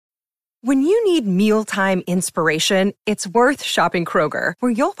When you need mealtime inspiration, it's worth shopping Kroger,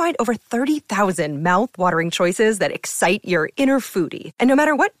 where you'll find over 30,000 mouth-watering choices that excite your inner foodie. And no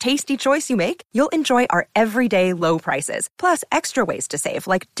matter what tasty choice you make, you'll enjoy our everyday low prices, plus extra ways to save,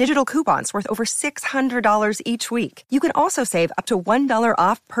 like digital coupons worth over $600 each week. You can also save up to $1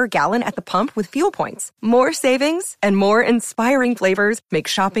 off per gallon at the pump with fuel points. More savings and more inspiring flavors make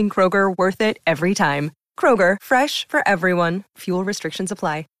shopping Kroger worth it every time. Kroger, fresh for everyone. Fuel restrictions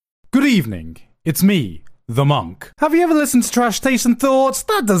apply. Good evening, it's me, the Monk. Have you ever listened to Trash Taste and thought,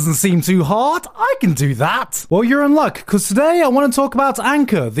 that doesn't seem too hard, I can do that? Well, you're in luck, because today I want to talk about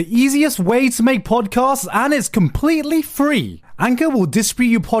Anchor, the easiest way to make podcasts, and it's completely free. Anchor will distribute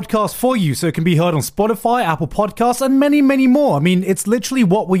your podcast for you so it can be heard on Spotify, Apple Podcasts, and many, many more. I mean, it's literally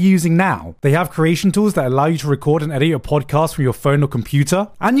what we're using now. They have creation tools that allow you to record and edit your podcast from your phone or computer.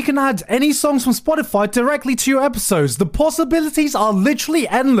 And you can add any songs from Spotify directly to your episodes. The possibilities are literally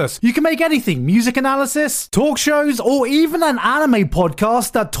endless. You can make anything, music analysis, talk shows, or even an anime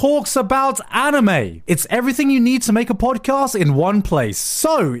podcast that talks about anime. It's everything you need to make a podcast in one place.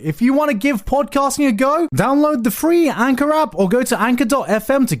 So, if you want to give podcasting a go, download the free Anchor app or go to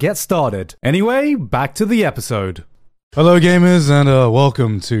anchor.fm to get started. Anyway, back to the episode. Hello gamers and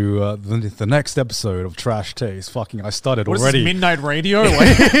welcome to the next episode of Trash Taste. Fucking, I started what already. Is this, midnight radio?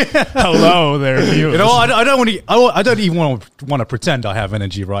 Like, hello there, viewers. You know, I don't even want to pretend I have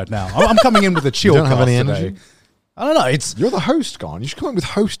energy right now. I'm coming in with a chill. You don't have any today. energy? I don't know. You're the host, Garn. You should come in with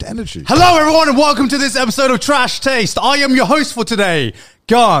host energy. Hello, everyone, and welcome to this episode of Trash Taste. I am your host for today,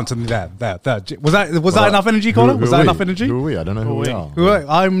 Garnt. And that was that enough energy, Connor? Was that enough energy? Who are we? I don't know who we are.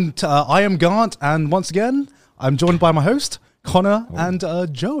 I am Garnt, and once again, I'm joined by my host, Connor and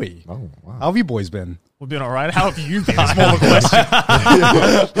Joey. Oh, wow. How have you boys been? We've been all right. How have you been? It's more of a question.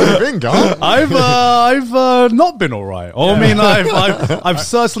 Where have you been, Garn? I've not been all right. I mean, I've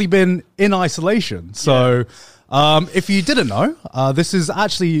certainly been in isolation. So. If you didn't know, this is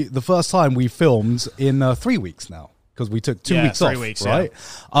actually the first time we filmed in 3 weeks now, because we took 2 weeks off, right?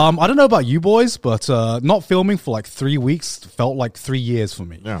 Yeah. I don't know about you boys, but not filming for like 3 weeks felt like 3 years for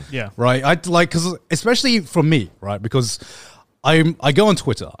me. Yeah. Right? Because especially for me, right? Because I go on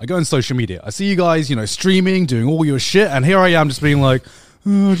Twitter, I go on social media, I see you guys, streaming, doing all your shit, and here I am just being like,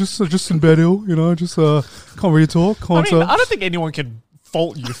 just in bed ill, just can't really talk. I don't think anyone can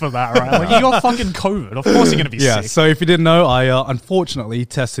fault you for that, right? Like, you got fucking COVID. Of course you're going to be sick. So if you didn't know, I unfortunately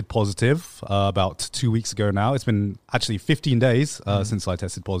tested positive about 2 weeks ago now. It's been actually 15 days since I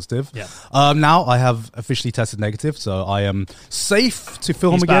tested positive. Yeah. Now I have officially tested negative, so I am safe to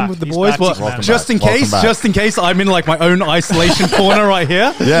film again with the boys. But just in case I'm in like my own isolation corner right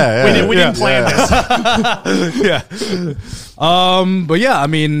here. Yeah. We didn't plan this. Yeah. But yeah, I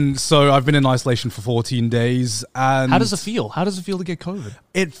mean, so I've been in isolation for 14 days, and How does it feel? How does it feel to get COVID?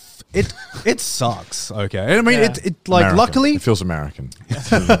 It sucks. Okay, I mean, Yeah. it like American. luckily It feels American. I'm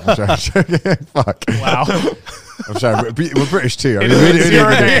sorry. Fuck. Wow. I'm sorry. We're British too. I mean, I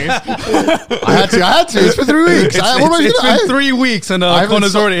had to. It's been 3 weeks. It's been 3 weeks, and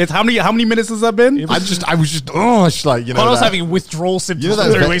Connor's already. How many minutes has that been? I was just like, Connor's having withdrawal symptoms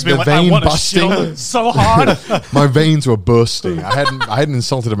that for 3 weeks. Being like, I vein want to busting? shit so hard. My veins were bursting. I hadn't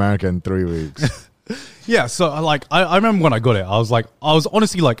insulted America in 3 weeks. Yeah, so like I remember when I got it, I was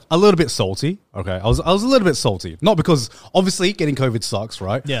honestly like a little bit salty. Okay, I was a little bit salty, not because obviously getting COVID sucks,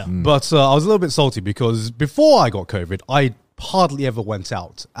 right? Yeah. But I was a little bit salty because before I got COVID, I hardly ever went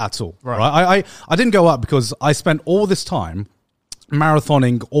out at all. Right? I didn't go out because I spent all this time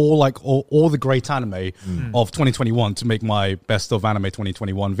marathoning all the great anime of 2021 to make my best of anime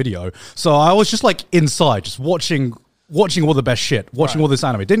 2021 video. So I was just like inside, just watching all the best shit, watching all this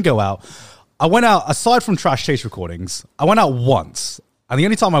anime. Didn't go out. I went out, aside from Trash Taste recordings, I went out once. And the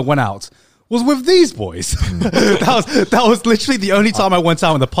only time I went out was with these boys. that was literally the only time I went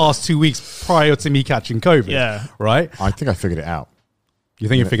out in the past 2 weeks prior to me catching COVID. Yeah. Right? I think I figured it out. You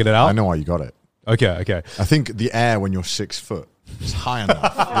think you figured it out? I know why you got it. Okay. I think the air when you're 6 foot is high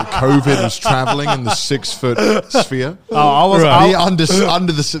enough. COVID was traveling in the 6 foot sphere. Under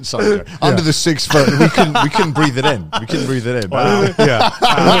the 6 foot. We couldn't breathe it in. Wow.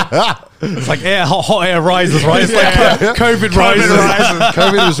 Yeah. It's like hot air rises, right? It's like COVID rises.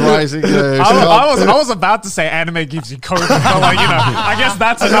 COVID was rising. I was about to say anime gives you COVID, but I guess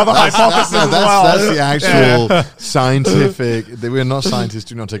that's another hypothesis as well. That's the actual scientific. We're not scientists.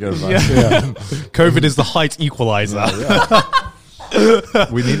 Do not take it as COVID is the height equalizer.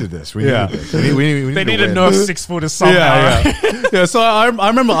 We needed this. We Yeah. needed this. We They need to win. nerf 6 footers somehow. Yeah. So I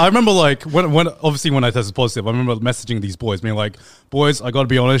remember like when obviously when I tested positive, I remember messaging these boys, being like, boys, I got to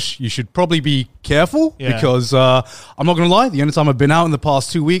be honest, you should probably be careful because I'm not gonna lie, the only time I've been out in the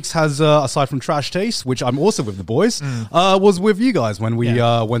past 2 weeks has aside from Trash Taste, which I'm also with the boys, was with you guys when we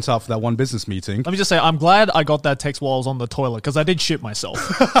went out for that one business meeting. Let me just say, I'm glad I got that text while I was on the toilet because I did shit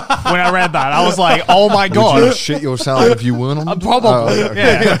myself when I read that. I was like, oh my Would God. you shit yourself if you weren't on? Probably.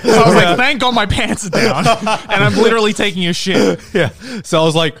 Yeah. So I was like, thank God my pants are down. And I'm literally taking a shit. Yeah. So I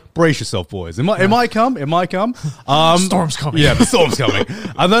was like, brace yourself, boys. It might come. It might come. Storm's coming. Yeah, the storm's coming.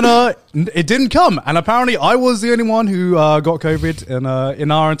 And then it didn't come. And apparently I was the only one who got COVID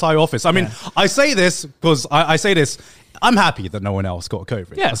in our entire office. I mean, I say this because I say this. I'm happy that no one else got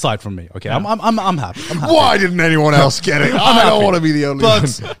COVID. Yeah. Aside from me. Okay. I'm happy. I'm happy. Why didn't anyone else get it? I don't want to be the only one.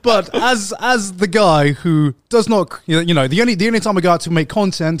 But as the guy who does not, you know, the only time I go out to make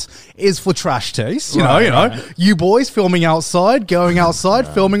content is for Trash Taste. You know, you boys filming outside, going outside,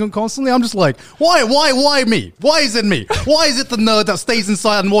 filming constantly. I'm just like, why me? Why is it me? Why is it the nerd that stays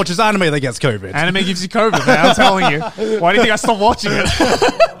inside and watches anime that gets COVID? Anime gives you COVID, man. I'm telling you. Why do you think I stopped watching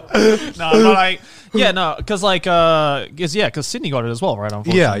it? No, but like... Yeah, no, because Sydney got it as well, right?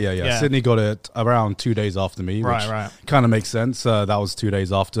 Unfortunately. Yeah. Sydney got it around 2 days after me, which kind of makes sense. That was 2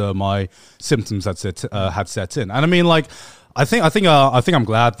 days after my symptoms had set in, and I mean, like, I think I'm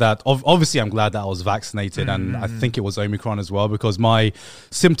glad that obviously I'm glad that I was vaccinated, and I think it was Omicron as well because my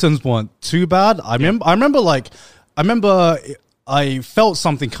symptoms weren't too bad. I remember I felt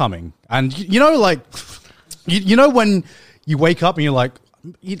something coming, and you know when you wake up and you're like.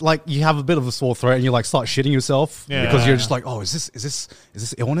 You have a bit of a sore throat and you like start shitting yourself because you're just like, oh, is this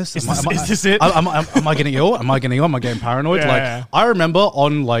illness? Is this it? Am I getting ill? Am I getting paranoid? I remember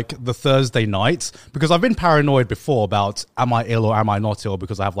on like the Thursday night, because I've been paranoid before about am I ill or am I not ill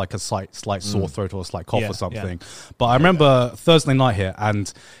because I have like a slight sore throat or a slight cough or something. But I remember Thursday night here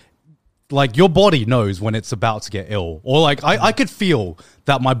and like your body knows when it's about to get ill, or like I could feel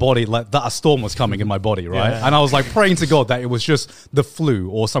that my body, like that a storm was coming in my body, right? And I was like praying to God that it was just the flu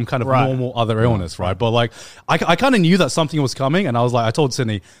or some kind of normal other illness, right? But like I kind of knew that something was coming, and I was like, I told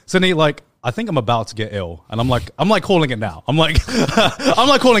Sydney, like, I think I'm about to get ill, and I'm like calling it now. I'm like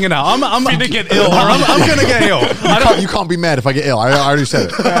calling it now. I'm gonna get ill. I'm gonna get ill. You can't be mad if I get ill. I already said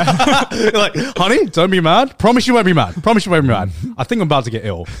it. Like, honey, don't be mad. Promise you won't be mad. I think I'm about to get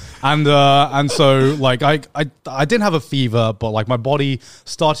ill, and so like I didn't have a fever, but like my body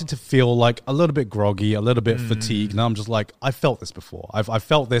started to feel like a little bit groggy, a little bit fatigued, and I'm just like, I felt this before. I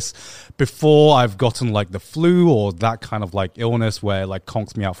felt this before. I've gotten like the flu or that kind of like illness where it like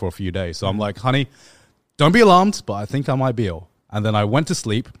conks me out for a few days. So I'm like, honey, don't be alarmed, but I think I might be ill. And then I went to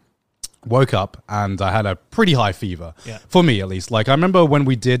sleep, woke up, and I had a pretty high fever. For me, at least. Like, I remember when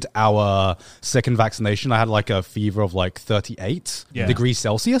we did our second vaccination, I had like a fever of like 38 degrees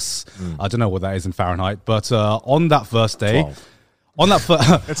Celsius. I don't know what that is in Fahrenheit, but on that first day... 12. On that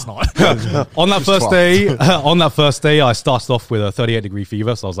It's not. on that first day, I started off with a 38-degree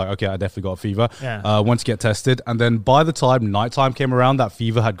fever. So I was like, okay, I definitely got a fever. Went to get tested, and then by the time nighttime came around, that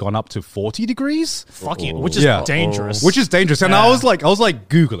fever had gone up to 40 degrees. Fucking, which is dangerous. Which is dangerous. And I was like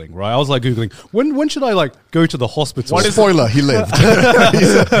googling, right? I was like googling when should I like go to the hospital? Spoiler, he lived. What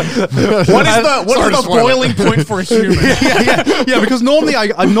is the boiling point for a human? Yeah, because normally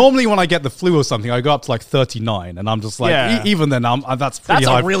I normally when I get the flu or something, I go up to like 39, and I'm just like, even then that's pretty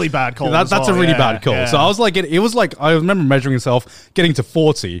high. A really bad cold. That's a really bad cold. So I was like, it was like I remember measuring myself, getting to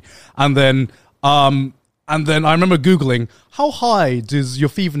 40, and then I remember googling how high does your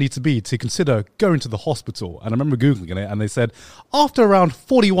fever need to be to consider going to the hospital. And I remember googling it, and they said after around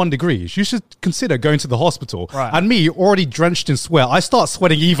 41 degrees, you should consider going to the hospital. And me, already drenched in sweat, I start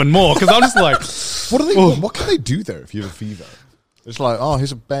sweating even more because I'm just like, what can they do there if you have a fever? It's like, oh,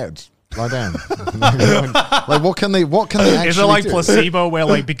 here's a bed. Lie down. Like, what can they actually Is it like do? placebo where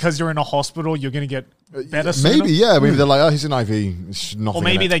like because you're in a hospital you're gonna get better sooner? Maybe, yeah. Maybe they're like, oh, he's an IV. It's nothing. Or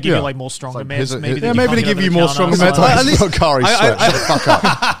maybe they give you like more stronger meds. Maybe they give you more stronger meds. At least Bakari sweat. Shut the fuck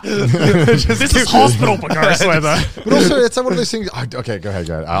up. This is hospital Bakari sweater. But also, it's one of those things. Okay, go ahead.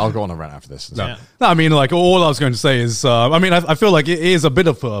 I'll go on a rant after this. No, I mean, like, all I was going to say is, I mean, I feel like it is a bit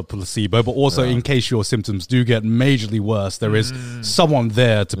of a placebo, but also in case your symptoms do get majorly worse, there is someone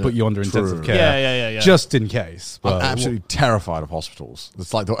there to put you under intensive care. Yeah. Just in case. I'm absolutely terrified of hospitals.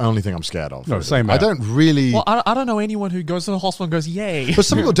 It's like the only thing I'm scared of. No, same, man. I don't really. Well, I don't know anyone who goes to the hospital and goes, yay. But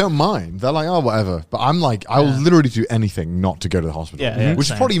some people don't mind. They're like, oh, whatever. But I'm like, I will literally do anything not to go to the hospital. Yeah, which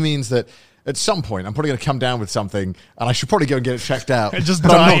same. probably means that at some point I'm probably going to come down with something, and I should probably go and get it checked out. And just but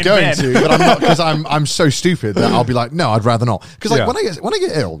die I'm not in going bed. to. But I'm not, because I'm so stupid that I'll be like, no, I'd rather not. Because like when I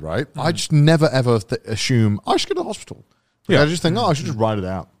get ill, right, I just never ever assume I should go to the hospital. I just think, I should just ride it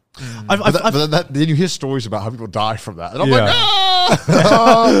out. But then you hear stories about how people die from that, and I'm like,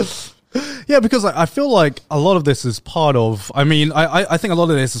 Yeah, because I feel like a lot of this is part of. I mean, I think a lot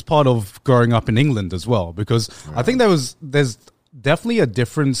of this is part of growing up in England as well. Because I think there's definitely a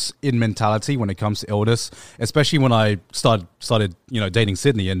difference in mentality when it comes to illness, especially when I started dating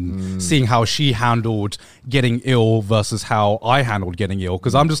Sydney and seeing how she handled getting ill versus how I handled getting ill.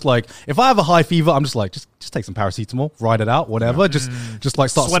 Because I'm just like, if I have a high fever, I'm just like, just take some paracetamol, ride it out, whatever. Just like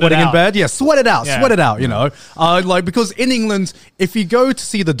start sweating in bed. Yeah, sweat it out, you know. Like, because in England, if you go to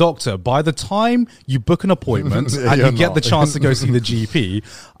see the doctor, by the time you book an appointment and you get the chance to go see the GP,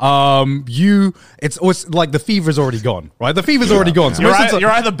 it's always like the fever's already gone, right? The fever's already gone. So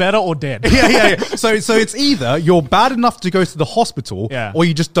You're either better or dead. yeah. So it's either you're bad enough to go to the hospital, or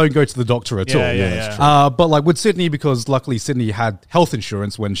you just don't go to the doctor at all. But like with Sydney, because luckily Sydney had health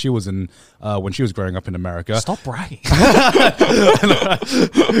insurance when she was growing up in America. Stop bragging.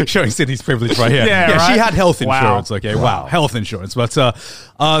 Showing Sydney's privilege right here. Yeah, right? She had health insurance. Wow. Okay, wow, health insurance. But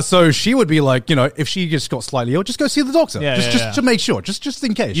so she would be like, if she just got slightly ill, just go see the doctor. Just to make sure, just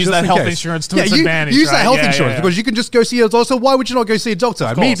in case. Use that health insurance to its advantage. Use that health right? insurance because you can just go see a doctor. So why would you not go see a doctor?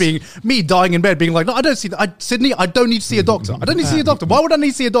 And me dying in bed, being like, no, I don't see that. Sydney, I don't need to see a doctor. I don't need to see a doctor. Why would I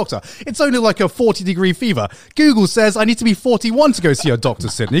need to see a doctor? It's only like a 40-degree fever. Google says I need to be 41 to go see a doctor.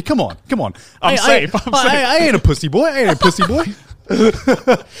 Sydney, come on. I'm safe. I ain't a pussy boy.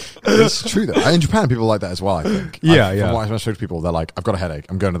 It's true though. In Japan, people are like that as well, I think. From what I spoke to people, they're like, I've got a headache,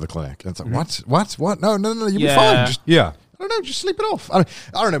 I'm going to the clinic. And it's like, what? No, you'll be fine. I don't know, just sleep it off. I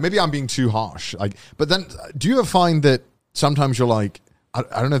don't know, maybe I'm being too harsh. But then, do you ever find that sometimes you're like,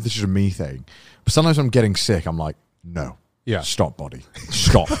 I don't know if this is a me thing, but sometimes I'm getting sick, I'm like, no. Yeah. Stop, body.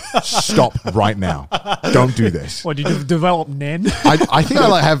 Stop right now. Don't do this. What, did you develop Nen? I think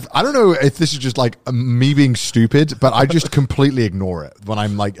I don't know if this is just like me being stupid, but I just completely ignore it. When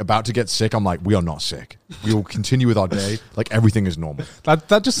I'm like about to get sick, I'm like, we are not sick. We will continue with our day. Like everything is normal.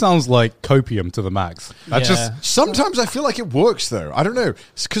 That just sounds like copium to the max. Sometimes I feel like it works though. I don't know.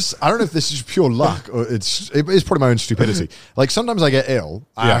 Because I don't know if this is pure luck or it is probably my own stupidity. Like sometimes I get ill.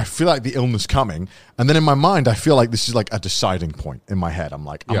 I feel like the illness coming. And then in my mind, I feel like this is like a deciding point in my head. I'm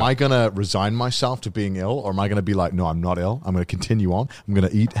like, am I going to resign myself to being ill? Or am I going to be like, no, I'm not ill. I'm going to continue on. I'm going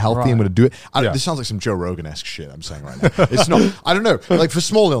to eat healthy. I'm going to do it. This sounds like some Joe Rogan-esque shit I'm saying right now. It's not. I don't know. Like for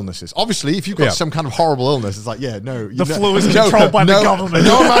small illnesses. Obviously, if you've got some kind of horrible illness, it's like, the flu is controlled by the government.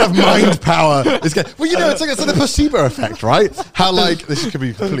 No amount of mind power is going. Well, it's like the placebo effect, right? How like, this could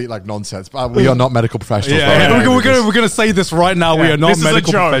be complete like nonsense, but we are not medical professionals. We're going to say this right now. We are not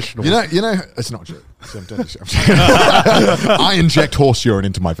medical professionals. You know, it's not true. I inject horse urine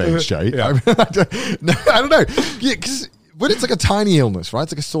into my veins, Jay. I don't know. Yeah, because when it's like a tiny illness, right?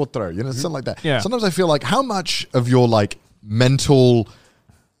 It's like a sore throat, something like that. Sometimes I feel like how much of your like mental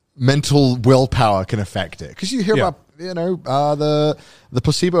willpower can affect it? Because you hear about the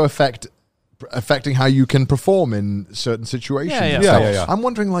placebo effect affecting how you can perform in certain situations. I'm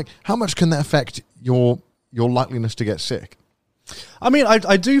wondering like how much can that affect your likeliness to get sick? I mean,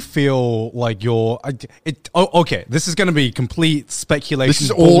 I do feel like okay, this is going to be complete speculation. This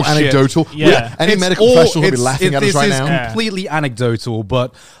is all anecdotal. Yeah. Any medical professional will be laughing at us right now. This is completely anecdotal,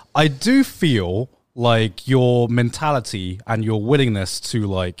 but I do feel like your mentality and your willingness to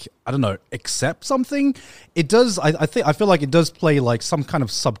like, I don't know, accept something, it does, I feel like it does play like some kind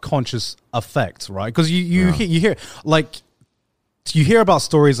of subconscious effect, right? Because you hear about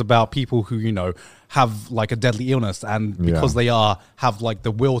stories about people who, have like a deadly illness and because they have like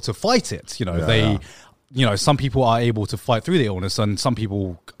the will to fight it, some people are able to fight through the illness and some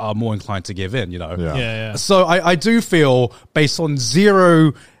people are more inclined to give in, So I do feel based on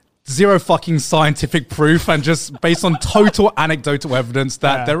zero fucking scientific proof and just based on total anecdotal evidence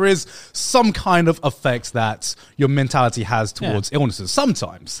that there is some kind of effect that your mentality has towards illnesses.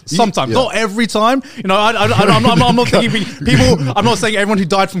 Sometimes, not every time. I'm not thinking people. I'm not saying everyone who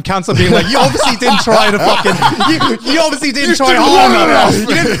died from cancer being like, you obviously didn't try to fucking. You obviously didn't try hard enough. You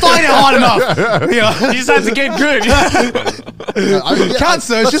didn't fight it hard enough. You just had to get good.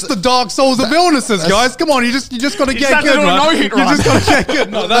 Cancer is just the dark souls of illnesses, guys. Come on, you just got to get good, man. You just got to get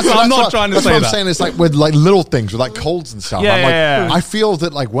good. No, I'm not trying to say that. That's what I'm saying. It's like with like little things, with like colds and stuff. I feel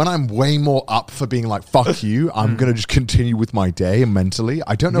that like when I'm way more up for being like fuck you, I'm gonna just continue with my day and mentally.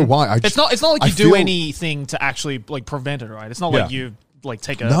 I don't know why. It's not like you do anything to actually like prevent it, right? It's not like you like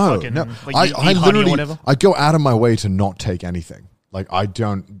take a fucking like I literally or whatever. I go out of my way to not take anything. Like I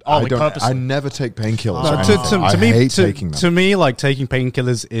never take painkillers. To me, like taking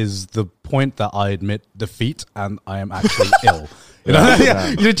painkillers is the point that I admit defeat and I am actually ill. You know,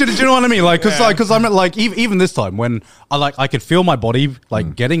 do you know what I mean? Like, because I'm like even this time when I could feel my body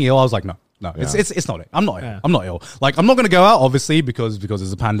like getting ill. I was like, no, it's not it. I'm not ill. I'm not ill. Like, I'm not gonna go out obviously because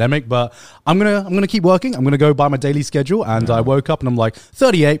there's a pandemic, but I'm gonna keep working. I'm gonna go by my daily schedule. And I woke up and I'm like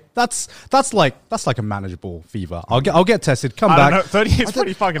 38. That's like a manageable fever. I'll get tested. Come back. 38 is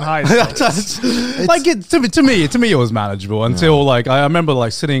pretty fucking high. Like to me it was manageable until like I remember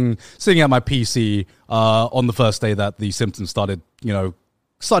like sitting at my PC on the first day that the symptoms started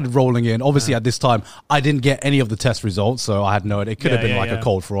rolling in. Obviously, at this time, I didn't get any of the test results, so I had no idea. It could have been a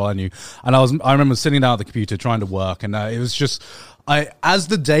cold for all I knew. And I remember sitting down at the computer trying to work, and it was just, as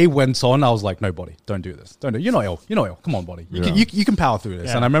the day went on, I was like, no, buddy, don't do this. Don't do it. You're not ill. Come on, buddy. You can power through this.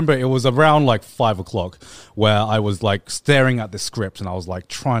 Yeah. And I remember it was around like 5 o'clock where I was like staring at the script and I was like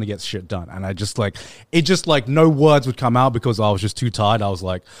trying to get shit done. And no words would come out because I was just too tired. I was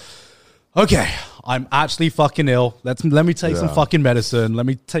like, okay, I'm actually fucking ill. Let me take some fucking medicine. Let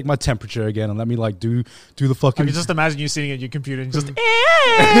me take my temperature again, and let me like do the fucking. I can just imagine you sitting at your computer and just.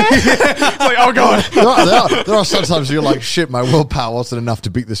 It's like, oh god. There are sometimes you're like, shit, my willpower wasn't enough to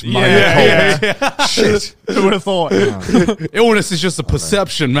beat this minor cold. Shit, who would have thought? Illness is just a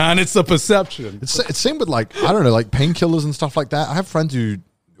perception, man. It's a perception. It's same with like I don't know, like painkillers and stuff like that. I have friends who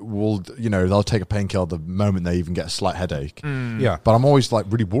will they'll take a painkiller the moment they even get a slight headache. But I'm always like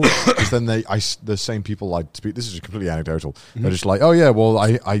really worried because then the same people I speak, this is completely anecdotal, they're just like, oh yeah, well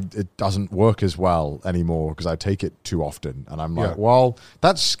it doesn't work as well anymore because I take it too often, and I'm like, well,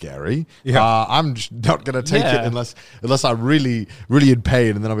 that's scary. I'm just not gonna take it unless I'm really in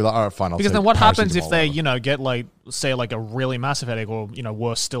pain, and then I'll be like, all right, fine, because then what happens if they get like say like a really massive headache, or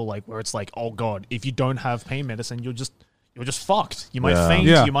worse still, like where it's like, oh god, if you don't have pain medicine, you're just fucked. You might faint,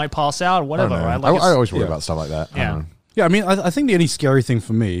 you might pass out, or whatever, right? Like I always worry about stuff like that. Yeah, I mean, I think the only scary thing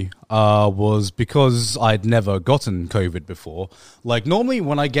for me was because I'd never gotten COVID before. Like, normally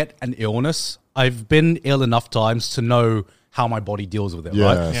when I get an illness, I've been ill enough times to know how my body deals with it,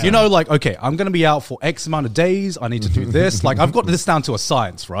 right? Yeah. You know, like, okay, I'm going to be out for X amount of days. I need to do this. Like, I've got this down to a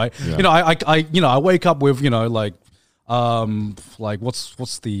science, right? Yeah. I wake up with, like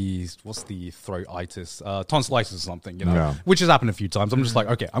what's the throatitis, tonsillitis or something, which has happened a few times. I'm just like,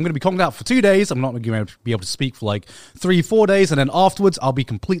 okay, I'm going to be conked out for 2 days. I'm not going to be able to speak for like 3-4 days, and then afterwards I'll be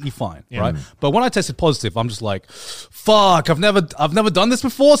completely fine, right? But when I tested positive, I'm just like, fuck, I've never done this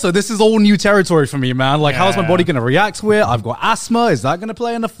before, so this is all new territory for me, man. Like, how's my body going to react to it? I've got asthma. Is that going to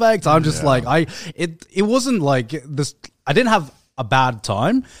play an effect? I'm just like, it wasn't like this. I didn't have a bad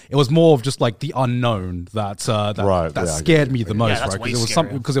time. It was more of just like the unknown that scared me the most, right?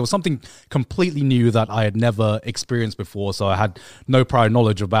 Because it was something completely new that I had never experienced before, so I had no prior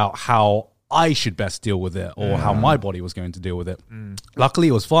knowledge about how I should best deal with it or how my body was going to deal with it. Luckily,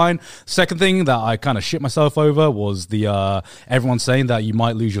 it was fine. Second thing that I kind of shit myself over was the everyone saying that you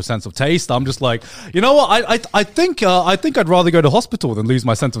might lose your sense of taste. I'm just like, you know what? I think I'd rather go to hospital than lose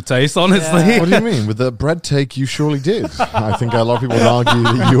my sense of taste, honestly. Yeah. What do you mean? With the bread take, you surely did. I think a lot of people would argue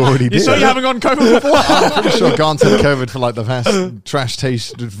that you already did. You sure you haven't gotten COVID before? I'm pretty sure Gant's had COVID for like the past trash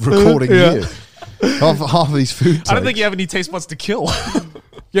taste recording year. Half of these food takes. I don't think you have any taste buds to kill.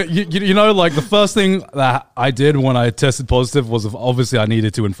 Yeah, you know, like the first thing that I did when I tested positive was obviously I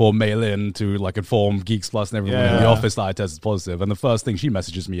needed to inform Maylin to like inform Geeks Plus and everyone in the office that I tested positive. And the first thing she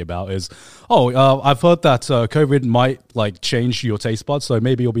messages me about is, I've heard that COVID might like change your taste buds, so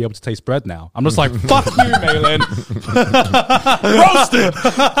maybe you'll be able to taste bread now. I'm just like, fuck you, Maylin. Roasted.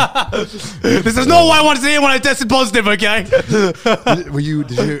 This is not what I wanted to hear when I tested positive, okay? Were you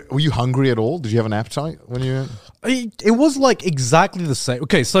hungry at all? Did you have an appetite when you... It was like exactly the same.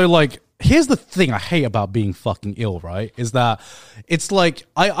 Okay, so like here's the thing I hate about being fucking ill, right? Is that it's like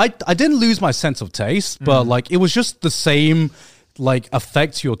I didn't lose my sense of taste, but like it was just the same like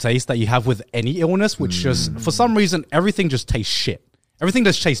effect to your taste that you have with any illness, which just for some reason everything just tastes shit. Everything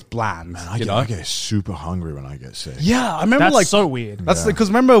just tastes bland. Man, I get super hungry when I get sick. Yeah, I remember that's so weird. That's because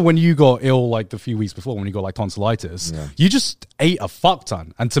remember when you got ill like the few weeks before when you got like tonsillitis, you just ate a fuck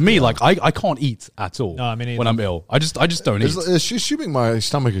ton. And to me, like I can't eat at all when I'm ill. I just don't eat. Assuming my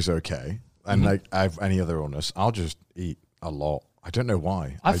stomach is okay and like I have any other illness, I'll just eat. A lot. I don't know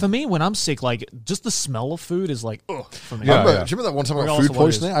why. For me, when I'm sick, like just the smell of food is like, ugh, for me. Do you remember that one time I got food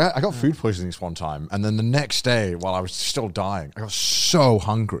poisoning? I got Mm. food poisoning this one time, and then the next day, while I was still dying, I got so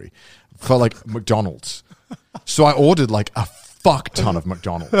hungry for like McDonald's. So I ordered like a fuck ton of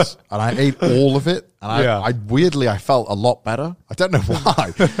McDonald's, and I ate all of it. And I weirdly, I felt a lot better. I don't know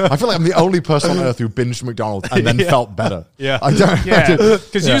why. I feel like I'm the only person on earth who binged McDonald's and then felt better. Yeah. I don't. Yeah,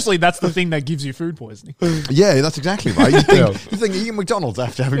 because usually that's the thing that gives you food poisoning. Yeah, that's exactly right. You think eating McDonald's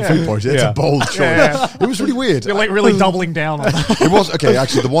after having food poisoning, it's a bold choice. It was really weird. You're like really doubling down on that. It was, okay,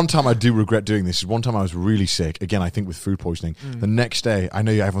 actually, the one time I do regret doing this is one time I was really sick. Again, I think with food poisoning. The next day, I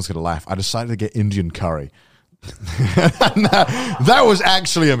know everyone's going to laugh, I decided to get Indian curry. That was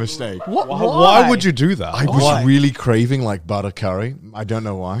actually a mistake. Why would you do that? I was really craving like butter curry. I don't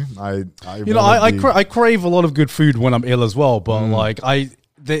know why. I crave a lot of good food when I'm ill as well, but like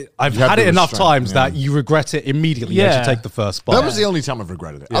I've had it enough times that you regret it immediately as you take the first bite. That was the only time I've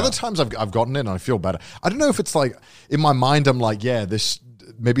regretted it. Other times I've gotten it and I feel better. I don't know if it's like in my mind I'm like,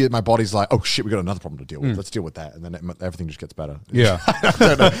 maybe my body's like, oh shit, we got another problem to deal with. Let's deal with that, and then everything just gets better. Yeah,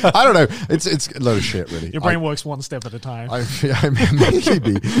 I don't know. It's a load of shit, really. Your brain works one step at a time.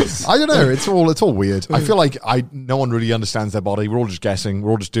 Maybe. I don't know. It's all weird. I feel like no one really understands their body. We're all just guessing. We're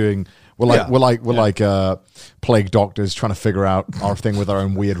all just doing. We're like plague doctors trying to figure out our thing with our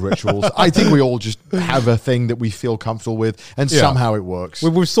own weird rituals. I think we all just have a thing that we feel comfortable with, and somehow it works.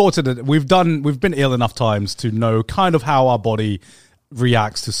 We've sorted it. We've been ill enough times to know kind of how our body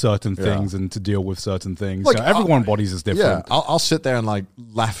reacts to certain things and to deal with certain things. Like, so everyone's bodies is different. Yeah, I'll sit there and like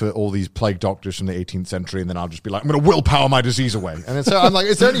laugh at all these plague doctors from the 18th century, and then I'll just be like, I'm going to willpower my disease away. And so I'm like,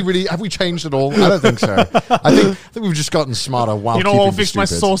 is there any really? Have we changed at all? I don't think so. I think we've just gotten smarter. While you know what will fix my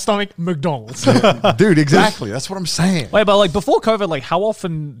sore stomach? McDonald's. Dude, exactly. That's what I'm saying. Wait, but like before COVID, like how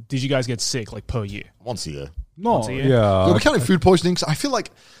often did you guys get sick? Like per year? Once a year. No, a year? yeah. We're counting food poisoning. So I feel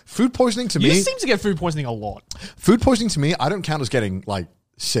like food poisoning to You me. seem to get food poisoning a lot. Food poisoning to me, I don't count as getting like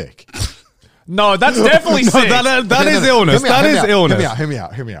sick. No, that's definitely sick. That is illness. That is illness. Hear me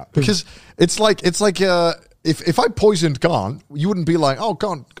out. Because it's like if I poisoned Garn, you wouldn't be like, oh,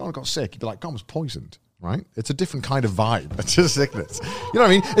 Garn got sick. You'd be like, Garn was poisoned. Right? It's a different kind of vibe. It's just sickness. You know what I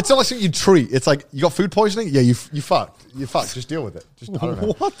mean? It's not like something you treat. It's like, you got food poisoning? Yeah, you fucked. You fucked. Just deal with it. Just, I don't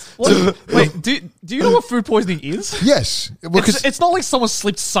know. What? Wait, do you know what food poisoning is? Yes. It's not like someone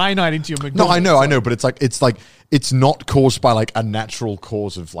slipped cyanide into your McDonald's. No, I know, but it's like it's not caused by like a natural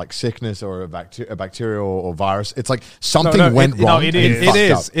cause of like sickness or a bacteria or virus. It's like something went wrong. No, it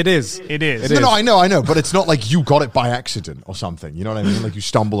is. It is. No, I know, but it's not like you got it by accident or something. You know what I mean? Like you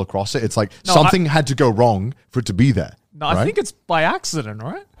stumble across it. It's like something had to go wrong for it to be there. No, I think it's by accident,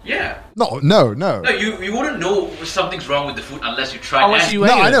 right? Yeah. No. You wouldn't know if something's wrong with the food unless you try. Unless you ate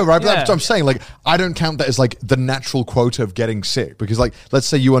No, I know, it. right? But Yeah. that's what I'm saying. Like, I don't count that as like the natural quota of getting sick because, like, let's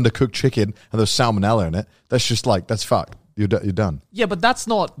say you undercook chicken and there's salmonella in it. That's just like that's fucked. You're done. Yeah, but that's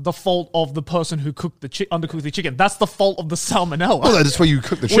not the fault of the person who cooked undercooked the chicken. That's the fault of the salmonella. Well, that's why you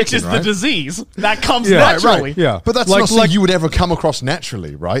cook the chicken, which is right? the disease that comes Yeah, naturally. Right. Yeah. But that's not something you would ever come across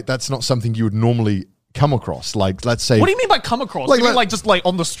naturally, right? That's not something you would normally come across. Like, let's say. What do you mean by come across? Like, do you mean like just like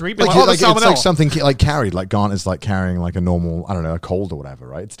on the street? Be Like, oh, like there's it's like salmonella. something like carried, like Garnt is like carrying like a normal, I don't know, a cold or whatever,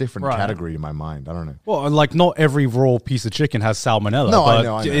 right? It's different Right. category in my mind. I don't know. Well, like not every raw piece of chicken has salmonella. No, I but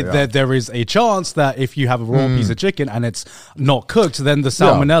know, yeah. there is a chance that if you have a raw piece of chicken and it's not cooked, then the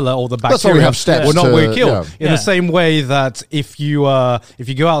salmonella or the That's why we bacteria have steps will not to- will kill. yeah. In Yeah. the same way that if you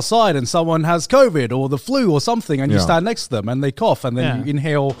go outside and someone has COVID or the flu or something, and you Yeah. stand next to them and they cough and then Yeah. you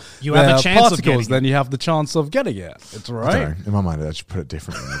inhale You have a their chance of particles, getting then you have the chance of getting it. It's I right. don't know. In my mind, I should put it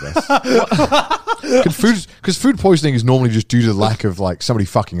differently, I guess. Because food poisoning is normally just due to the lack of like somebody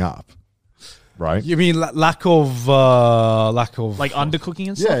fucking up, right? You mean lack of like undercooking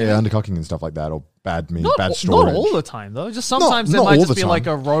and stuff? Yeah, undercooking and stuff like that, or bad Not storage. all the time though. Just sometimes there Not might all just the be time. like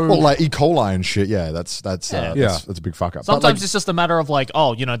a rogue. Well, like E. coli and shit. Yeah, that's a big fuck up. But, Sometimes like, it's just a matter of like,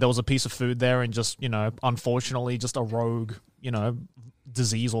 oh, you know, there was a piece of food there, and just unfortunately, just a rogue,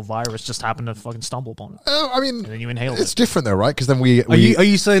 disease or virus just happened to fucking stumble upon it. I mean, And then you inhale it's it. different though, right? Because then we Are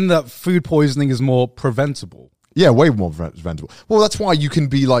you saying that food poisoning is more preventable? yeah, way more preventable. Well, that's why you can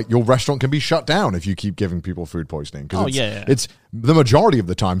be like your restaurant can be shut down if you keep giving people food poisoning. Oh, it's, yeah. it's the majority of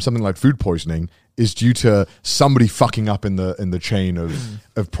the time something like food poisoning is due to somebody fucking up in the chain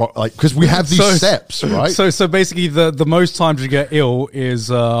because we have these steps, right? So basically, the most times you get ill is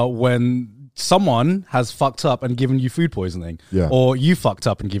when someone has fucked up and given you food poisoning. Yeah. Or you fucked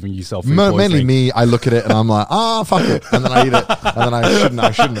up and given yourself food poisoning. Mainly me, I look at it and I'm like, fuck it. And then I eat it. And then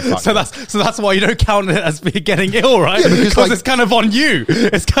I shouldn't have fucked it. So that's why you don't count it as getting ill, right? Yeah, because like, it's kind of on you.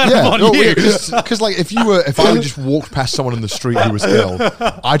 It's kind of on you. Because like if I just walked past someone in the street who was ill,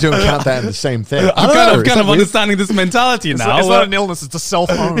 I don't count that in the same thing. I'm kind of understanding this mentality now. It's not an illness, it's a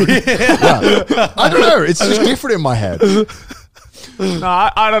self-own. I don't know. It's just different in my head. No,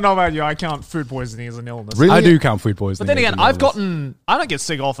 I don't know about you. I count food poisoning as an illness. Really? I do count food poisoning. But then again, as an illness. I don't get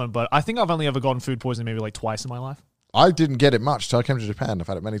sick often, but I think I've only ever gotten food poisoning maybe like twice in my life. I didn't get it much till I came to Japan. I've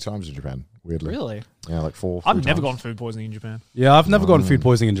had it many times in Japan, weirdly. Really? Yeah, like four I've never times. gotten food poisoning in Japan. Yeah, I've never gotten food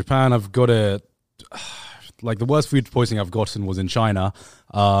poisoning in Japan. I've got it. Like the worst food poisoning I've gotten was in China,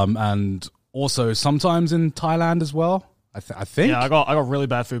 and also sometimes in Thailand as well. I think. Yeah, I got really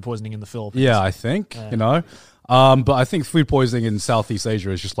bad food poisoning in the Philippines. Yeah, I think you know. But I think food poisoning in Southeast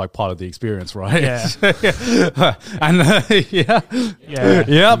Asia is just like part of the experience, right? Yeah. And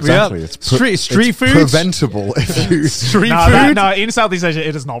Exactly. It's street food, preventable if you street food. No, in Southeast Asia,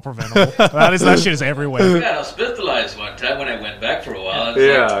 it is not preventable. that shit is everywhere. I got hospitalized one time when I went back for a while.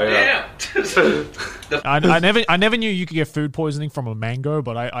 Damn. I never knew you could get food poisoning from a mango,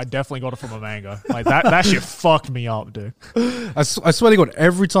 but I definitely got it from a mango. Like that shit fucked me up, dude. I swear to God,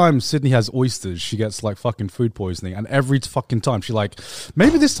 every time Sydney has oysters, she gets like fucking food poisoning, and every fucking time she like,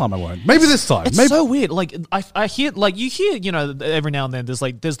 maybe this time I won't. Maybe this time. It's so weird. Like I hear, like you hear, you know, every now and then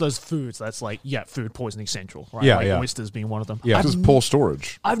there's those foods that's like, food poisoning central, right? Yeah, like yeah. Oysters being one of them. Yeah. Because poor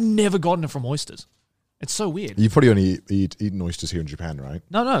storage. I've never gotten it from oysters. It's so weird. You've probably only eaten oysters here in Japan, right?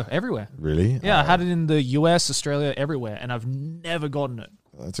 No, everywhere. Really? Yeah, I had it in the US, Australia, everywhere, and I've never gotten it.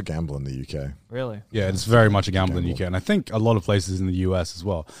 That's a gamble in the UK. Really? Yeah, it's very much a gamble in the UK, and I think a lot of places in the US as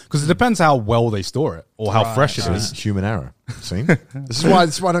well, because it depends how well they store it or how fresh it is. Human error. See? This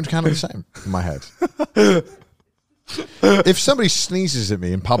is why I don't count it the same in my head. If somebody sneezes at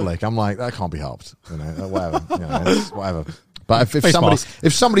me in public, I'm like, that can't be helped. You know, whatever. You know, it's whatever. But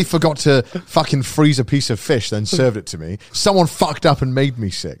if somebody forgot to fucking freeze a piece of fish, then served it to me, someone fucked up and made me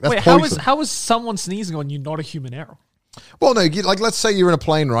sick. That's poison. how is someone sneezing on you not a human error? Well, no, like let's say you're in a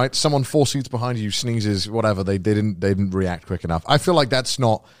plane, right? Someone 4 seats behind you sneezes, whatever. They didn't react quick enough. I feel like that's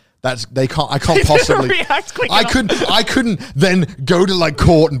not. I can't possibly react quick enough. I couldn't then go to like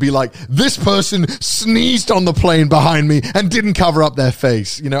court and be like, this person sneezed on the plane behind me and didn't cover up their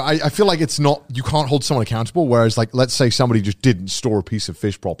face. You know, I feel like it's not, you can't hold someone accountable. Whereas like, let's say somebody just didn't store a piece of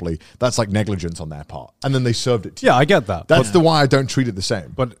fish properly. That's like negligence on their part. And then they served it to you. Yeah, I get that. That's the why I don't treat it the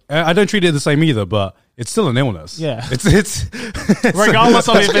same. But I don't treat it the same either, but it's still an illness. Yeah. It's regardless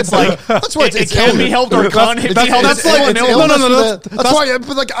of if it's like, that's why it can be helped or it can't be helped. That's like It's an an illness. No, That's why.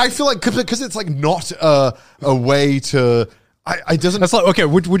 But like, I feel like because it's like not a way to. I doesn't. That's like, okay,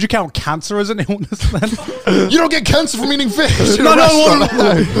 would you count cancer as an illness then? You don't get cancer from eating fish. No.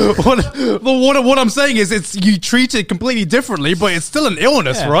 What I'm saying is, you treat it completely differently, but it's still an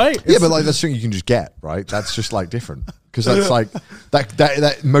illness, right? Yeah, but like that's something you can just get, right? That's just like different because that's like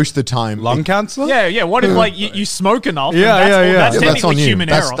that most of the time. Lung cancer? Yeah. What if like you smoke enough? Yeah, and that's that's technically on you. human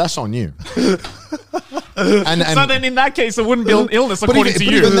error. That's on you. And so then in that case, it wouldn't be an illness according to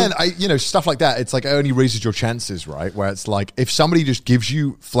you. But even then, stuff like that, it's like it only raises your chances, right? Where it's like if somebody just gives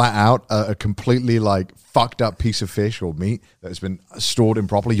you flat out a completely like fucked up piece of fish or meat that's been stored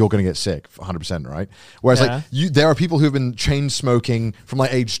improperly, you're going to get sick 100%, right? Whereas like there are people who have been chain smoking from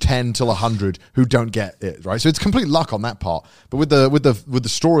like age 10 till 100 who don't get it, right? So it's complete luck on that part. But with the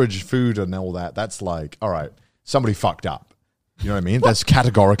storage food and all that, that's like, all right, somebody fucked up. You know what I mean? That's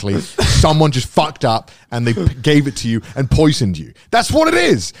categorically someone just fucked up and they gave it to you and poisoned you. That's what it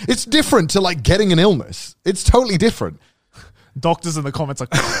is. It's different to like getting an illness. It's totally different. Doctors in the comments are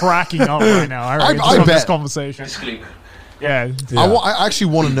cracking up right now. I bet this conversation. Yeah. I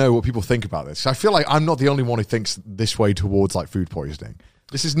actually want to know what people think about this. I feel like I'm not the only one who thinks this way towards like food poisoning.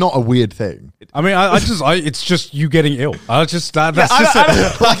 This is not a weird thing. I mean, it's just you getting ill. Like, if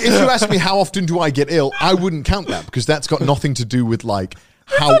you ask me how often do I get ill, I wouldn't count that because that's got nothing to do with like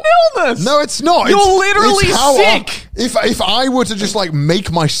how. It's an illness. No, it's not. You're literally sick. If I were to just like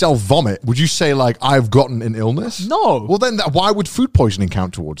make myself vomit, would you say like I've gotten an illness? No. Well, then why would food poisoning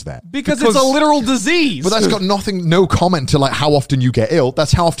count towards that? Because it's a literal disease. But that's got no comment to like how often you get ill.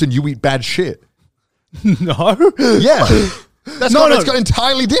 That's how often you eat bad shit. No. Yeah. That's got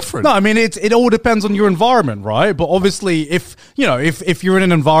entirely different. No, I mean it all depends on your environment, right? But obviously, if you're in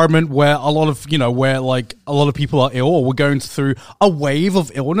an environment where a lot of people are ill or we're going through a wave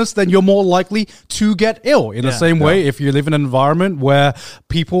of illness, then you're more likely to get ill. In the same way, if you live in an environment where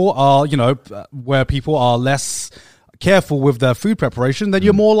people are less careful with their food preparation, then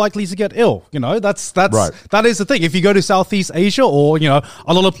you're more likely to get ill. You know, that is the thing. If you go to Southeast Asia or, you know,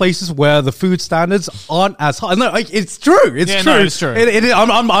 a lot of places where the food standards aren't as high. No, it's true. It's true. No, it's true.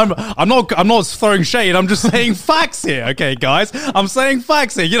 I'm not throwing shade. I'm just saying facts here. Okay, guys, I'm saying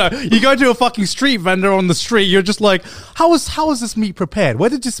facts here. You know, you go to a fucking street vendor on the street, you're just like, how is this meat prepared? Where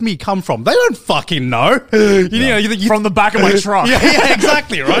did this meat come from? They don't fucking know. From the back of my truck. Yeah,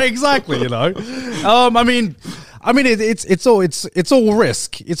 exactly, right? Exactly, you know. I mean, it's all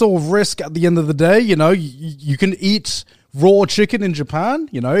risk. It's all risk at the end of the day. You know, you can eat raw chicken in Japan.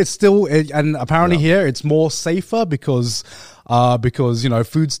 You know, it's still, and apparently here it's more safer because you know,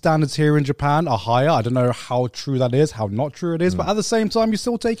 food standards here in Japan are higher. I don't know how true that is, how not true it is, but at the same time, you're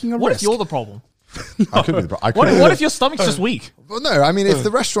still taking a risk. What if you're the problem? I could be the problem. What if your stomach's just weak? Well, no, I mean, if the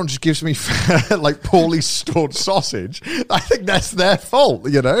restaurant just gives me like poorly stored sausage, I think that's their fault.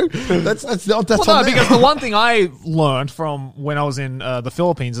 You know, that's on them. Because the one thing I learned from when I was in the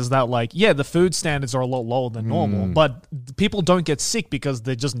Philippines is that, like, yeah, the food standards are a lot lower than normal, but people don't get sick because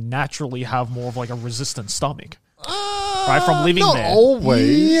they just naturally have more of like a resistant stomach. Right, from living not there.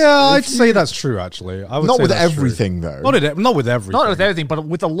 Always. Yeah, I'd say that's true, actually. I would not say with that's everything, true. though. Not with everything. Not with everything, but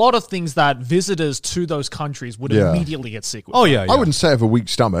with a lot of things that visitors to those countries would immediately get sick with. Oh, yeah. I wouldn't say I have a weak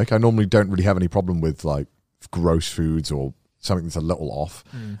stomach. I normally don't really have any problem with like gross foods or something that's a little off.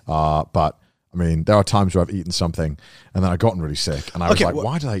 But I mean, there are times where I've eaten something and then I've gotten really sick, and I was like,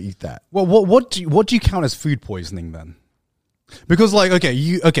 why did I eat that? Well, what do you count as food poisoning then? Because like,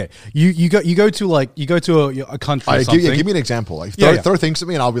 you go to a country or something. Give me an example. Like throw things at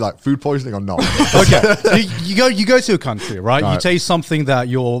me and I'll be like, food poisoning or not. Okay. you go to a country, right? You taste something that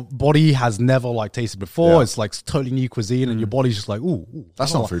your body has never like tasted before. Yeah. It's like totally new cuisine and your body's just like, ooh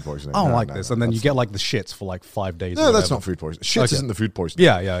that's not food poisoning. I don't like this. And then you get like the shits for like 5 days. No, that's not food poisoning. Shits isn't the food poisoning.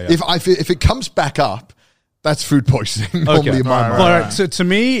 Yeah. If it comes back up, that's food poisoning. Normally in my mind. But so to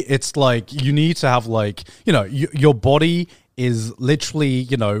me, it's like you need to have like, you know, your body is literally,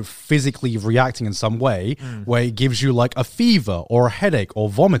 you know, physically reacting in some way where it gives you like a fever or a headache or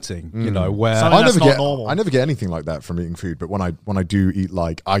vomiting, you know, where I never get anything like that from eating food. But when I do eat,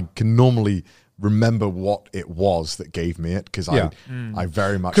 like, I can normally remember what it was that gave me it, because I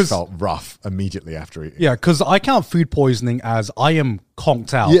very much felt rough immediately after eating. Yeah, because I count food poisoning as I am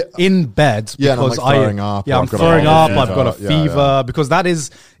conked out in bed because I'm throwing up. Yeah, I'm throwing up. I've got a fever because that is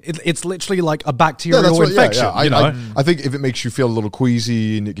it's literally like a bacterial infection. You know? I think if it makes you feel a little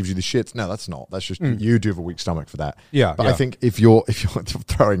queasy and it gives you the shits, no, that's not. That's just you do have a weak stomach for that. Yeah, but I think if you're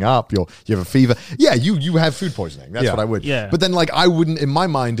throwing up, you have a fever. Yeah, you have food poisoning. That's what I would. Yeah. But then, like, I wouldn't, in my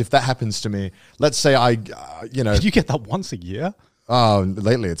mind, if that happens to me. Let's say Did you get that once a year? Oh,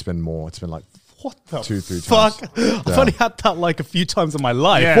 lately it's been more. It's been like, what the 2-3 fuck? times. I've only had that like a few times in my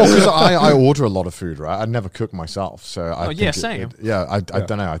life. Yeah. Well, because I order a lot of food, right? I never cook myself, so I same. I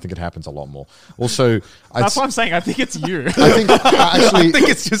don't know. I think it happens a lot more. Also, that's what I'm saying. I think it's you. I think actually, I think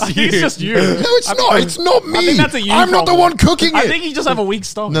it's just you. It's just you. No, it's not. It's not me. I think that's a you I'm problem. not the one cooking it. I think you just have a weak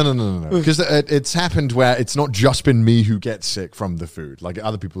stomach. No. Because it's happened where it's not just been me who gets sick from the food. Like,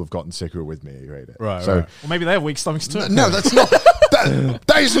 other people have gotten sick who are with me who ate it. Right. Well, maybe they have weak stomachs too. No, that's not.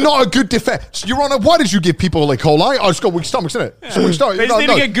 That is not a good defense, Your Honor. Why did you give people like coli? Oh, it's got weak stomachs, isn't it? Yeah. So weak stomach. They just need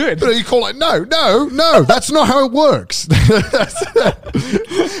to get good. But you call it no. That's not how it works.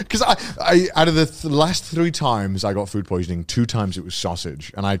 Because I out of the last 3 times I got food poisoning, 2 times it was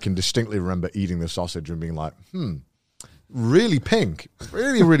sausage, and I can distinctly remember eating the sausage and being like, really pink,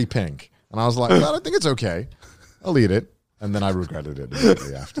 really pink, and I was like, well, I think it's okay. I'll eat it, and then I regretted it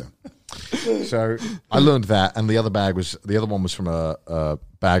immediately after. So I learned that, and the other one was from a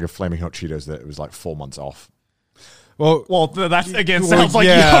bag of Flaming Hot Cheetos that it was like 4 months off. Well, that again sounds like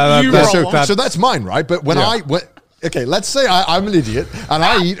you so that's mine, right? But when okay, let's say I'm an idiot and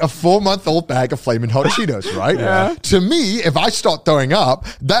I eat a 4-month-old bag of Flaming Hot Cheetos, right? Yeah. To me, if I start throwing up,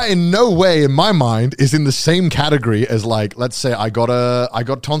 that in no way in my mind is in the same category as, like, let's say I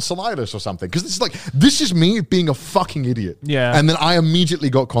got tonsillitis or something. Because this is me being a fucking idiot. Yeah. And then I immediately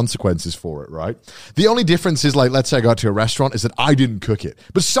got consequences for it, right? The only difference is, like, let's say I got to a restaurant, is that I didn't cook it.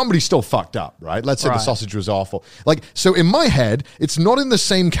 But somebody still fucked up, right? Let's say the sausage was awful. Like, so in my head, it's not in the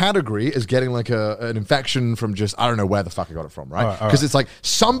same category as getting like an infection from just, I don't know where the fuck I got it from, right? Because it's like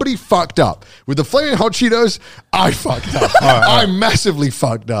somebody fucked up. With the Flaming Hot Cheetos, I fucked up. I massively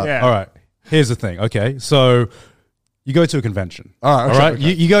fucked up. Yeah. All right. Here's the thing. Okay. So you go to a convention. All right.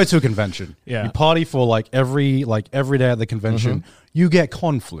 Okay. You go to a convention. Yeah. You party for like every day at the convention. You get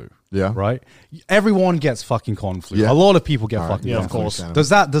con flu. Yeah. Right? Everyone gets fucking con flu. Yeah. A lot of people get fucking con of flu. course. Does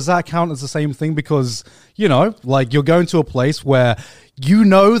that count as the same thing? Because, you know, like, you're going to a place where you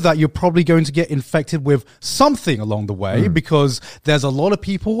know that you're probably going to get infected with something along the way because there's a lot of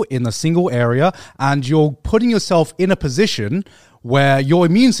people in a single area, and you're putting yourself in a position where your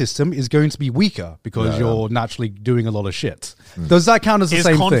immune system is going to be weaker because you're naturally doing a lot of shit. Does that count as the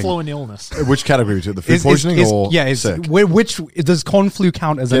same thing? Is conflu an illness? Which category is it? The food poisoning or sick? Which does conflu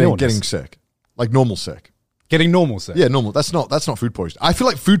count as an illness? Getting sick. Like normal sick. Getting normal sick. Yeah, normal. That's not food poisoning. I feel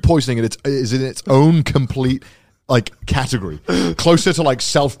like food poisoning is in its own complete like category. Closer to like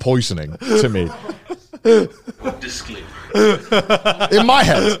self-poisoning to me. Disclaimer. In my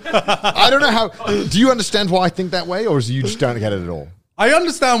head. I don't know how. Do you understand why I think that way, or is you just don't get it at all? I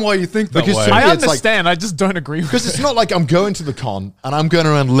understand why you think that Because way. to me, I it's like- understand. I just don't agree with Because it. it's not like I'm going to the con and I'm going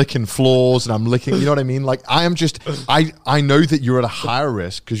around licking floors and I'm licking, you know what I mean? Like I am just, I know that you're at a higher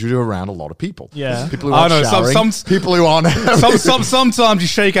risk because you're around a lot of people. Yeah. People who I aren't know, showering, people who aren't. Sometimes you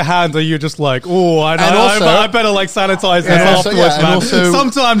shake a hand and you're just like, oh, I And know, also- I better like sanitize this And also- afterwards, yeah, and man. also-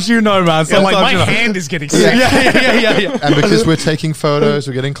 Sometimes you know, man. Yeah, like Sometimes my you know. hand is getting sick. Yeah. And because we're taking photos,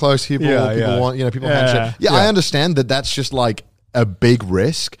 we're getting close to people, Yeah, people yeah. want, people Yeah. handshake. Yeah, I understand that that's just like a big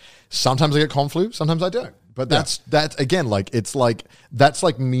risk. Sometimes I get conflu, sometimes I don't. But that's again, like it's like that's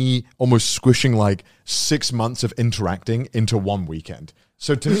like me almost squishing like 6 months of interacting into one weekend.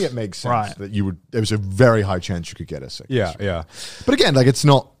 So to me, it makes sense Right. that there was a very high chance you could get a sickness. Yeah. But again, like it's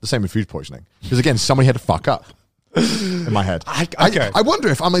not the same with food poisoning because again, somebody had to fuck up. In my head, I wonder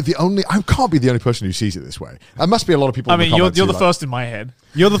if I'm like the only. I can't be the only person who sees it this way. There must be a lot of people. I in the mean, you're comments the who, like, first in my head.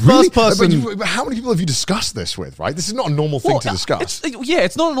 You're the Really? first person. But how many people have you discussed this with? Right, this is not a normal thing to discuss.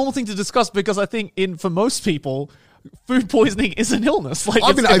 It's not a normal thing to discuss because I think for most people, food poisoning is an illness. Like,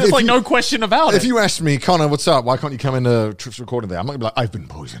 I mean, there's if like you- no question about If it. you asked me, Connor, what's up? Why can't you come in to Trips recording there? I'm not gonna be like, I've been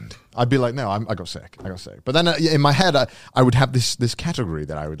poisoned. I'd be like, no, I got sick. But then in my head, I would have this category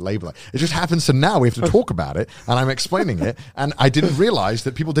that I would label it. It just happens to now we have to talk about it, and I'm explaining it, and I didn't realize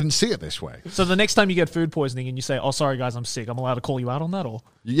that people didn't see it this way. So the next time you get food poisoning and you say, "Oh, sorry guys, I'm sick," I'm allowed to call you out on that, or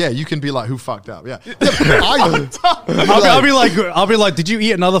Yeah, you can be like, who fucked up? Yeah. I'll be like, did you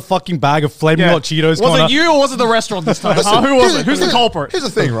eat another fucking bag of flaming hot Cheetos? Was Connor? it you or was it the restaurant this time? Listen, Who was it? Who's the culprit? Here's the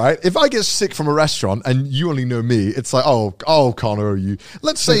thing, right? If I get sick from a restaurant and you only know me, it's like, oh, Connor, you.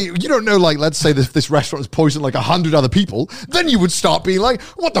 Let's say you don't know, like, let's say this restaurant has poisoned like 100 other people, then you would start being like,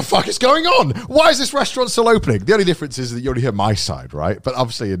 what the fuck is going on? Why is this restaurant still opening? The only difference is that you only hear my side, right? But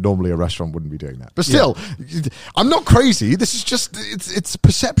obviously, normally a restaurant wouldn't be doing that. But still, I'm not crazy. This is just it's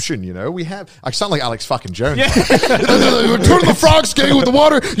perception, you know. I sound like Alex fucking Jones. Yeah. Turn the frogs gay with the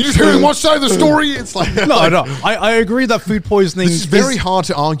water. You're just hearing one side of the story. It's like No. I agree that food poisoning This is very hard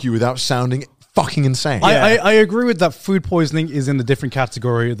to argue without sounding fucking insane. I agree with that food poisoning is in a different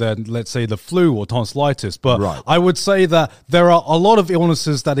category than, let's say, the flu or tonsillitis. But Right. I would say that there are a lot of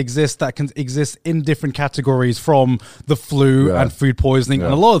illnesses that can exist in different categories from the flu Yeah. and food poisoning and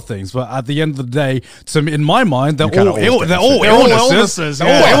Yeah. a lot of things. But at the end of the day, in my mind, they're kinda all always get they're all They're all illnesses. illnesses, They're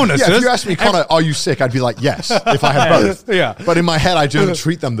yeah. all Yeah, illnesses. Yeah, if you ask me, Connor, are you sick? I'd be like, yes, if I had both. Yeah. But in my head, I don't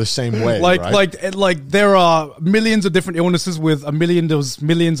treat them the same way. right? Like there are millions of different illnesses with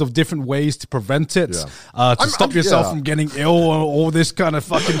millions of different ways to prevent it, Yeah. to stop yourself from getting ill or all this kind of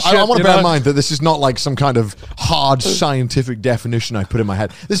fucking shit. I want you to bear know? in mind that this is not like some kind of hard scientific definition I put in my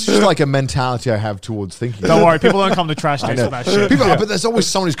head. This is just like a mentality I have towards thinking. Don't worry, people don't come to trash I taste know. for that shit. People, But there's always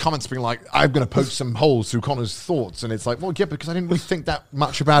someone who's comments being like, I'm going to poke some holes through Connor's thoughts. And it's like, well, yeah, because I didn't really think that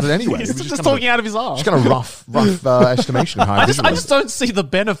much about it anyway. He's It was just kind of talking out of his ass. Just kind of rough estimation of how I I just visualize it. don't see the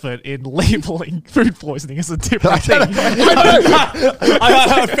benefit in labeling food poisoning as a different I don't thing. know.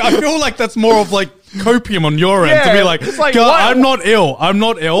 I feel like that's more of like copium on your end to Yeah, be like, it's like, "God, why- I'm not ill. I'm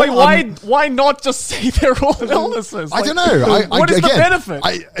not ill. Like, why not just say they're all illnesses? I Like, don't know. What is the benefit?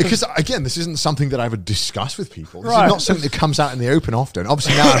 Because again, this isn't something that I would discuss with people. This Right. is not something that comes out in the open often.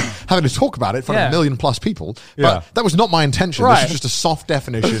 Obviously, now I'm having to talk about it in front of Yeah. 1 million plus people. But Yeah. that was not my intention. Right. This is just a soft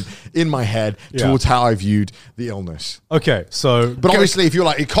definition in my head Yeah. towards how I viewed the illness. Okay, so But obviously, if you're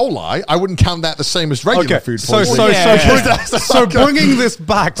like E. coli, I wouldn't count that the same as regular okay, food so poisoning. so bringing this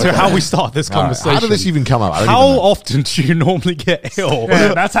back to how we start this All right, conversation. how did this even come up? I don't How even know. often do you normally get ill?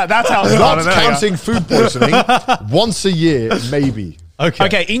 Yeah, that's how it Not started. There you go. counting food poisoning, once a year, maybe.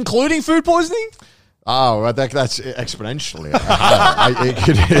 Okay, including food poisoning? Oh, well, that's exponentially.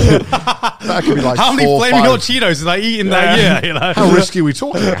 That could be like How many 4, flaming 5. hot Cheetos did I eat in that year? You know? How risky are we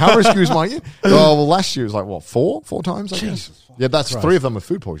talking? How risky was my year? Oh, well, last year was like, what, four times, I guess? Yeah, that's 3 of them are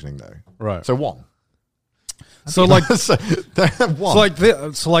food poisoning, though. Right. So 1. So like, So,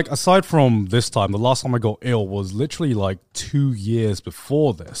 one. so like, aside from this time, the last time I got ill was literally like 2 years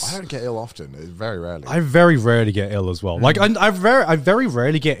before this. I don't get ill often. It's very rarely. I very rarely get ill as well. Like I very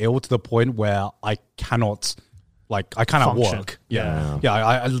rarely get ill to the point where I cannot Like I cannot Function. work. Yeah.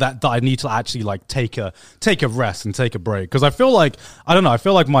 That I need to actually like take a rest and take a break, because I feel like, I don't know, I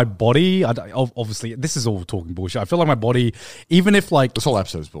feel like my body, obviously this is all talking bullshit. I feel like my body, even if like This whole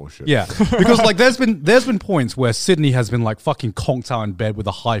episode is bullshit. yeah, because like there's been points where Sydney has been like fucking conked out in bed with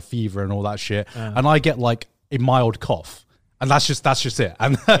a high fever and all that shit, and I get like a mild cough. And that's just it.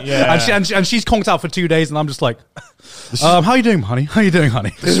 And and she's conked out for 2 days, and I'm just like, how you doing, honey? How you doing,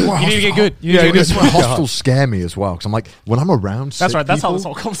 honey? This is why You need to get good. This is why hospitals scare me as well, because I'm like, when I'm around sick That's right. That's how people, this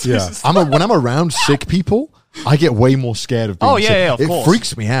whole conversation starts. when I'm around sick people, I get way more scared of being Oh, yeah, sick. yeah, of it course.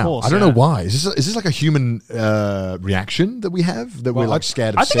 freaks me out. Of course, I don't know yeah. why. Is this like a human reaction that we have, that we're like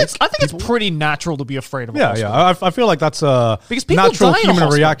scared of I think sick? it's pretty natural to be afraid of. A Yeah, hospital. yeah. I feel like that's a Because people natural die in a human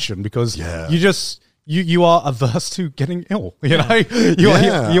hospital. reaction, because you just you are averse to getting ill. You know, you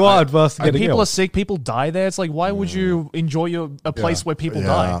are adverse to And getting people ill. are sick. People die there. It's like, why would you enjoy a place where people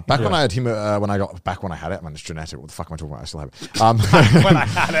die? Back when I had when I had it, man, it's genetic. What the fuck am I talking about? I still have it. When I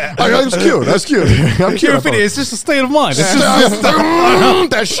had it. I was cured. I was cured. I'm cured. It's just a state of mind. It's just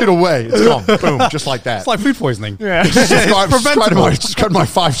That shit away. It's gone. Boom. Just like that. it's like food poisoning. Yeah. Subscribe to my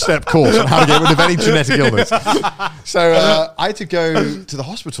 5-step course on how to get rid of any genetic illness. So I had to go to the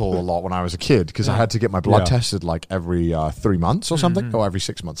hospital a lot when I was a kid, because I had to get my blood tested like every 3 months or something, or every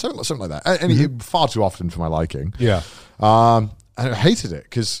 6 months, something like that. And far too often for my liking. Yeah. And I hated it,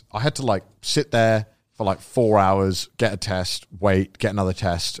 because I had to like sit there for like 4 hours, get a test, wait, get another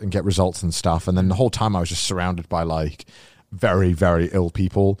test, and get results and stuff. And then the whole time I was just surrounded by like very, very ill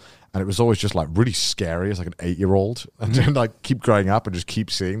people. And it was always just like really scary as like an 8-year-old. And then like keep growing up and just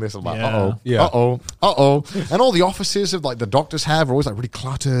keep seeing this. I'm like, uh-oh. And all the offices of like the doctors have are always like really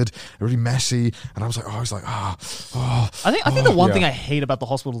cluttered, really messy. And I was like, I I think the one thing I hate about the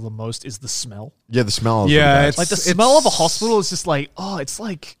hospital the most is the smell. Yeah, the smell. Yeah, Like the smell of a hospital is just like, it's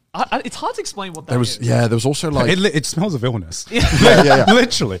like, it's hard to explain what that is. there was also like, It smells of illness. yeah.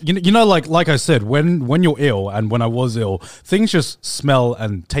 Literally. You know, like I said, when you're ill, and when I was ill, things just smell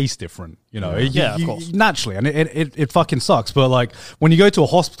and taste different. You know, of course. Naturally, and it fucking sucks. But like when you go to a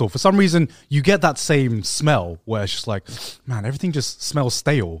hospital, for some reason you get that same smell where it's just like, man, everything just smells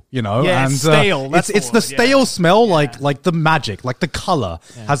stale. You know, Yeah, and it's stale. That's it's the the word, stale smell, like the magic, like the color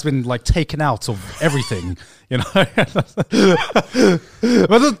has been like taken out of everything. You know, but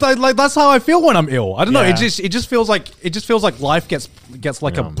like that's how I feel when I'm ill. I don't know. Yeah. It just feels like life gets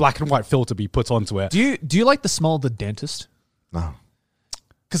like a black and white filter be put onto it. Do you like the smell of the dentist? no.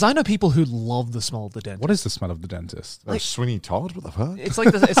 Because I know people who love the smell of the dentist. What is the smell of the dentist? Sweeney Todd? What the fuck? It's like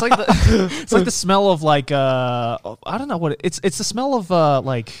it's like the smell of like I don't know what it's the smell of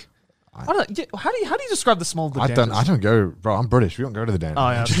like I don't know, how do you describe the smell of the dentist? I don't go, bro. I'm British. We don't go to the dentist. Oh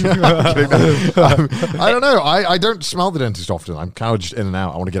yeah. I don't know. I don't smell the dentist often. I'm kind of just in and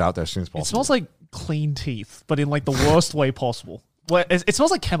out. I want to get out there as soon as possible. It smells like clean teeth, but in like the worst way possible. Well, it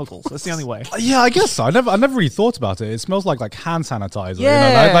smells like chemicals. That's the only way. Yeah, I guess so. I never really thought about it. It smells like hand sanitizer.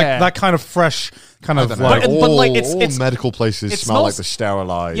 Yeah. You know, like that kind of fresh kind of like. But like all it's medical places it smell like smells- the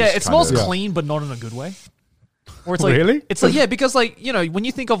sterilized. Yeah, it kind smells of- clean, but not in a good way. Or it's like Really? it's like because like when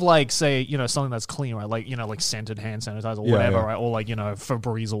you think of like say something that's clean, right? Like like scented hand sanitizer or Yeah, whatever, yeah. right? Or like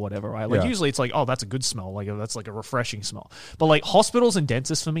Febreze or whatever, right? Like Yeah. usually it's like, oh, that's a good smell, like that's like a refreshing smell. But like hospitals and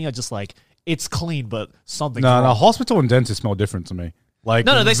dentists for me are just like, it's clean, but something's No, wrong. hospital and dentist smell different to me. Like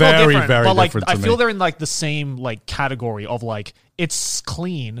No, they very, smell different. very but like different I to feel me. they're in like the same like category of like it's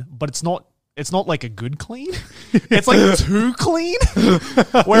clean, but it's not like a good clean. It's like too clean,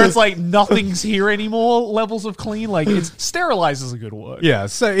 where it's like nothing's here anymore. Levels of clean, like it's sterilized is a good word. Yeah,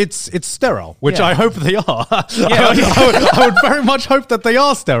 so it's sterile, which Yeah. I hope they are. Yeah, I would very much hope that they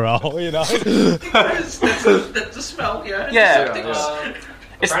are sterile. You know. That's the smell, yeah. Yeah.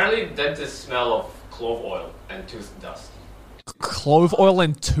 Apparently, dentists smell of clove oil and tooth dust. Clove oil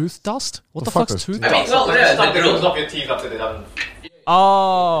and tooth dust. What the fuck fuck's is tooth I mean, dust? well, yeah, Stuff the that comes girl, off your teeth after they're done.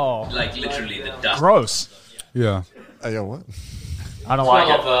 Oh, like literally the dust. gross. Yeah. Yo, what? I don't Smell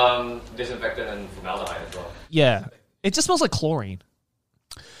like it. of disinfectant and formaldehyde as well. Yeah, it just smells like chlorine.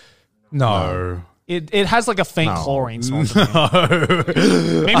 No. It has like a faint No. chlorine smell.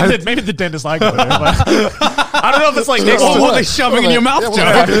 To me. Maybe the dentist I go to, but I don't know if it's like next What door. are they shoving in your mouth, What Joe?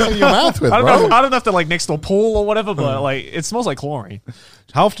 the fuck are you in your mouth with, I don't bro? know. I don't know if they're like next door pool or whatever, but like it smells like chlorine.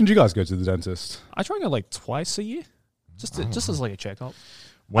 How often do you guys go to the dentist? I try and go like twice a year, just as like a checkup.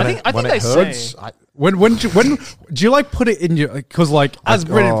 When I think when they it hurts, say- When do you like put it in your, because like as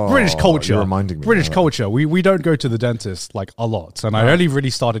British culture, you're reminding me British of that. culture, we don't go to the dentist like a lot, and I only really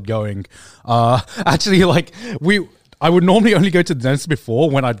started going actually like I would normally only go to the dentist before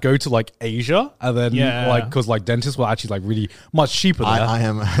when I'd go to like Asia, and then because like dentists were actually like really much cheaper there.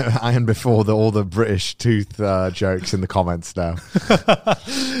 I am before all the British tooth jokes in the comments now.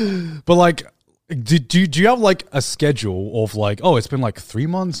 But like, do you have like a schedule of like, oh, it's been like 3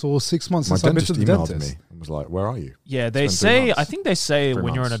 months or 6 months My since I've been to dentist the emailed dentist? me and was like, "Where are you?" Yeah, they It's been 3 say. months. I think they say 3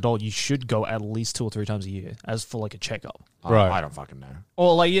 when you're an months. adult, you should go at least 2 or 3 times a year as for like a checkup. Right. I don't fucking know.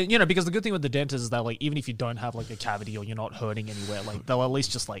 Or like you know, because the good thing with the dentist is that like even if you don't have like a cavity or you're not hurting anywhere, like they'll at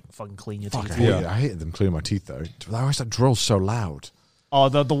least just like fucking clean your teeth. I hated them cleaning my teeth though. They always that drill so loud. Oh,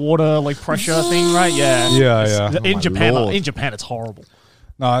 the water like pressure thing, right? Yeah, Yeah. In my Japan, Lord. it's horrible.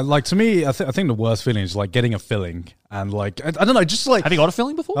 No, like to me, I think the worst feeling is like getting a filling and like I don't know, just like Have you got a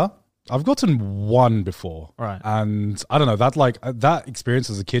filling before? Huh? I've gotten one before, Right. And I don't know that like that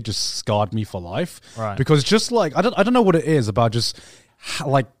experience as a kid just scarred me for life, Right. Because just like I don't know what it is about just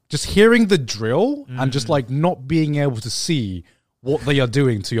like just hearing the drill and just like not being able to see what they are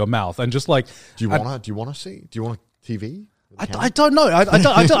doing to your mouth and just like Do you want to see? Do you want a TV? I don't know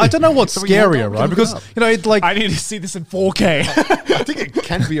I don't know what's scarier, right? Because you know it like I need to see this in 4K. I think it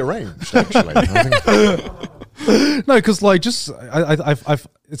can be arranged. Actually, I think no, because like just I've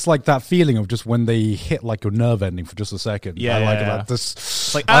it's like that feeling of just when they hit like your nerve ending for just a second. Yeah, I like yeah. that.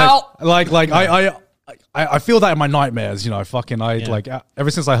 This like, ow! I feel that in my nightmares. You know, like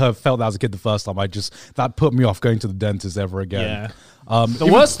ever since I felt that as a kid the first time, that put me off going to the dentist ever again. Yeah.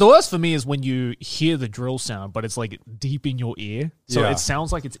 The worst for me is when you hear the drill sound, but it's like deep in your ear, so Yeah. it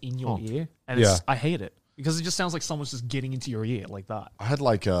sounds like it's in your ear, and I hate it because it just sounds like someone's just getting into your ear like that. I had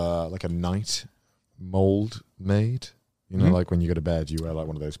like a night mold made. You know, like when you go to bed, you wear like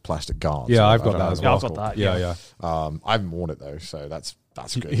one of those plastic guards. Yeah, I I've got don't that know as what well. I've got that. Yeah. I haven't worn it though, so that's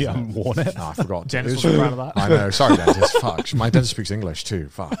good. You haven't worn it? No, I forgot. Dentist was proud of that. I know. Sorry, dentist. Fuck. My dentist speaks English too.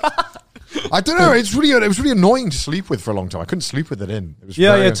 Fuck. I don't know. It was really annoying to sleep with for a long time. I couldn't sleep with it in. It was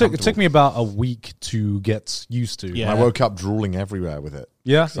very It took uncomfortable. me about a week to get used to. Yeah. I woke up drooling everywhere with it.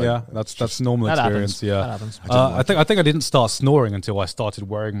 Yeah, like, that's normal That experience. happens. Yeah, That happens. I think I didn't start snoring until I started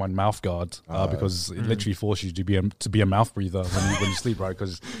wearing my mouth guard because it literally forces you to be a mouth breather when you sleep, right?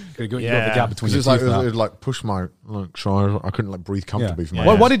 Because you got the gap between your It's like teeth. now. it like push my so I couldn't like breathe comfortably from my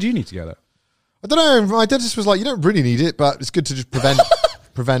Why, head. why did you need to get it? I don't know. My dentist was like, you don't really need it, but it's good to just prevent.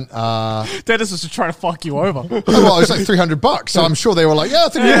 Dentist was just trying to fuck you over. Oh, well, it's like $300, so I'm sure they were like, yeah, I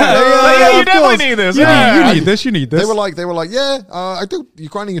think you of definitely course. need this. You Yeah. need this. You need this. They were like, yeah, I think your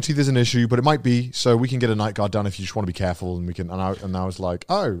grinding your teeth is an issue, but it might be, so we can get a night guard done if you just want to be careful, and we can. And I was like,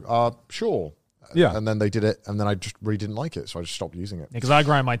 sure. Yeah. And then they did it, and then I just really didn't like it, so I just stopped using it. Because I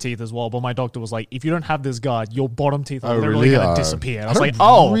grind my teeth as well, but my doctor was like, if you don't have this guard, your bottom teeth are Oh, literally really? going to disappear. And I was don't like,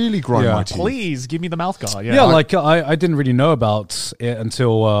 oh, really grind Yeah. my teeth. please give me the mouth guard. Yeah, like I didn't really know about it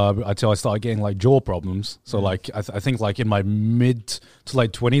until I started getting like jaw problems. So like I think like in my mid to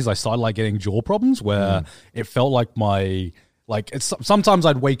late 20s, I started like getting jaw problems where it felt like sometimes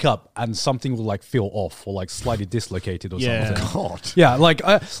I'd wake up and something would like feel off or like slightly dislocated or Yeah. something. God. Yeah,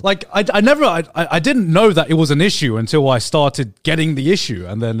 I didn't know that it was an issue until I started getting the issue,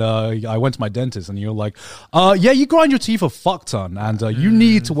 and then I went to my dentist, and you're like, yeah, you grind your teeth a fuck ton, and you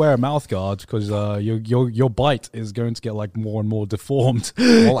need to wear a mouth guard because your bite is going to get like more and more deformed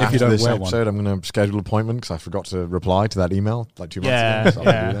Well, if after you don't this wear episode, I'm going to schedule an appointment because I forgot to reply to that email like 2 months Yeah, ago. So I'll do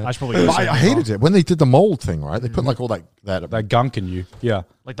yeah. that. I should probably do But the same I as hated it when they did the mold thing, right? They put like all that that gunk in you. Yeah,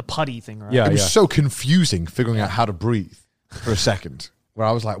 like the putty thing, right? Yeah. it was so confusing figuring out how to breathe for a second. Where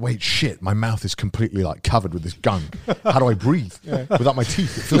I was like, wait, shit, my mouth is completely like covered with this gunk. How do I breathe without my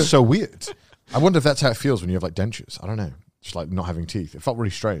teeth? It feels so weird. I wonder if that's how it feels when you have like dentures. I don't know. Just like not having teeth. It felt really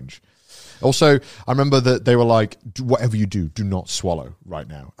strange. Also, I remember that they were like, whatever you do not swallow right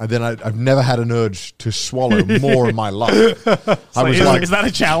now. And then I've never had an urge to swallow more in my life. I was like, is that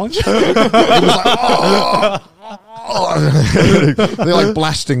a challenge? it was like, oh. They're like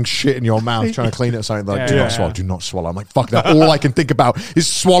blasting shit in your mouth, trying to clean it or something. They're like, do not swallow. I'm like, fuck that. All I can think about is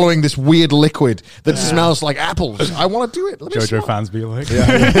swallowing this weird liquid that smells like apples. I want to do it. Let me JoJo swallow. fans be like,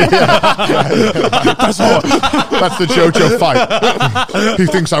 That's the JoJo fight. He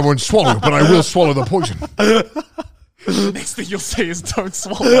thinks I won't swallow, but I will swallow the poison. The next thing you'll say is don't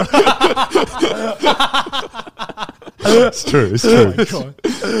swallow. It's true. It's true.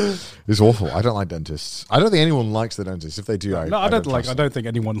 It's awful. I don't like dentists. I don't think anyone likes the dentist. If they do, I don't think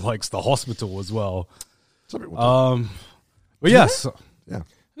anyone likes the hospital as well. Some people do. But yes, Yeah.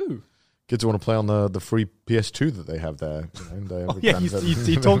 Kids want to play on the free PS2 that they have there.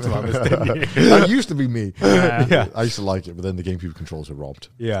 you talked about this, didn't you? That used to be me. Yeah. I used to like it, but then the GameCube controls were robbed.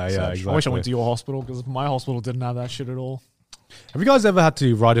 Yeah, exactly. I wish I went to your hospital because my hospital didn't have that shit at all. Have you guys ever had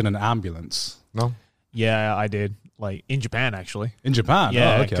to ride in an ambulance? No? Yeah, I did. like in Japan actually. In Japan?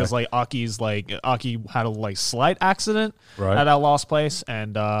 Yeah, Oh, okay. because Aki had a slight accident Right. at our last place,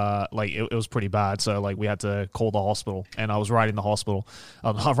 and it was pretty bad. So we had to call the hospital, and I was riding the hospital,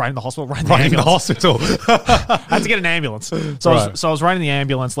 riding the hospital. I had to get an ambulance. So Right. I was riding the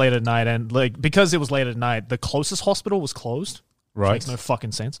ambulance late at night, and because it was late at night, the closest hospital was closed. Which Right. makes no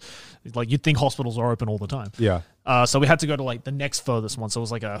fucking sense. You'd think hospitals are open all the time. Yeah. So we had to go to the next furthest one. So it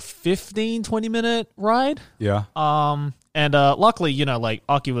was a 15-20 minute ride. Yeah. And luckily,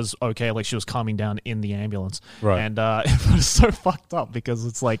 Aki was okay. She was calming down in the ambulance. Right. And it was so fucked up because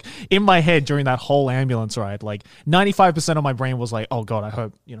it's in my head during that whole ambulance ride, 95% of my brain was oh God, I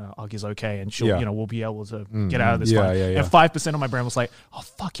hope, Aki's okay and she'll, Yeah. We'll be able to get out of this Yeah, fine. yeah, yeah. And 5% of my brain was oh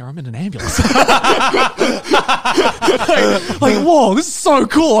fuck, I'm in an ambulance. Whoa, this is so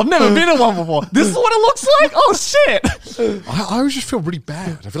cool. I've never been in one before. This is what it looks like? Oh shit. I always just feel really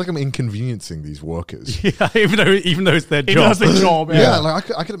bad. I feel like I'm inconveniencing these workers. Yeah, even though it's their Even though job. it's their job, Yeah,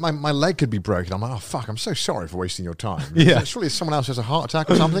 I could my leg could be broken. I'm like, oh fuck, I'm so sorry for wasting your time. Yeah. Surely if someone else has a heart attack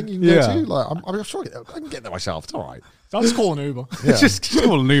or something, you can Yeah. go to. I'm sorry, I can get there myself. It's all right. I'll just call an Uber. Yeah. Just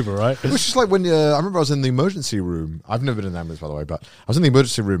call an Uber, right? It was just like when I remember I was in the emergency room. I've never been in an ambulance, by the way, but I was in the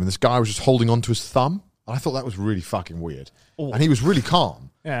emergency room and this guy was just holding onto his thumb. And I thought that was really fucking weird. Oh. And he was really calm.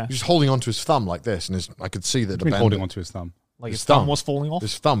 Yeah. He was just holding onto his thumb like this, and I could see that the Been band- holding onto his thumb. His thumb was falling off.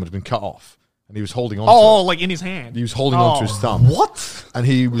 His thumb had been cut off, and he was holding on. Oh, in his hand. He was holding onto his thumb. What? And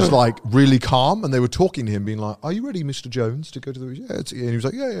he was really calm, and they were talking to him, being like, "Are you ready, Mr. Jones, to go to the?" Yeah, and he was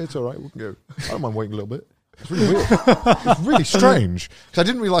like, "Yeah, it's all right. We can go. I don't mind waiting a little bit." It's really weird. It's really strange because I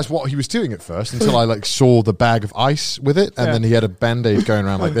didn't realize what he was doing at first until I saw the bag of ice with it, and then he had a bandage going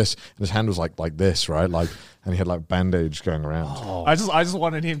around like this, and his hand was like this, right? And he had bandage going around. Oh. I just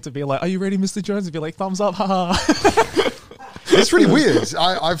wanted him to be like, "Are you ready, Mr. Jones?" And be like, "Thumbs up, haha." It's really weird.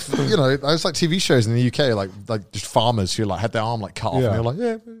 I've there's TV shows in the UK like just farmers who had their arm cut off, Yeah. and they're like,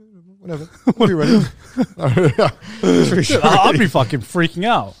 "Yeah, whatever, we'll be ready." It's really strange. I'd be fucking freaking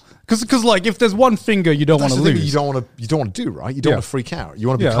out. Because if there's one finger you don't want That's to the thing lose. you don't want to do, right? You don't Yeah. want to freak out. You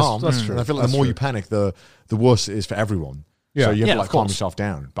want to be Yeah, that's- calm. that's true. And I feel like That's the more true. you panic, the worse it is for everyone. Yeah. So you have Yeah, to of calm course. yourself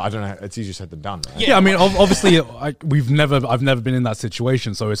down. But I don't know. It's easier said than done, right? Yeah, I mean, obviously, I've never been in that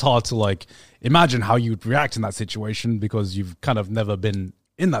situation, so it's hard to imagine how you'd react in that situation because you've kind of never been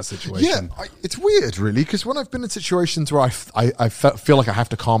in that situation. Yeah, it's weird, really, because when I've been in situations where I feel like I have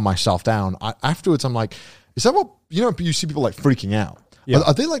to calm myself down, afterwards I'm like, is that what you see people freaking out? Yeah.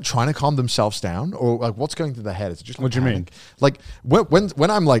 Are they trying to calm themselves down, or what's going through their head? Is it just What do you mean? panic? When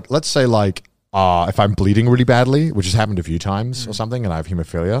I'm let's say if I'm bleeding really badly, which has happened a few times or something, and I have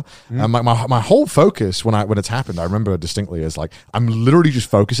hemophilia, my whole focus when it's happened, I remember distinctly, is I'm literally just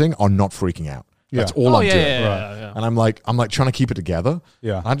focusing on not freaking out. That's all I'm doing. Yeah. And I'm trying to keep it together.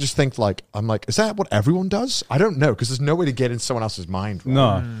 Yeah. I just think is that what everyone does? I don't know, because there's no way to get in someone else's mind. Right?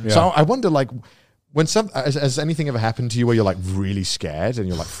 No. Yeah. So I wonder when has anything ever happened to you where you're really scared and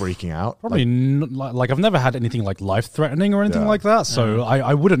you're freaking out? Probably I've never had anything life threatening or anything Yeah. like that, so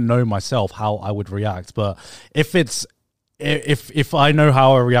I wouldn't know myself how I would react. But if I know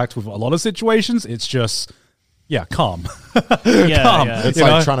how I react with a lot of situations, it's just calm. Yeah, Calm. yeah. It's You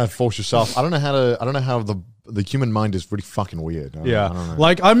know? trying to force yourself. I don't know how the human mind is really fucking weird. I don't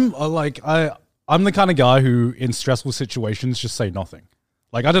know. I'm the kind of guy who in stressful situations just say nothing.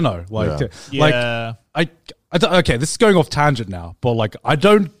 I don't know. Yeah. Okay, this is going off tangent now, but I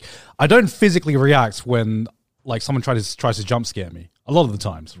don't physically react when someone tries to jump scare me. A lot of the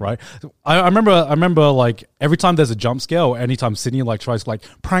times, right? I remember every time there's a jump scare, or anytime Sydney tries to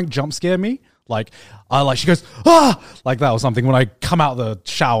prank jump scare me, she goes like that or something when I come out of the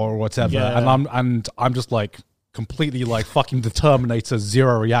shower or whatever, Yeah. and I'm just completely fucking the Terminator,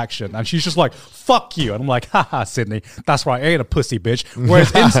 zero reaction, and she's just fuck you, and I'm like, haha, Sydney, that's right, I ain't a pussy, bitch.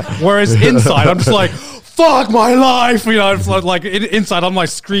 Whereas inside I'm just fuck my life, it's inside I'm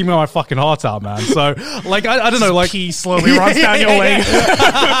screaming my fucking heart out, man. So I don't know, pee slowly runs down your leg.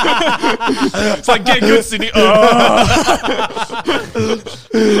 It's get good, Sydney.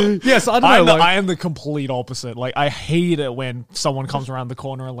 yes, I don't know. I am the complete opposite. I hate it when someone comes around the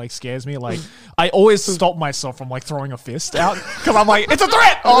corner and scares me. I always stop myself from throwing a fist out because I'm it's a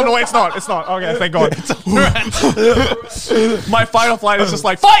threat. Oh no, it's not. It's not. Okay, thank God. It's a threat. My fight or flight is just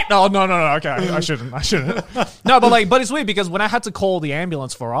fight. No. Okay, I shouldn't. No, but it's weird because when I had to call the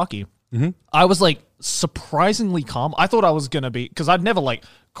ambulance for Aki, I was surprisingly calm. I thought I was gonna be, because I'd never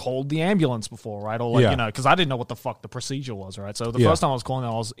called the ambulance before, right? Or because I didn't know what the fuck the procedure was, right? So the first time I was calling, I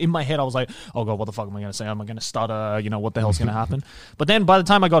was in my head, I was oh God, what the fuck am I gonna say? Am I gonna stutter? What the hell's gonna happen? But then by the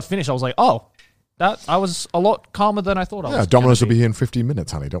time I got finished, I was oh, that I was a lot calmer than I thought I was. Yeah, Domino's will be here in 15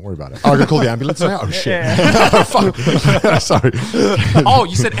 minutes, honey. Don't worry about it. I'm going to call the ambulance now? Oh, shit. Oh, fuck. Sorry. Oh,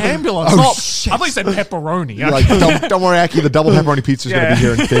 you said ambulance. Oh, not, shit. I thought you said pepperoni. You're like, don't worry, Aki, the double pepperoni pizza is going to be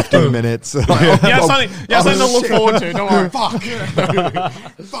here in 15 minutes. Like, something to look forward to. Don't worry. Fuck.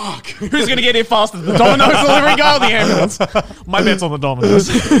 Fuck. Who's going to get here faster? The Domino's delivery guy or the ambulance? My bet's on the Domino's.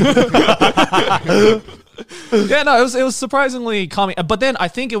 Yeah, no, it was surprisingly calming. But then I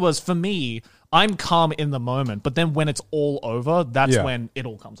think it was, for me, I'm calm in the moment. But then when it's all over, that's when it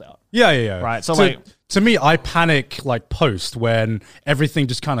all comes out. Yeah. Right, so to, to me, I panic like post when everything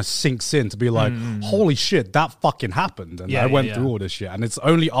just kind of sinks in to be like, holy shit, that fucking happened. And I went through all this shit. And it's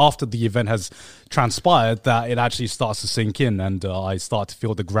only after the event has transpired that it actually starts to sink in and I start to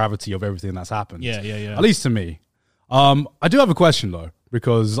feel the gravity of everything that's happened. Yeah. At least to me. I do have a question though,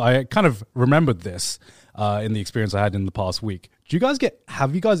 because I kind of remembered this in the experience I had in the past week.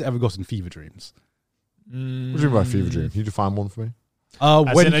 Have you guys ever gotten fever dreams? What do you mean by fever dream? Can you define one for me?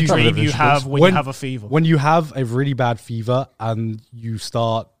 When in a dream you have you have a fever. When you have a really bad fever and you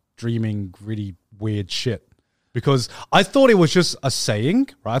start dreaming really weird shit. Because I thought it was just a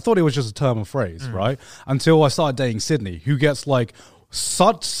saying, right? I thought it was just a term or phrase, right? Until I started dating Sydney, who gets like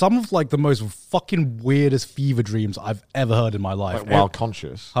some of like the most fucking weirdest fever dreams I've ever heard in my life. Like while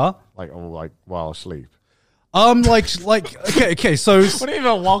conscious? Huh? Like while asleep? Okay, so what do you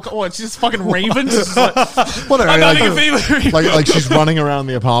mean walk? Oh, it's just fucking ravens. Just like, What, I'm having a fever dream. like she's running around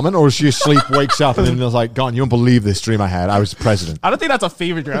the apartment, or is she asleep, wakes up, and then there's like, God, you won't believe this dream I had. I was president. I don't think that's a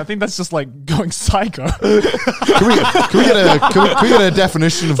fever dream. I think that's just like going psycho. Can we get a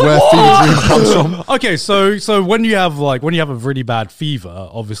definition of where fever dream comes from? okay, so when you have a really bad fever,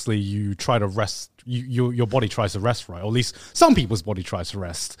 obviously you try to rest. Your body tries to rest, right? Or at least some people's body tries to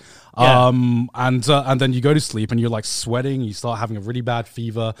rest. And then you go to sleep and you're like sweating. You start having a really bad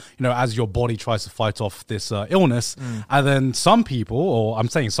fever, as your body tries to fight off this illness. And then some people, or I'm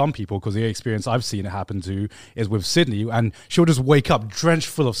saying some people because the experience I've seen it happen to is with Sydney, and she'll just wake up drenched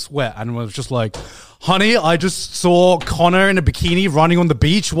full of sweat and was just like, honey, I just saw Connor in a bikini running on the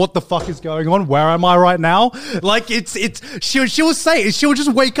beach. What the fuck is going on? Where am I right now? Like she'll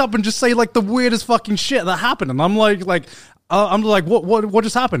just wake up and just say like the weirdest fucking shit that happened. And I'm like, what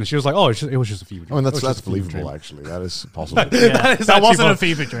just happened? And she was like, oh, it was just a fever dream. I mean, that's believable, actually. That is possible. That wasn't a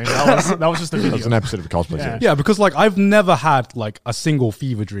fever dream. That was just a video. That was an episode of Cosplay Series. Yeah, because like I've never had like a single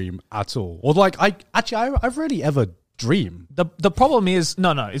fever dream at all. Or like I've rarely ever dream. The problem is it's Do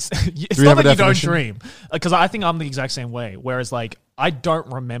not like you don't definition? dream, because I think I'm the exact same way. Whereas like I don't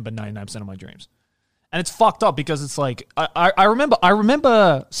remember 99% of my dreams, and it's fucked up because it's like I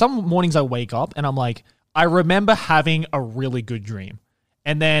remember some mornings I wake up and I'm like, I remember having a really good dream,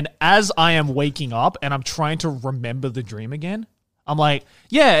 and then as I am waking up and I'm trying to remember the dream again, I'm like,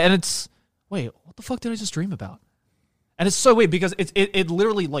 yeah, and it's wait, what the fuck did I just dream about? And it's so weird because it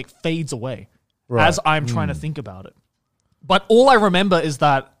literally like fades away as I'm trying to think about it. But all I remember is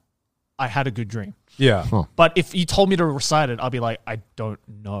that I had a good dream. Yeah. Huh. But if you told me to recite it, I'd be like, I don't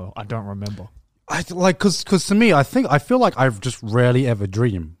know. I don't remember. Because to me, I feel like I just rarely ever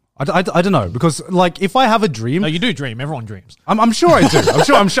dream. I don't know, because like if I have a dream, No, you do dream. Everyone dreams. I'm sure I do.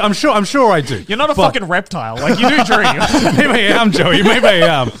 I'm sure I do. You're not a fucking reptile. Like you do dream. Maybe I am, Joey. Maybe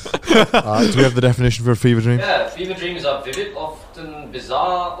I am. Do we have the definition for a fever dream? Yeah, fever dreams are vivid, often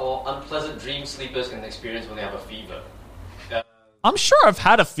bizarre or unpleasant dreams sleepers can experience when they have a fever. I'm sure I've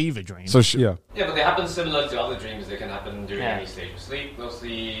had a fever dream. So Yeah. Yeah, but they happen similar to other dreams. They can happen during any stage of sleep.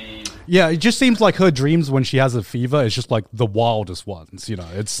 Mostly. Yeah, it just seems like her dreams when she has a fever is just like the wildest ones.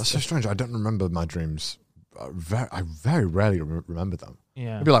 That's so strange. I don't remember my dreams. I very rarely remember them.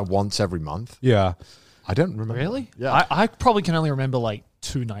 Yeah. Maybe like once every month. Yeah. I don't remember. Really? Yeah. I probably can only remember like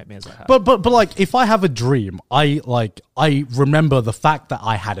 2 nightmares I had. But like if I have a dream, I remember the fact that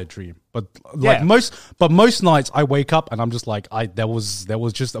I had a dream. But like most nights I wake up and I'm just like there was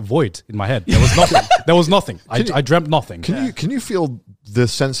just a void in my head. There was nothing. There was nothing. I dreamt nothing. Can you feel the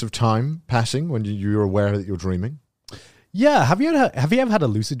sense of time passing when you're aware that you're dreaming? Yeah. Have you ever had a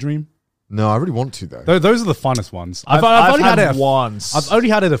lucid dream? No, I really want to though. Those are the funnest ones. I've only had it once. I've only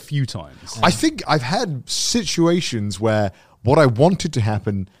had it a few times. I think I've had situations where what I wanted to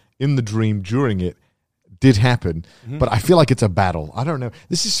happen in the dream during it did happen, but I feel like it's a battle. I don't know.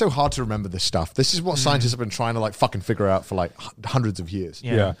 This is so hard to remember this stuff. This is what scientists have been trying to like fucking figure out for like hundreds of years.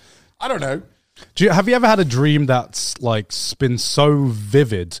 Yeah. I don't know. Have you ever had a dream that's like been so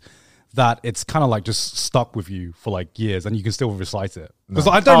vivid that it's kind of like just stuck with you for like years and you can still recite it? Because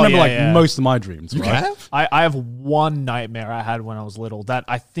I don't remember most of my dreams. You right? have? I have one nightmare I had when I was little that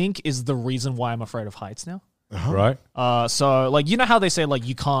I think is the reason why I'm afraid of heights now. right? So like, you know how they say like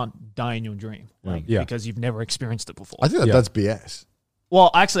you can't die in your dream, like Yeah. because you've never experienced it before. I think that's BS. Well,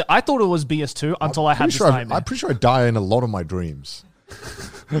 actually, I thought it was BS too until I had this nightmare. I'm pretty sure I die in a lot of my dreams.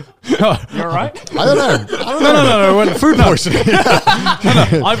 You're right. I don't know. No. Food poisoning.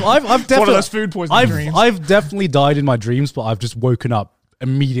 I've definitely One of those food poisoning dreams. I've definitely died in my dreams, but I've just woken up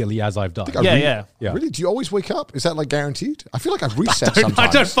immediately as I've died. Yeah. Really? Do you always wake up? Is that like guguarenteed? I feel like I've reset sometimes. I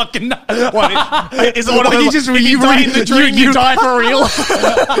don't fucking know. Is it one of those, if you die in the dream, you die for real?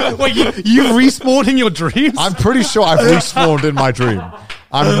 Wait, you respawned in your dreams? I'm pretty sure I've respawned in my dream.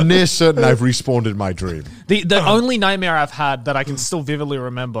 I'm near certain I've respawned in my dream. The only nightmare I've had that I can still vividly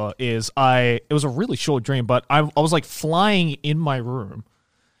remember is it was a really short dream, but I was like flying in my room,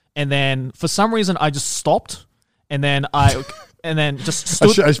 and then for some reason I just stopped, and then just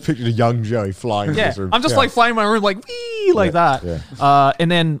stood. I just pictured a young Joey flying in his room. I'm just like flying in my room, like wee, like that. Yeah.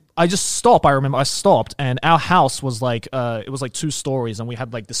 And then I just stopped. I remember I stopped, and our house was like it was like 2 stories, and we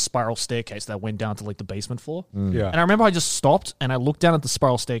had like this spiral staircase that went down to like the basement floor. Yeah. And I remember I just stopped, and I looked down at the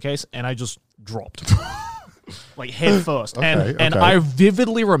spiral staircase, and I just dropped, like head first. And I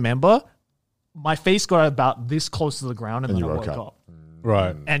vividly remember my face got about this close to the ground, and then I woke up.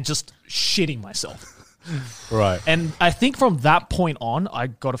 Right. And just shitting myself. Right. And I think from that point on, I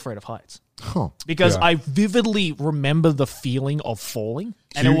got afraid of heights. Huh. Because Yeah. I vividly remember the feeling of falling,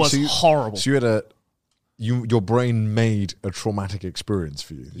 and it was horrible. So you had your brain made a traumatic experience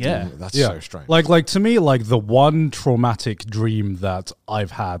for you. Yeah. That's so strange. Like to me, like the one traumatic dream that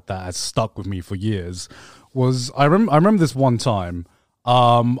I've had that has stuck with me for years was I remember this one time.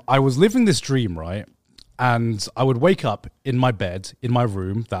 I was living this dream, right? And I would wake up in my bed, in my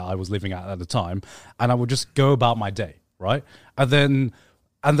room that I was living at the time, and I would just go about my day, right? And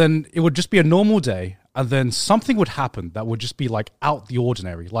then it would just be a normal day, and then something would happen that would just be like out the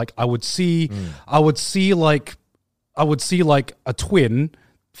ordinary. Like I would see like a twin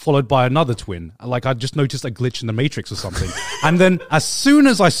followed by another twin. Like I just noticed a glitch in the Matrix or something. And then as soon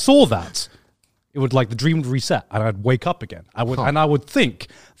as I saw that, it would like the dream would reset and I'd wake up again. I would think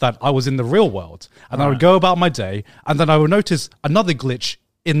that I was in the real world, and I would go about my day, and then I would notice another glitch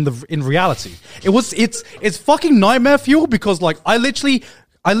in reality. It's fucking nightmare fuel, because like I literally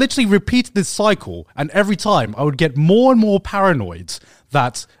repeated this cycle, and every time I would get more and more paranoid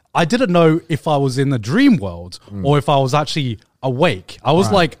that I didn't know if I was in the dream world or if I was actually awake. I was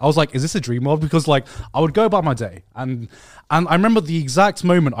like, is this a dream world? Because like I would go about my day, and I remember the exact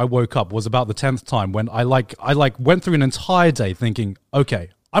moment I woke up was about the 10th time when I went through an entire day thinking, okay,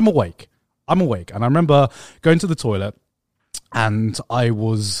 I'm awake. And I remember going to the toilet, and I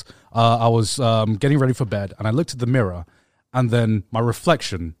was getting ready for bed, and I looked at the mirror, and then my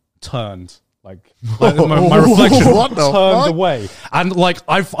reflection turned. Like my reflection turned away, and like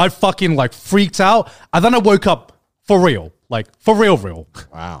I fucking like freaked out, and then I woke up for real, like for real.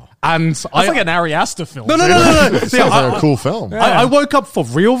 Wow. And That's like an Ari Aster film. No. Sounds like a cool film. I woke up for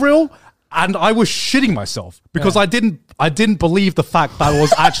real, and I was shitting myself because I didn't believe the fact that I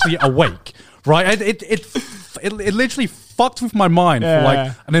was actually awake. Right? It literally fucked with my mind for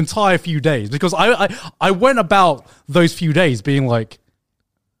like an entire few days, because I went about those few days being like,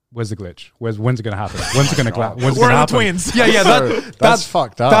 where's the glitch? When's it going to happen? When's it going to happen? Where are the twins? Yeah, that's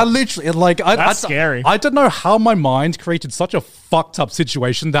fucked up. That literally, like, That's scary. I don't know how my mind created such a fucked up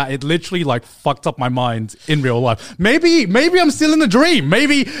situation that it literally like fucked up my mind in real life. Maybe I'm still in the dream.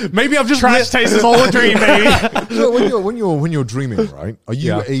 Maybe I've just Trash taste is all a dream, baby. So when you're dreaming, right? Are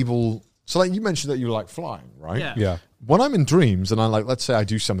you able? So like you mentioned that you like flying, right? Yeah. When I'm in dreams and I like, let's say I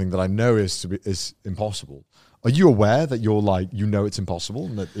do something that I know is impossible. Are you aware that you're like, it's impossible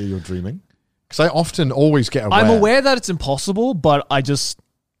and that you're dreaming? Because I often always get aware. I'm aware that it's impossible, but I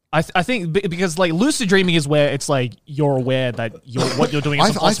think because like lucid dreaming is where it's like you're aware that what you're doing is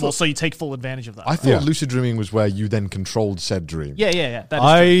impossible, so you take full advantage of that. I thought lucid dreaming was where you then controlled said dream. Yeah. That is true.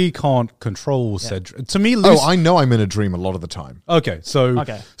 I can't control said dream. To me, I know I'm in a dream a lot of the time.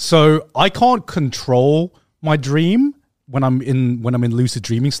 So I can't control my dream when I'm in lucid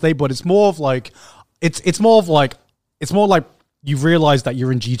dreaming state, but it's more like you realize that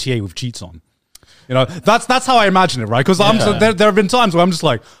you're in GTA with cheats on. You know, that's how I imagine it, right? Because there have been times where I'm just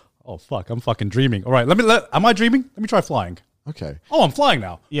like, oh fuck, I'm fucking dreaming. All right, am I dreaming? Let me try flying. Okay. Oh, I'm flying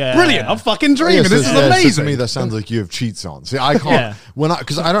now. Yeah. Brilliant. I'm fucking dreaming. This is amazing. So to me, that sounds like you have cheats on. See, I can't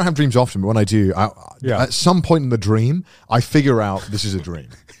because I don't have dreams often, but when I do, at some point in the dream, I figure out this is a dream.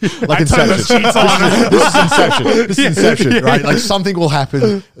 Like Inception. This is Inception. This is Inception, right? Like something will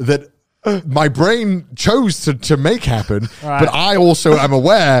happen that my brain chose to make happen, but I also am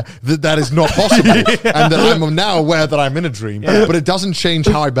aware that is not possible, and that I'm now aware that I'm in a dream. But it doesn't change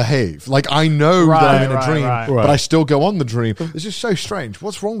how I behave. Like I know that I'm in a dream, but I still go on the dream. It's just so strange.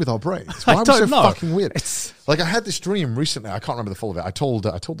 What's wrong with our brains? Why are we so fucking weird? Like I had this dream recently. I can't remember the full of it. I told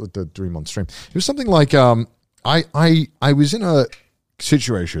the dream on stream. It was something like I was in a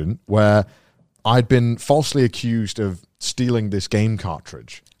situation where I'd been falsely accused of stealing this game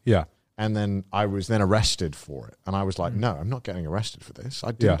cartridge. Yeah. And then I was then arrested for it. And I was like, no, I'm not getting arrested for this.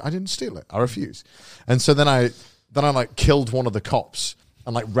 I didn't steal it. I refuse. And so then I like killed one of the cops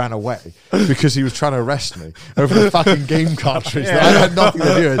and like ran away because he was trying to arrest me over the fucking game cartridge that I had nothing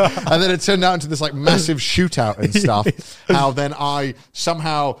to do with. And then it turned out into this like massive shootout and stuff. How then I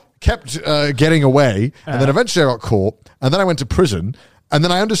somehow kept getting away, and then eventually I got caught, and then I went to prison. And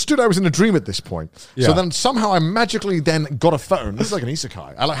then I understood I was in a dream at this point. Yeah. So then somehow I magically then got a phone. This is like an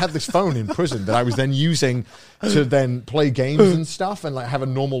isekai. I like had this phone in prison that I was then using to then play games and stuff and like have a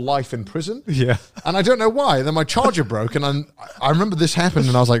normal life in prison. Yeah. And I don't know why. And then my charger broke, and I remember this happened,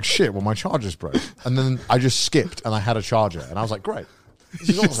 and I was like, shit, well, my charger's broke. And then I just skipped, and I had a charger. And I was like, great. This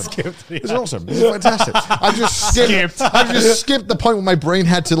is awesome. This is awesome. This is fantastic. I just skipped the point where my brain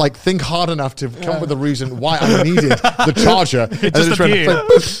had to like think hard enough to come up with a reason why I needed the charger. It just appeared.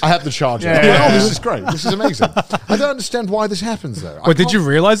 I had the charger. Oh, this is great. This is amazing. I don't understand why this happens though. Wait, did you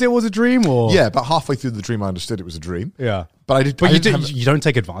realize it was a dream, or? Yeah, but halfway through the dream, I understood it was a dream. Yeah, but I did. But you don't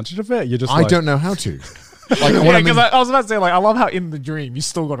take advantage of it. You're just. I don't know how to. Like, because I was about to say, like, I love how in the dream you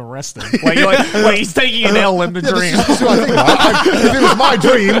still got arrested. Like, you're like he's taking an L in the dream. This is what I think, right? If it was my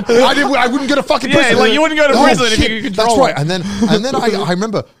dream, I wouldn't go to fucking prison. Like you wouldn't go to prison if you could control. That's right. And then I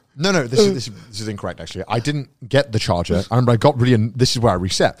remember. No, this is incorrect. Actually, I didn't get the charger. I remember I got really. This is where I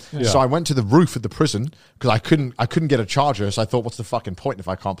reset. Yeah. So I went to the roof of the prison because I couldn't get a charger. So I thought, what's the fucking point if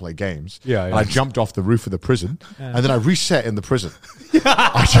I can't play games? Yeah. And I jumped off the roof of the prison, and then I reset in the prison.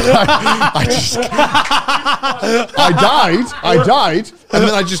 I died, and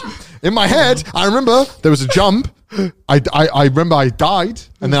then I just in my head I remember there was a jump. I remember I died,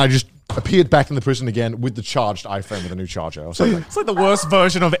 and then I just appeared back in the prison again with the charged iPhone with a new charger or something. It's like the worst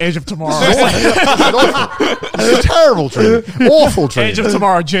version of Edge of Tomorrow. It's a terrible dream. Awful dream. Edge of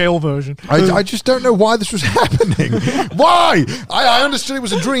Tomorrow jail version. I just don't know why this was happening. Why? I understood it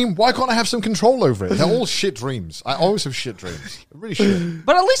was a dream. Why can't I have some control over it? They're all shit dreams. I always have shit dreams. Really shit.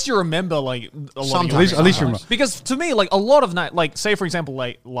 But at least you remember like a lot of at least you remember. Because to me, like a lot of night, like say for example,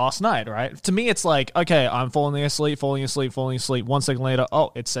 like last night, right? To me, it's like, okay, I'm falling asleep. 1 second later,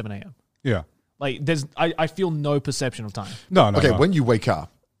 oh, it's 7 a.m. Yeah. Like I feel no perception of time. No. Okay, when you wake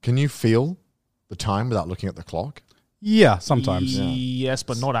up, can you feel the time without looking at the clock? Yeah, sometimes. Yes,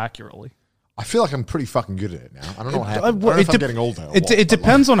 but not accurately. I feel like I'm pretty fucking good at it now. I don't know what happened. I don't know if I'm getting older. It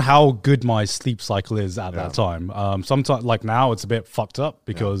depends on how good my sleep cycle is at that time. Sometimes, like now, it's a bit fucked up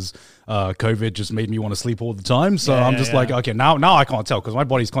because COVID just made me want to sleep all the time. So I'm just like, okay, now I can't tell because my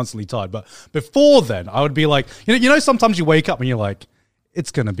body's constantly tired. But before then, I would be like, you know, sometimes you wake up and you're like,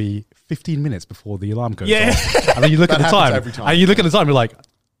 it's going to be 15 minutes before the alarm goes off. And then you look at the time, and you look at the time, you're like,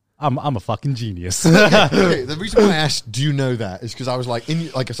 I'm a fucking genius. Okay, the reason why I asked, do you know that, is because I was like,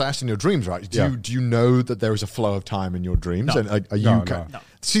 as I asked in your dreams, right? Do you know that there is a flow of time in your dreams? No. And No.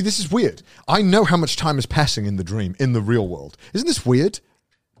 See, this is weird. I know how much time is passing in the dream, in the real world. Isn't this weird?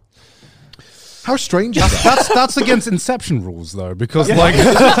 How strange is that? That's against Inception rules, though, because like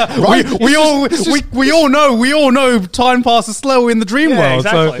we all know time passes slow in the dream world.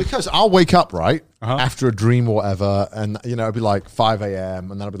 Exactly. So. Because I'll wake up after a dream or whatever, and it'll be like 5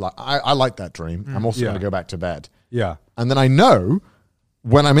 a.m. and then I'll be like, I like that dream. I'm also going to go back to bed. Yeah, and then I know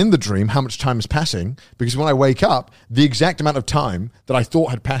when I'm in the dream how much time is passing, because when I wake up, the exact amount of time that I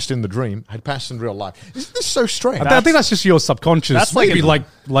thought had passed in the dream had passed in real life. Isn't this so strange? I think that's just your subconscious. That's maybe like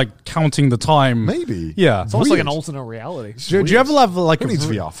counting the time. Maybe. Yeah. It's almost like an alternate reality. Do you ever have like Who needs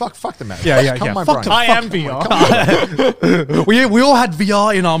VR? Fuck the man. Yeah. Fuck I am VR. we all had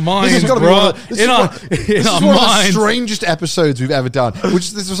VR in our minds. This has got to be in our minds. One of the strangest episodes we've ever done.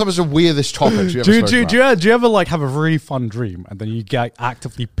 This is some of the weirdest topics we ever spoke about. Do you ever like have a really fun dream and then you get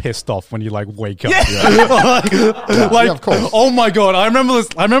actively pissed off when you like wake up? Of course. Oh my god, I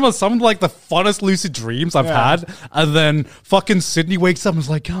remember some of like the funnest lucid dreams I've had, and then fucking Sydney wakes up and is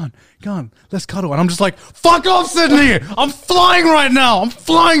like, "Go on, let's cuddle," and I'm just like, "Fuck off, Sydney! I'm flying right now. I'm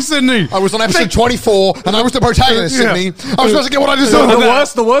flying, Sydney." I was on episode 24 and I was the protagonist, Sydney. I was supposed to get what I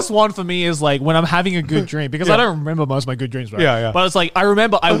deserved. The worst one for me is like when I'm having a good dream, because I don't remember most of my good dreams, right? Yeah. But it's like I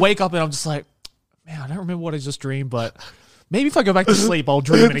remember I wake up and I'm just like, man, I don't remember what I just dreamed, but maybe if I go back to sleep, I'll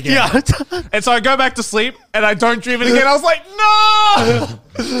dream it again. And so I go back to sleep and I don't dream it again. I was like, no!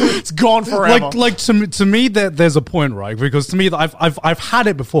 It's gone forever. Like to me, there's a point, right? Because to me, I've had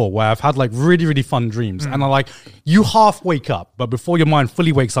it before where I've had like really, really fun dreams, and I like you half wake up, but before your mind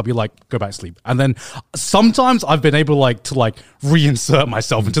fully wakes up, you're like go back to sleep, and then sometimes I've been able to reinsert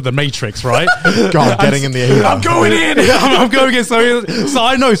myself into the Matrix, right? God, getting in the air. I'm going in. I'm going in. So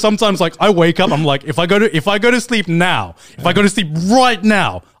I know sometimes like I wake up, I'm like if I go to sleep now, if I go to sleep right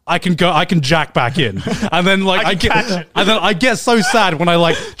now, I can jack back in, and then I get so sad when I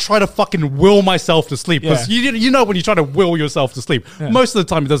like try to fucking will myself to sleep, because you know when you try to will yourself to sleep, most of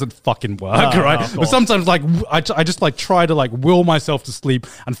the time it doesn't fucking work, right? But sometimes like I just like try to like will myself to sleep,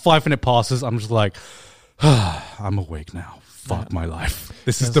 and 5 minutes passes, I'm just like, I'm awake now. Fuck my life.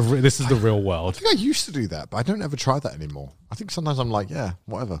 This is the real world. I think I used to do that, but I don't ever try that anymore. I think sometimes I'm like, yeah,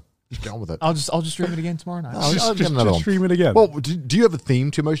 whatever. Just get on with it. I'll just dream it again tomorrow night. I'll get another one. Stream it again. Well, do you have a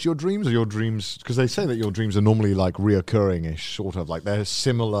theme to most of your dreams, or your dreams? Because they say that your dreams are normally like reoccurring-ish, sort of like they're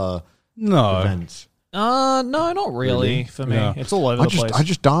similar events. No, not really for me. Yeah. It's all over the place. I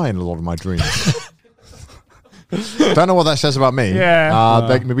just die in a lot of my dreams. Don't know what that says about me.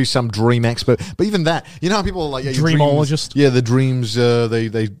 Yeah. Maybe some dream expert. But even that, you know how people are like, yeah, dreamologist. The dreams,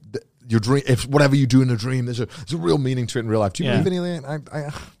 your dream, if whatever you do in a dream, there's a real meaning to it in real life. Do you believe any of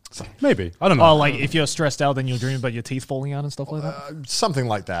that? Maybe. I don't know. Oh, like if you're stressed out, then you'll dream about your teeth falling out and stuff like that? Something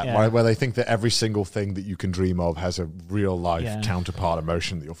like that, right? Where they think that every single thing that you can dream of has a real life counterpart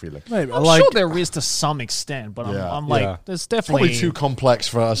emotion that you're feeling. Maybe. I'm sure there is to some extent, but I'm like, there's definitely... Probably too complex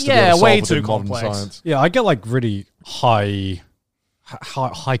for us to be able to solve way within too modern complex. science. Yeah, I get like really high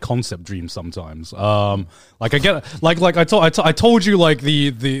concept dreams sometimes. Like I get like I told you like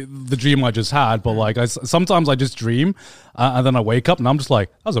the dream I just had, but like sometimes I just dream and then I wake up and I'm just like,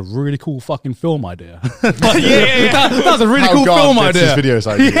 that was a really cool fucking film idea. That was a really cool film idea.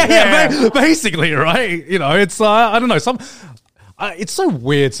 Videos Basically, right? You know, it's I don't know, it's so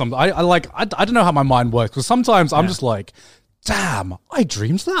weird. I don't know how my mind works, because sometimes I'm just like, damn, I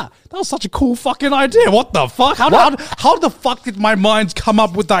dreamed that. That was such a cool fucking idea. What the fuck? How the fuck did my mind come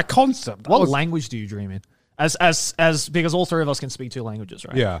up with that concept? What language do you dream in? As because all three of us can speak 2 languages,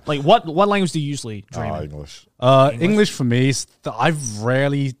 right? Yeah. Like what language do you usually dream in? English. English for me. I've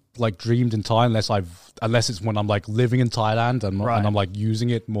rarely like dreamed in Thai unless it's when I'm like living in Thailand and I'm like using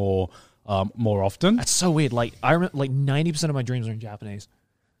it more often. That's so weird. Like I remember, like 90% of my dreams are in Japanese,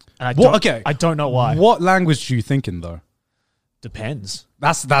 and I don't know why. What language do you think in though? Depends.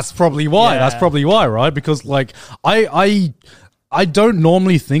 That's probably why. Yeah. That's probably why, right? Because like I don't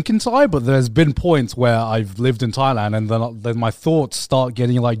normally think in Thai, but there's been points where I've lived in Thailand and then my thoughts start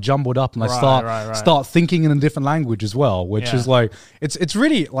getting like jumbled up, and I start thinking in a different language as well, which is like it's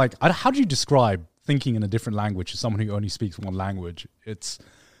really like, how do you describe thinking in a different language to someone who only speaks one language?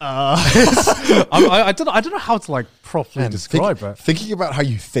 I don't know how to like properly describe it. Thinking about how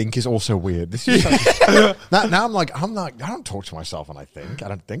you think is also weird. This is now I'm like, I don't talk to myself when I think. I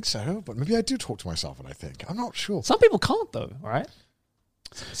don't think so, but maybe I do talk to myself when I think. I'm not sure. Some people can't though, right?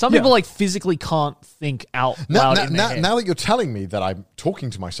 Some people like physically can't think out loud in their head. Now that you're telling me that I'm talking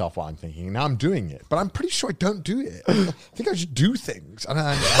to myself while I'm thinking, now I'm doing it, but I'm pretty sure I don't do it. I think I just do things.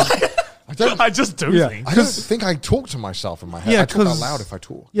 I just do things. I don't think I talk to myself in my head. I talk out loud if I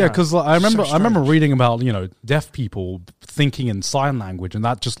talk. Yeah, because I remember reading about, you know, deaf people thinking in sign language, and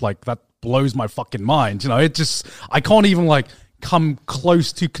that just like that blows my fucking mind. You know, it just, I can't even like come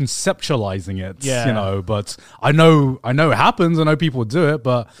close to conceptualizing it. Yeah. You know, but I know it happens. I know people do it,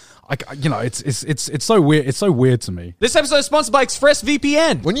 but it's so weird. It's so weird to me. This episode is sponsored by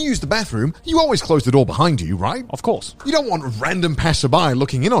ExpressVPN. When you use the bathroom, you always close the door behind you, right? Of course. You don't want random passerby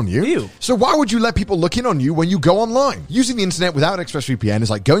looking in on you. Ew. So why would you let people look in on you when you go online? Using the internet without ExpressVPN is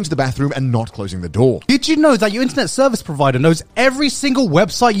like going to the bathroom and not closing the door. Did you know that your internet service provider knows every single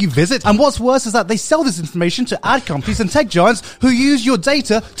website you visit? And what's worse is that they sell this information to ad companies and tech giants who use your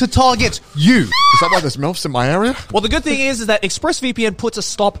data to target you. Is that why there's MILFs in my area? Well, the good thing is that ExpressVPN puts a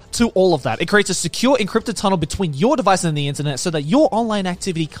stop to all of that. It creates a secure encrypted tunnel between your device and the internet so that your online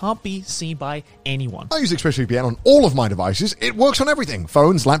activity can't be seen by anyone. I use ExpressVPN on all of my devices. It works on everything.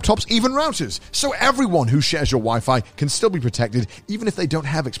 Phones, laptops, even routers. So everyone who shares your Wi-Fi can still be protected even if they don't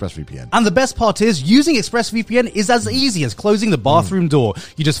have ExpressVPN. And the best part is, using ExpressVPN is as easy as closing the bathroom door.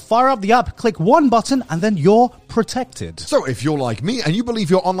 You just fire up the app, click one button, and then you're protected. So if you're like me and you believe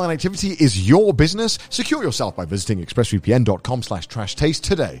your online activity is your business, secure yourself by visiting expressvpn.com/trashtaste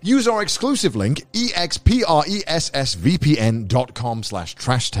today. Use our exclusive link,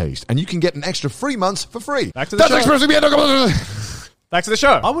 expressvpn.com/trashtaste, and you can get an extra 3 months for free. Back to the show. expressvpn.com. Back to the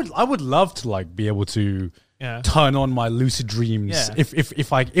show. I would love to like be able to turn on my lucid dreams. Yeah.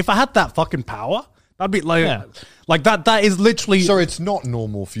 If I had that fucking power, That'd be like, Yeah. like that. That is literally. So it's not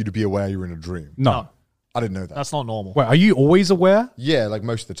normal for you to be aware you're in a dream. no. I didn't know that. That's not normal. Wait, are you always aware? Yeah, like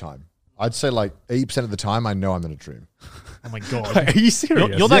most of the time. I'd say like 80% of the time I know I'm in a dream. Oh my god. Are you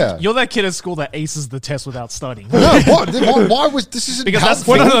serious? You're that kid at school that aces the test without studying. No, what? Why was this? Isn't Because that's-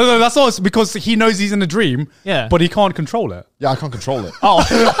 helpful. Well, no, that's all. It's because he knows he's in a dream. Yeah. but he can't control it. Yeah, I can't control it. Oh,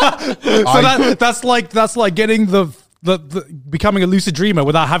 So that's like getting the becoming a lucid dreamer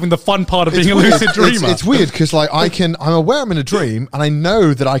without having the fun part of being a lucid dreamer. It's weird because like I'm aware I'm in a dream and I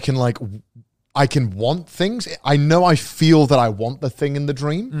know that I can want things. I know I feel that I want the thing in the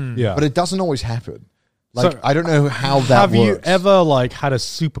dream. Yeah. But it doesn't always happen. Like So, I don't know how that Have works. you ever like had a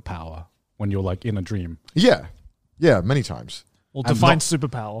superpower when you're like in a dream? Yeah. Yeah, many times. well, I'm define not-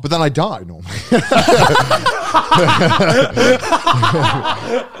 superpower. But then I die normally.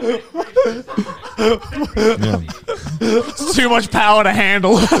 Yeah. It's too much power to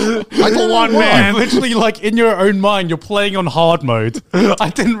handle. don't know one why. man. Literally, like in your own mind, you're playing on hard mode. I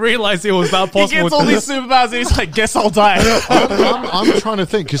didn't realize it was that He possible. gets all these superpowers and he's like, guess I'll die. I'm trying to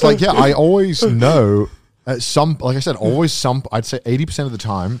think because, like, yeah, I always know at some, like I said, always some. I'd say 80% of the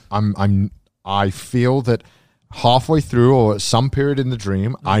time, I feel that halfway through or at some period in the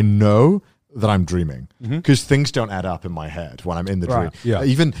dream, I know that I'm dreaming because things don't add up in my head when I'm in the dream. Right, yeah.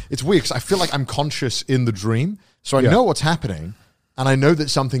 Even it's weird because I feel like I'm conscious in the dream, so I know what's happening, and I know that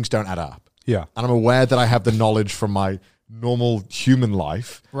some things don't add up. Yeah. And I'm aware that I have the knowledge from my normal human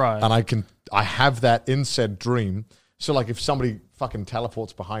life. Right. And I have that in said dream. So like if somebody fucking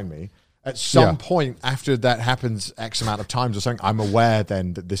teleports behind me, at some point after that happens X amount of times or something, I'm aware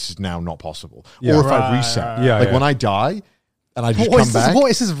then that this is now not possible. Yeah. Or if I Right, reset. Yeah, Like yeah. when I die and I just What come is, back. what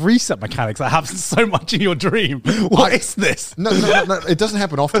is this reset mechanics that happens so much in your dream? What is this? No, it doesn't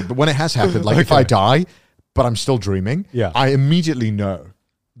happen often. But when it has happened, like if I die, but I'm still dreaming, Yeah. I immediately know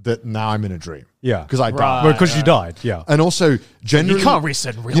that now I'm in a dream. Yeah. Because I died. Right. Because you died. Yeah. And also, generally, You can't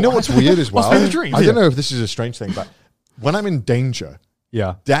reset in real You know life. what's weird as well? Must be a dream. I don't know if this is a strange thing, but when I'm in danger,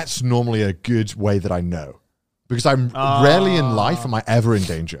 Yeah. that's normally a good way that I know. Because I'm rarely in life am I ever in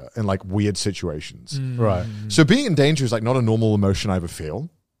danger in like weird situations. Right. So being in danger is like not a normal emotion I ever feel.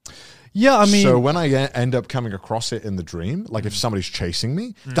 Yeah. I mean, so when I end up coming across it in the dream, like if somebody's chasing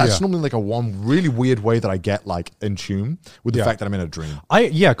me, that's Yeah. normally like a one really weird way that I get like in tune with the Yeah. fact that I'm in a dream.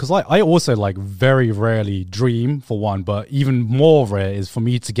 because I also like very rarely dream for one, but even more rare is for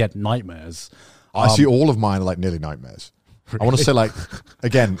me to get nightmares. I see all of mine are like nearly nightmares. I want to say like,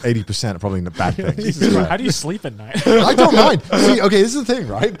 again, 80% are probably bad things. How do you sleep at night? I don't mind. See, okay, this is the thing,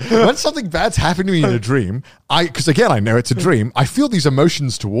 right? When something bad's happened to me in a dream, because again, I know it's a dream, I feel these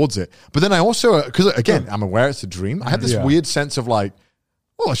emotions towards it. But then I also, because again, I'm aware it's a dream, I have this Yeah. weird sense of like,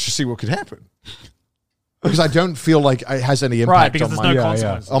 well, let's just see what could happen. Because I don't feel like it has any Right, impact because on there's my no yeah.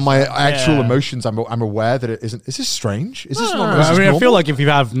 consequences. on my actual Yeah. emotions. I'm aware that it isn't. Is this strange? Is this not? I is this mean, I feel normal? like if you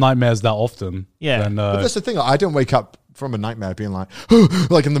have nightmares that often, Yeah. then But that's the thing. I don't wake up from a nightmare being like,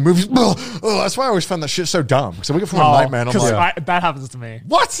 like in the movies. Oh, that's why I always found that shit so dumb. Because I wake up from a nightmare and I'm 'cause like, that happens to me.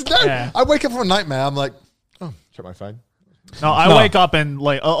 what? No. Yeah. I wake up from a nightmare. I'm like, oh, check my phone. No, I No. wake up and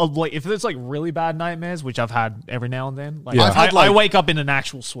like if it's like really bad nightmares, which I've had every now and then, like Yeah. I've had, I like- wake up in an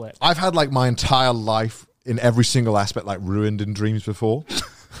actual sweat. I've had like my entire life in every single aspect like ruined in dreams before,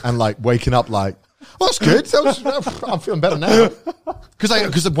 and like waking up like, well, that's good. I'm feeling better now.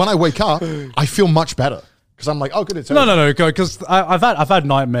 Because when I wake up, I feel much better. Because I'm like, oh, good, it's over. no, because I've had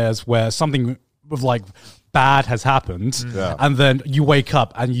nightmares where something with like bad has happened, Yeah. and then you wake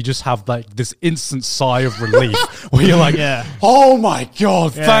up and you just have like this instant sigh of relief where you're like, Yeah. oh my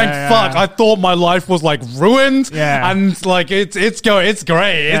god, thank yeah, fuck! yeah. I thought my life was like ruined, Yeah. and like it's great,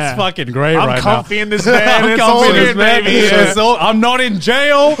 Yeah. it's fucking great I'm right comfy now. in this bed. I'm It's comfy all in this good, bed. baby. It's all- I'm not in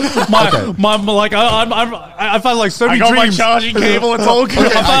jail. I've had like so I many got my dreams. charging cable. It's all good.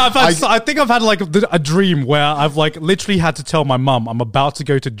 Okay, I think I've had like a dream where I've like literally had to tell my mum I'm about to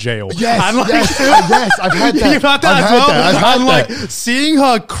go to jail. Yes, and, like, yes, I've had that. You've had that I've as had well. that. I've had and that. like seeing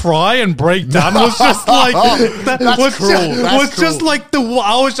her cry and break down was just like That's was cruel. Just, That's was just cruel.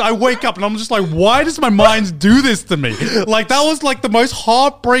 like I wake up and I'm just like, why does my mind do this to me? Like that was like the most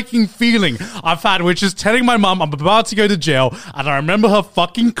heartbreaking feeling I've had, which is telling my mum I'm about to go to jail, and I remember her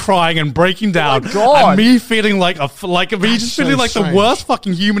fucking crying and breaking down, God. and me feeling like me just so feeling like strange. the worst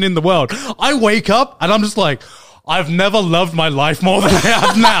fucking human in the world. I wake up and I'm just like, I've never loved my life more than I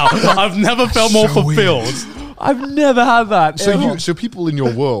have now. I've never felt more so weird. fulfilled. I've never had that. So people in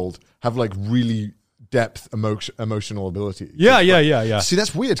your world have like really depth emotional ability. Yeah. See,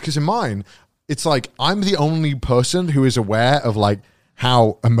 that's weird because in mine, it's like I'm the only person who is aware of like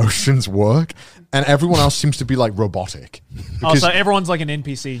how emotions work, and everyone else seems to be like robotic. Oh, so everyone's like an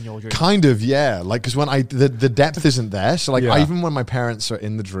NPC in your dream. Kind of, yeah. Like, because when the depth isn't there, so like even when my parents are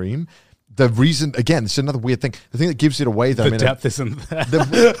in the dream, the reason, again, it's another weird thing. The thing that gives it away, though, The depth isn't there.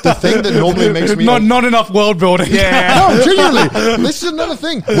 the thing that normally makes me not enough world building. no, genuinely. This is another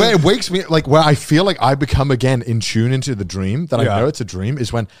thing where it wakes me, like, where I feel like I become again in tune into the dream, that I know it's a dream,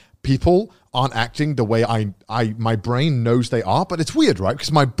 is when people aren't acting the way my brain knows they are. But it's weird, right?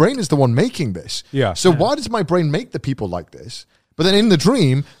 Because my brain is the one making this. Yeah. So why does my brain make the people like this? But then in the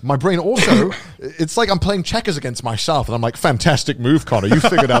dream, my brain also, it's like I'm playing checkers against myself. And I'm like, fantastic move, Connor. You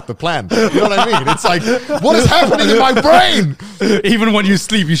figured out the plan. You know what I mean? It's like, what is happening in my brain? Even when you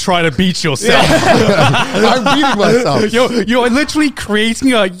sleep, you try to beat yourself. I'm beating myself. You're literally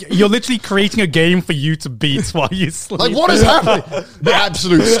creating a game for you to beat while you sleep. Like, what is happening? The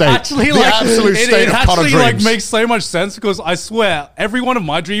absolute state. Actually, the absolute state of Connor dreams. It actually makes so much sense because I swear every one of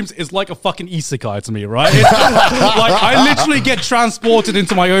my dreams is like a fucking isekai to me, right? Like I literally get transported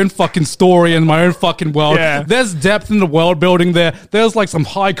into my own fucking story and my own fucking world. Yeah. There's depth in the world building there. There's like some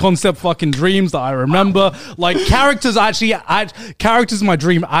high concept fucking dreams that I remember. Like characters in my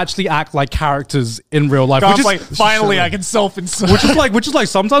dream actually act like characters in real life. Which is like, finally I can self-insert. Which is like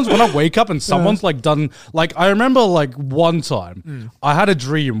sometimes when I wake up and someone's like done, like I remember like one time I had a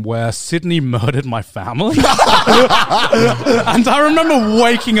dream where Sydney murdered my family. And I remember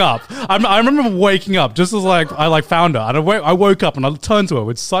waking up. I remember waking up just as like I like found her and I woke up and I turned to her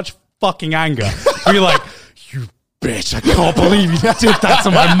with such fucking anger. Be like, you bitch, I can't believe you did that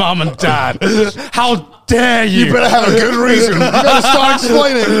to my mum and dad. How dare you? You better have a good reason. You better start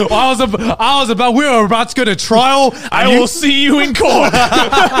explaining. We were about to go to trial. I will see you in court.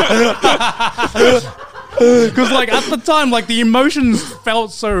 Because like at the time, like the emotions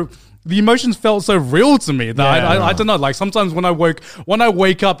felt so real to me that I don't know. Like sometimes when I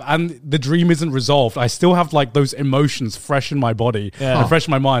wake up and the dream isn't resolved, I still have like those emotions fresh in my body and fresh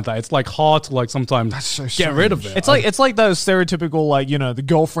in my mind. That it's like hard to like sometimes get rid of it. It's like those stereotypical like the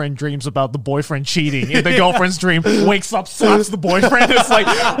girlfriend dreams about the boyfriend cheating. And the girlfriend's dream wakes up, slaps the boyfriend. It's like,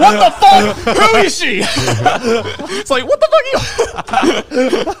 what the fuck? Who is she? It's like, what the fuck are you?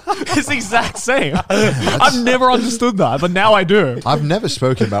 It's the exact same. I've never understood that, but now I do. That never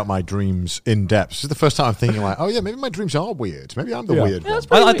spoken about my dreams in depth. This is the first time I'm thinking like, oh yeah, maybe my dreams are weird. Maybe I'm the weird one.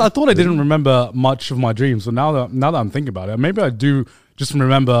 I thought I didn't remember much of my dreams, but now that I'm thinking about it, maybe I do just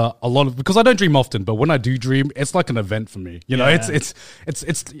remember a lot of, because I don't dream often, but when I do dream, it's like an event for me. You know, it's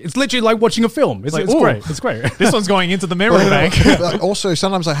literally like watching a film. It's great. It's great. This one's going into the memory bank. Also,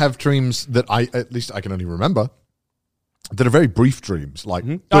 sometimes I have dreams that at least I can only remember, that are very brief dreams, like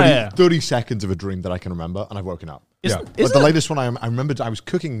 30 seconds of a dream that I can remember, and I've woken up. But the latest one I remembered, I was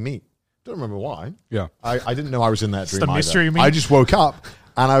cooking meat. Don't remember why. Yeah, I didn't know I was in that dream. It's the mystery meat. I just woke up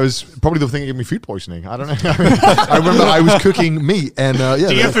and I was probably the thing that gave me food poisoning. I don't know. I remember I was cooking meat, and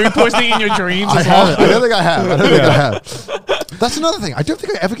do you have food poisoning in your dreams? I don't think I have. That's another thing. I don't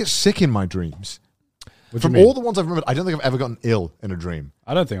think I ever get sick in my dreams. From all the ones I've remembered, I don't think I've ever gotten ill in a dream.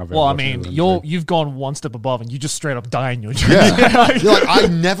 I don't think I've ever. Well, I mean, you've gone one step above, and you just straight up die in your dream. Yeah, you're like, I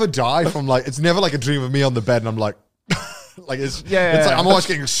never die from like, it's never like a dream of me on the bed, and I'm like. Like it's like I'm always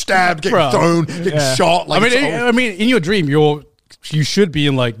getting stabbed, getting thrown, getting shot. Like I mean, in your dream, you should be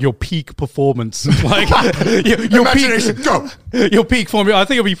in like your peak performance. Like your imagination, go. Your peak form. I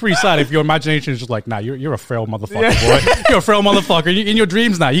think it'll be pretty sad if your imagination is just like, nah, you're a frail motherfucker, boy. You're a frail motherfucker. In your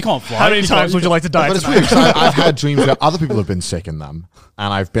dreams now, you can't fly. How many times would you like to die? But it's weird because I've had dreams where other people have been sick in them,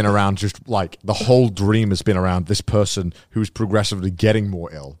 and I've been around just like the whole dream has been around this person who's progressively getting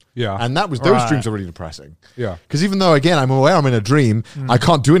more ill. Yeah, and those dreams are really depressing. Yeah, because even though again I'm aware I'm in a dream, I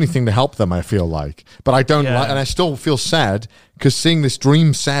can't do anything to help them. I feel like, but I don't, and I still feel sad. Because seeing this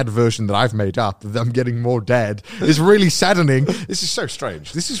dream sad version that I've made up, that I'm getting more dead, is really saddening. This is so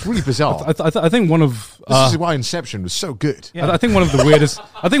strange. This is really bizarre. I think one of this is why Inception was so good. Yeah. I think one of the weirdest.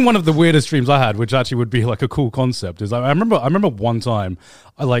 I think one of the weirdest dreams I had, which actually would be like a cool concept, is I remember one time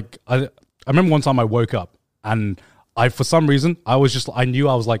I remember one time I woke up and. For some reason, I knew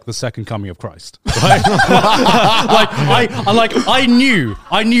I was like the second coming of Christ. Right? I knew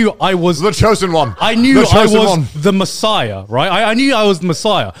I was the chosen one. I knew I was the Messiah, right? I knew I was the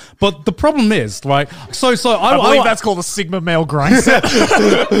Messiah. But the problem is, right? So I believe that's called a Sigma male grind set.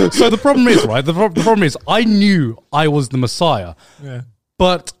 So the problem is, right? The problem is, I knew I was the Messiah. Yeah.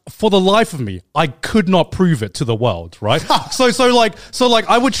 But for the life of me, I could not prove it to the world, right? so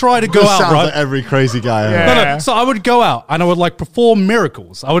I would try to go This out, sounds right? like every crazy guy. ever. Yeah. No. So I would go out and I would like perform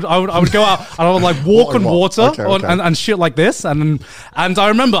miracles. I would go out and I would like walk on What? water Okay. and shit like this. And I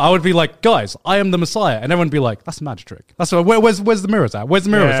remember I would be like, guys, I am the Messiah, and everyone would be like, that's a magic trick. That's where's the mirrors at? Where's the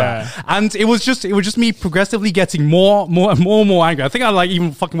mirrors at? And it was just me progressively getting more angry. I think I like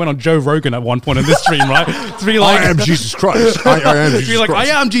even fucking went on Joe Rogan at one point in this stream, right? To be like, I am Jesus Christ. I am to Jesus be like,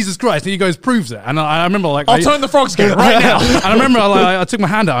 Christ. I am Jesus Christ, and he goes, proves it. And I remember like, I'll turn the frogs game right now. And I remember I took my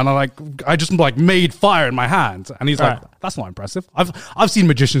hand out and I just like made fire in my hand, and he's like, that's not impressive. I've seen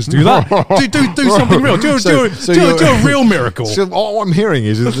magicians do that. do something real. Do a real miracle. So all I'm hearing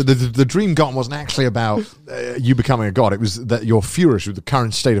is that the dream gotten wasn't actually about you becoming a god. It was that you're furious with the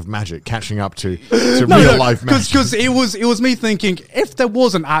current state of magic catching up to real life magic. Because it was me thinking, if there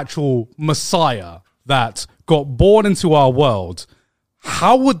was an actual Messiah that got born into our world,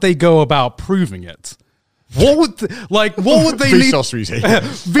 how would they go about proving it? What would they need? Vsauce music.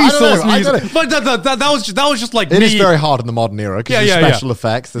 Vsauce I don't know. music. But that was just like It me. is very hard in the modern era because there's special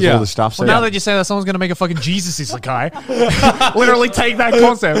effects. There's all this stuff. So Well, now that you say that, someone's going to make a fucking Jesus isekai. Literally take that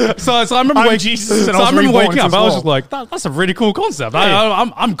concept. So I remember I'm Jesus and I was I remember reborn waking up. into I was this just like, that's a really cool concept.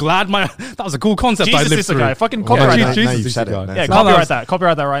 I'm glad that was a cool concept. I Jesus lived isekai. through. Fucking copyright Yeah, that. now Jesus you've said it. isekai. No, Yeah, it's copyright that.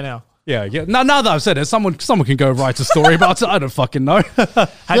 Copyright that right now. Yeah. Now that I've said it, someone can go write a story about it. I don't fucking know.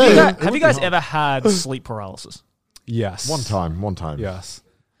 Have you guys ever had sleep paralysis? Yes. One time. Yes.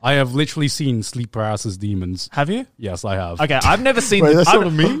 I have literally seen sleep paralysis demons. Have you? Yes, I have. Okay, I've never seen. Wait, that's I've, not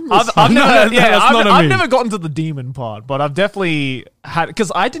a meme? I've never. Yeah, that's not a I've meme. never gotten to the demon part, but I've definitely had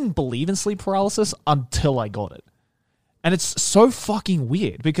because I didn't believe in sleep paralysis until I got it, and it's so fucking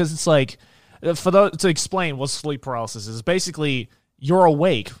weird because it's like to explain what sleep paralysis is. Basically, you're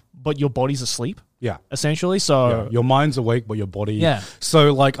awake but your body's asleep. Yeah. Essentially, so Your mind's awake, but your body. Yeah.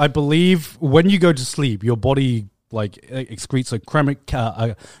 So, like, I believe when you go to sleep, your body excretes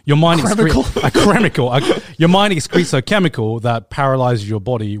a your mind your mind excretes a chemical that paralyzes your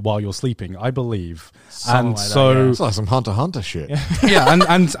body while you're sleeping, I believe. Something And like that, so yeah. It's like some Hunter x Hunter shit.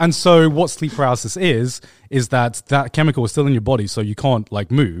 and so what sleep paralysis is that chemical is still in your body, so you can't like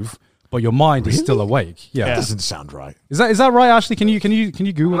move, but your mind is still awake. Yeah. That doesn't sound right. Is that right, Ashley? Can you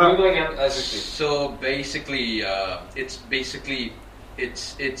Google that? I'm going as we speak. So basically,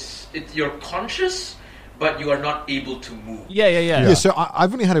 you're conscious, but you are not able to move. Yeah. Yeah, so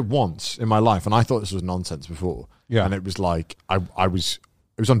I've only had it once in my life, and I thought this was nonsense before. Yeah. And it was like, it was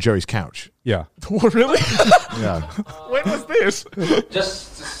on Joey's couch. Yeah. What, really? Yeah. When was this?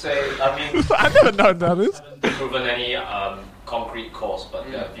 Just to say, I mean, I've never known that is. I haven't proven any concrete cause, but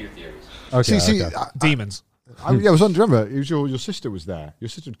there are a few theories. Okay. See, okay. Demons. I was on. Do you remember? It was your sister was there. Your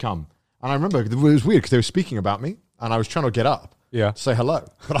sister had come, and I remember it was weird because they were speaking about me, and I was trying to get up, Yeah. to say hello,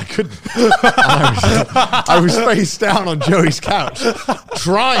 but I couldn't. And I was face down on Joey's couch,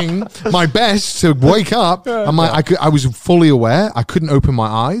 trying my best to wake up, and I was fully aware. I couldn't open my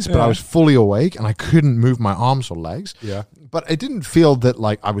eyes, but I was fully awake, and I couldn't move my arms or legs. Yeah. But it didn't feel that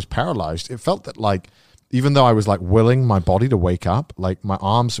like I was paralyzed. It felt that like even though I was like willing my body to wake up, like my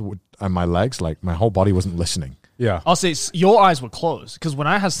arms and my legs, like my whole body wasn't listening. Yeah. I'll say your eyes were closed because when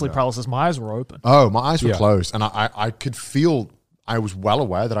I had sleep paralysis, my eyes were open. Oh, my eyes were Yeah. closed, and I could feel. I was well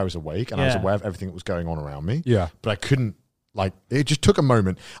aware that I was awake, and I was Yeah. aware of everything that was going on around me. Yeah. But I couldn't. Like, it just took a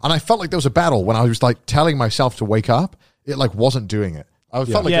moment, and I felt like there was a battle when I was like telling myself to wake up. It like wasn't doing it. I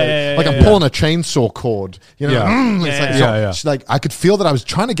felt like I'm pulling a chainsaw cord. You know, Yeah. it's like, Yeah, so- yeah. it's like I could feel that I was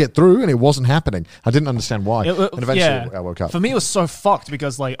trying to get through, and it wasn't happening. I didn't understand why, and eventually I woke up. For me, it was so fucked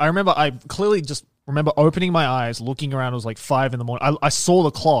because, like, I remember I clearly just remember opening my eyes, looking around. It was like 5 a.m. I saw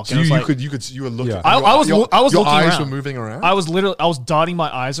the clock. So and you it was like, you were looking. Yeah. I was your looking eyes around. were moving around. I was darting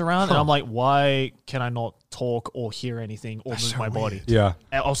my eyes around, and I'm like, why can I not talk or hear anything or move my body? Yeah.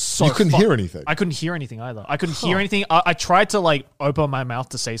 And I was so You couldn't fucked. hear anything? I couldn't hear anything either. I couldn't hear anything. I tried to like open my mouth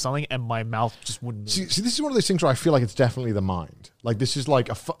to say something, and my mouth just wouldn't move. See, this is one of those things where I feel like it's definitely the mind. Like this is like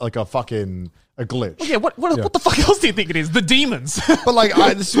a fucking a glitch. Yeah, what the fuck else do you think it is? The demons. But like,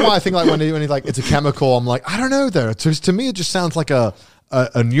 this is why I think like when he's like it's a chemical, I'm like I don't know. There, to me, it just sounds like a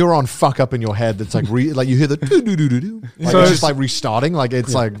neuron fuck up in your head. That's like like you hear the do do do do do. Like So it's just like restarting. Like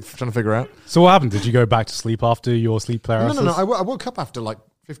it's like trying to figure out. So what happened? Did you go back to sleep after your sleep paralysis? No. I woke up after like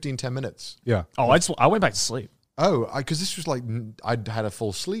 15-10 minutes. Yeah. Oh, I went back to sleep. Oh, because this was like I'd had a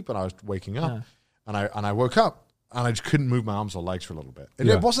full sleep and I was waking up, and I woke up and I just couldn't move my arms or legs for a little bit. And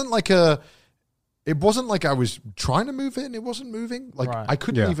Yeah. it wasn't like I was trying to move it and it wasn't moving. Like Right. I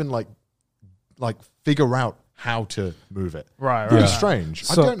couldn't Yeah. even like figure out how to move it. Right, Really right. strange.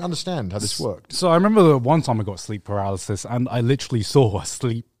 So- I don't understand how this worked. So I remember the one time I got sleep paralysis, and I literally saw a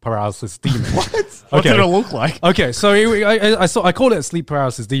sleep paralysis demon. What did it look like? Okay, so I called it a sleep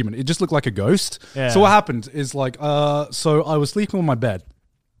paralysis demon. It just looked like a ghost. Yeah. So what happened is like, so I was sleeping on my bed,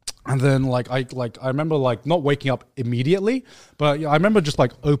 and then I remember like not waking up immediately, but I remember just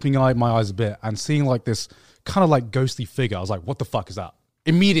like opening my eyes a bit and seeing like this kind of like ghostly figure. I was like, what the fuck is that?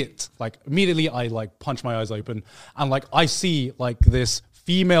 Immediately I like punch my eyes open, and like I see like this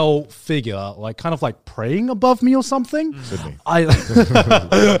female figure like kind of like praying above me or something. Sydney.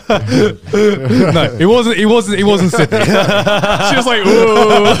 No, it wasn't Sydney. She was like,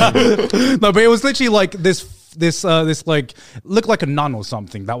 ooh. No, but it was literally like this like looked like a nun or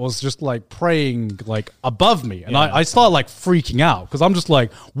something that was just like praying like above me, and I started like freaking out because I'm just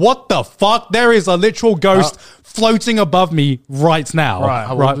like, what the fuck? There is a literal ghost floating above me right now. Right.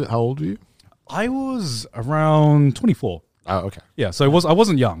 How old are you? I was around 24. Oh, okay. Yeah, so I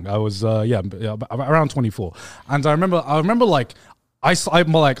wasn't young. I was around 24, and I remember like. I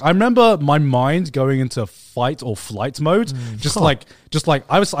remember my mind going into fight or flight mode. Just like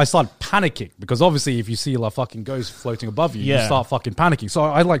I started panicking because obviously if you see a fucking ghost floating above you, you start fucking panicking. So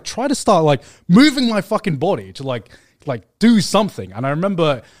I like try to start like moving my fucking body to like do something. And I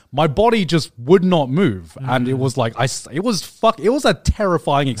remember my body just would not move, and it was like it was a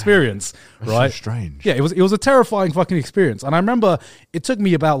terrifying experience, right? So strange. Yeah, it was a terrifying fucking experience. And I remember it took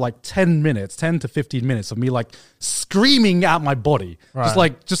me about like 10 to 15 minutes of me like screaming at my body. Just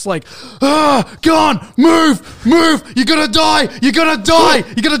like, go on, move, you're gonna die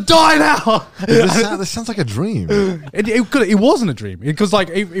now. This sounds like a dream. It wasn't a dream because like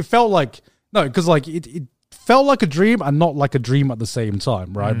it felt like it felt like a dream and not like a dream at the same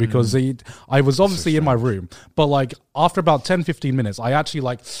time, right? Because I was obviously in my room, but like after about 10-15 minutes, I actually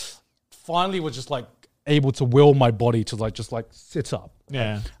like finally was just like able to will my body to like just like sit up.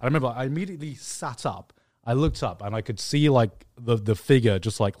 Yeah. I remember I immediately sat up. I looked up and I could see like the figure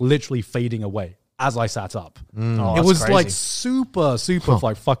just like literally fading away as I sat up. Oh, It that's was crazy. like super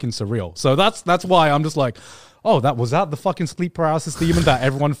like fucking surreal. So that's why I'm just like, oh, that was the fucking sleep paralysis demon that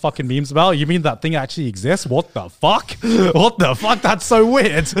everyone fucking memes about? You mean that thing actually exists? What the fuck? What the fuck? That's so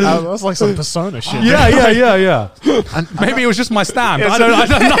weird. That's like some Persona shit. Yeah. Maybe it was just my stand. I don't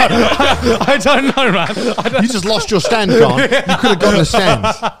know. I don't know, man. You just lost your stand, John. You could have gotten a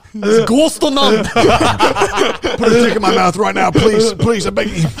stand. Ghost or none. Put a dick in my mouth right now, please, I beg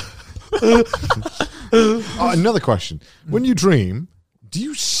you. Another question. When you dream, do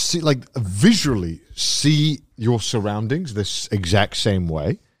you see, like, visually see your surroundings this exact same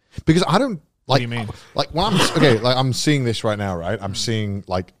way? Because I don't, like, What do you mean? Like, when I'm seeing this right now, right? I'm seeing,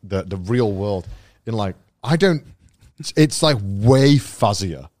 like, the real world in, like, it's, like, way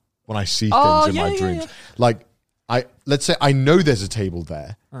fuzzier when I see things in my dreams. Like, let's say I know there's a table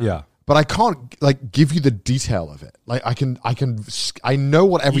there. Yeah. But I can't like give you the detail of it. Like I know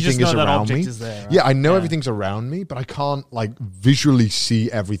what everything know is that around object me. is there, right? Yeah, I know everything's around me, but I can't like visually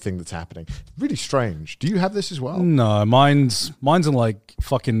see everything that's happening. Really strange. Do you have this as well? No, mine's in like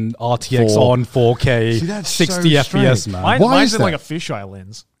fucking RTX 4. on 4K, See, that's 60 so FPS, strange. man. Why Mine's is in like a that? fisheye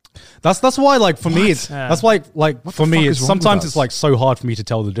lens. That's why like for me it's Yeah. that's why like What for the me fuck it's is wrong with sometimes us? it's like so hard for me to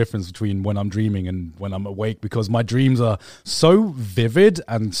tell the difference between when I'm dreaming and when I'm awake because my dreams are so vivid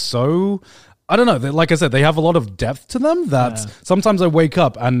and so I don't know, like I said, they have a lot of depth to them that sometimes I wake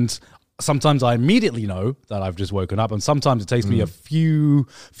up and sometimes I immediately know that I've just woken up, and sometimes it takes me a few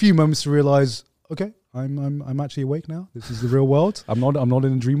moments to realize, okay, I'm actually awake now. This is the real world. I'm not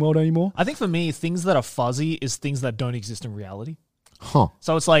in a dream world anymore. I think for me, things that are fuzzy is things that don't exist in reality. Huh.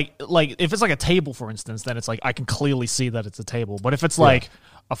 So it's like if it's like a table, for instance, then it's like I can clearly see that it's a table. But if it's like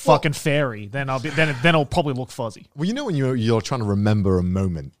a fucking fairy, then it'll probably look fuzzy. Well, you know when you're trying to remember a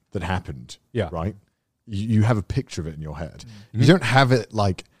moment that happened, Yeah. right? You have a picture of it in your head. You don't have it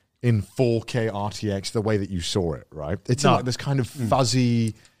like in 4K RTX the way that you saw it, right? It's in No. like this kind of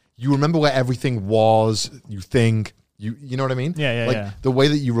fuzzy. You remember where everything was. You think you know what I mean? Yeah, Like yeah. the way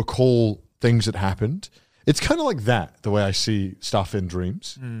that you recall things that happened. It's kind of like that, the way I see stuff in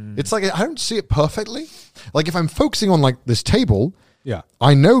dreams. It's like I don't see it perfectly. Like if I'm focusing on like this table, Yeah.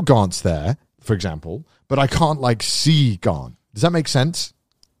 I know Gaunt's there, for example, but I can't like see Gaunt. Does that make sense?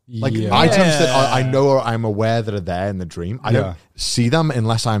 Like Yeah. items that I know or I'm aware that are there in the dream, I Yeah. don't see them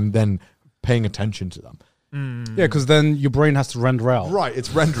unless I'm then paying attention to them. Yeah, because then your brain has to render out. Right, it's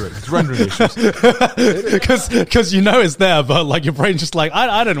rendering. It's rendering issues. Because you know it's there, but like your brain's just like,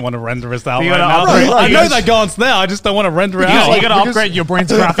 I don't want to render this out You right gotta now. upgrade- I know because- that Gaunt's there, I just don't want to render it Yeah, out. you gotta upgrade your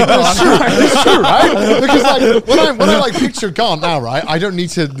brain's graphic It's card. true, right? Because like when I like picture Gaunt now, right? I don't need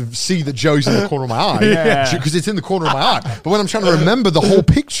to see that Joe's in the corner of my eye Yeah. because it's in the corner of my eye. But when I'm trying to remember the whole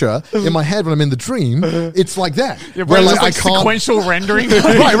picture in my head when I'm in the dream, it's like that. Your Where brain's like just like sequential rendering.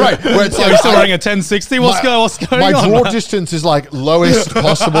 right. Where it's Are you like still running a 1060? What's going my on? draw distance is like lowest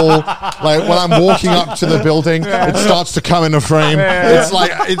possible. Like when I'm walking up to the building, it starts to come in a frame. It's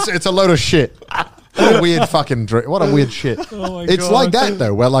like it's a load of shit. What a weird fucking what a weird shit. It's God. like that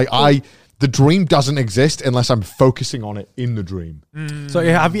though, where like the dream doesn't exist unless I'm focusing on it in the dream. So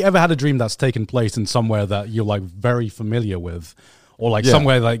have you ever had a dream that's taken place in somewhere that you're like very familiar with? Or like Yeah.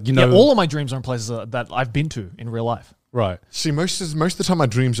 somewhere like, you know... Yeah, all of my dreams are in places that I've been to in real life. Right. See, most of the time my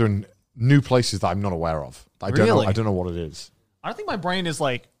dreams are in new places that I'm not aware of. I don't know what it is. I don't think my brain is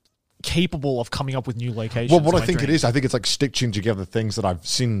like capable of coming up with new locations. Well, what in I my think it dreams. is, I think it's like stitching together things that I've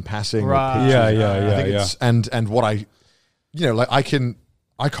seen in passing. or Right. pictures. Yeah, I think yeah. it's, and what I, you know, like I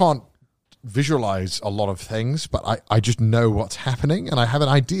can't visualize a lot of things, but I just know what's happening and I have an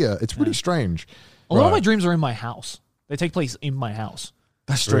idea. It's really strange. A lot of my dreams are in my house. They take place in my house.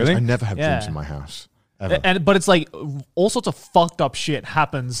 That's strange. Really? I never have Yeah. dreams in my house. Ever. But it's like all sorts of fucked up shit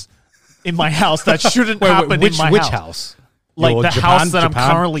happens in my house that shouldn't happen which in my which house. house? Like Your the house that I'm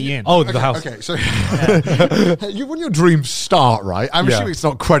currently in. Oh, the house. Okay, so when your dreams start, right? I'm Yeah. assuming it's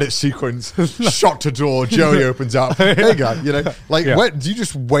not credit sequence, shot to door, Joey opens up. Hey, you go. You know, like, Yeah. do you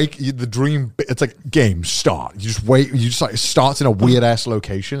just wake the dream? It's like game start. You just wait. You just like it starts in a weird ass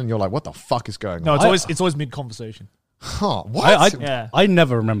location, and you're like, what the fuck is going No, on? it's always mid conversation. Huh? What? Yeah. I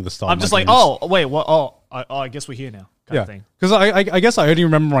never remember the start. I'm of just my like, dreams. oh wait, what? Oh, I guess we're here now. Kind of thing. Because I guess I only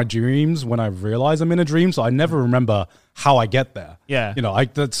remember my dreams when I realize I'm in a dream, so I never remember how I get there. Yeah. You know, I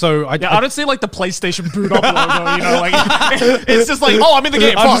don't see like the PlayStation boot up logo. You know, like it's just like, oh, I'm in the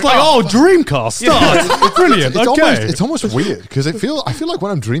game. I'm just Fuck, like, oh, Dreamcast start. Brilliant. Okay. It's almost weird because I feel like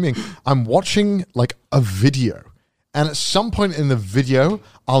when I'm dreaming, I'm watching like a video, and at some point in the video,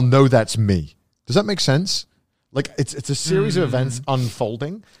 I'll know that's me. Does that make sense? Like it's a series of events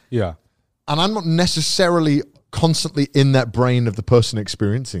unfolding, Yeah. and I'm not necessarily constantly in that brain of the person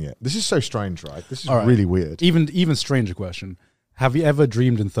experiencing it. This is so strange, right? This is All right. really weird. Even stranger question. Have you ever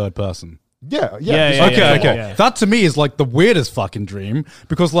dreamed in third person? Yeah. Yeah, Okay. yeah. That to me is like the weirdest fucking dream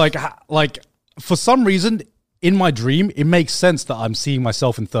because like for some reason in my dream it makes sense that I'm seeing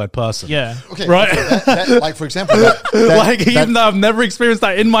myself in third person. Yeah. Okay. Right. Like for example, Even though I've never experienced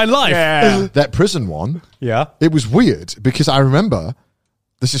that in my life. Yeah. that prison one. Yeah. It was weird because I remember.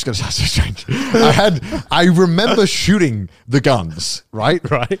 This is going to sound so strange. I remember shooting the guns, right?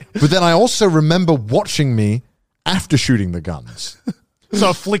 Right. But then I also remember watching me after shooting the guns. So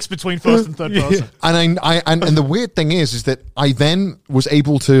it flicks between first and third person. And and the weird thing is that I then was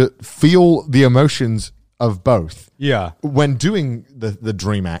able to feel the emotions of both. Yeah. When doing the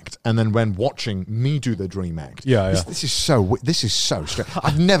dream act, and then when watching me do the dream act. Yeah, This is so strange.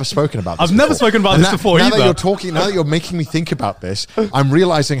 I've never spoken about this I've never before. spoken about And this before now either. that you're making me think about this, I'm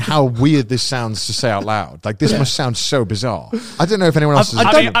realizing how weird this sounds to say out loud. Like this must sound so bizarre. I don't know if anyone else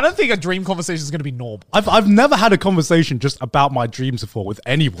I don't think a dream conversation is going to be normal. I've never had a conversation just about my dreams before with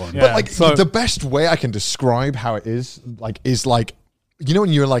anyone. Yeah. But like So- the best way I can describe how it is like you know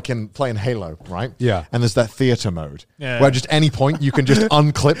when you're like playing Halo, right? Yeah. And there's that theater mode Yeah. where just any point you can just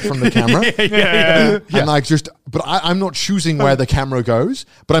unclip from the camera. Yeah. And like but I'm not choosing where the camera goes,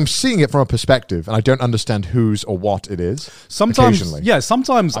 but I'm seeing it from a perspective, and I don't understand whose or what it is. Sometimes, occasionally. yeah.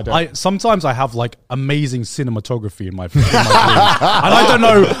 Sometimes don't. sometimes I have like amazing cinematography in my dreams, and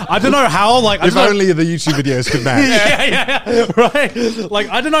I don't know how. Like, I If don't know- only the YouTube videos could match. yeah, right. Like,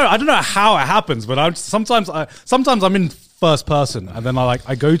 I don't know how it happens, but sometimes I'm in first person, and then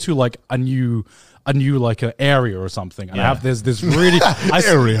I go to like a new like an area or something, and I have this really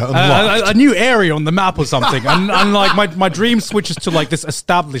Area unlocked. a new area on the map or something, and like my dream switches to like this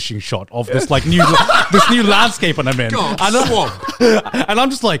establishing shot of this like new landscape, and I'm in, and I'm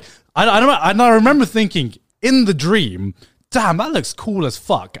just like I remember thinking in the dream, damn, that looks cool as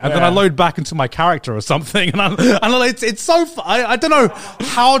fuck. And then I load back into my character or something, and it's so. I don't know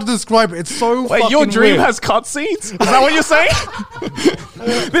how to describe it. It's so. Wait, fucking your dream weird. has cutscenes? Is that what you're saying?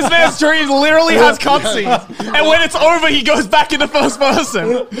 This man's dream literally has cutscenes, and when it's over, he goes back into first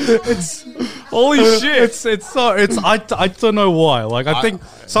person. Holy shit! I don't know why. Like I think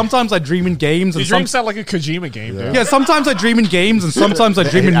sometimes I dream in games, Your and dreams sound like a Kojima game, dude. yeah, sometimes I dream in games, and sometimes I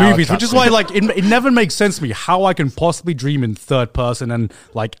dream in 8-hour movies, which is cutscene. why like it never makes sense to me how I can possibly dream in third person, and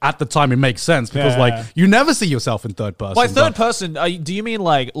like at the time it makes sense because Yeah. like you never see yourself in third person. By third but- person, do you mean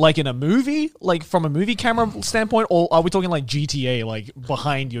like in a movie, like from a movie camera standpoint, or are we talking like GTA, like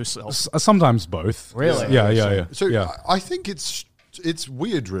behind yourself? sometimes both. Really? Yeah. So yeah. I think it's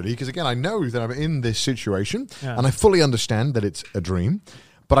weird, really, because again, I know that I'm in this situation, Yeah. and I fully understand that it's a dream,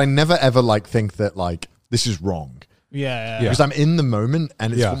 but I never ever like think that like this is wrong. Yeah. Because I'm in the moment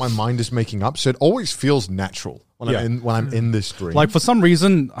and it's Yeah. what my mind is making up, so it always feels natural when Yeah. I'm in this dream. Like for some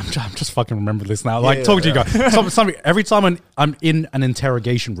reason, I'm just fucking remember this now. Like talking to you guys, every time I'm in an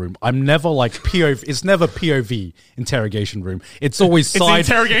interrogation room, I'm never like POV. It's never POV interrogation room. It's always side.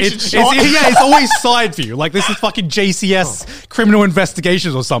 interrogation it's, shot. it's always side view. Like this is fucking JCS criminal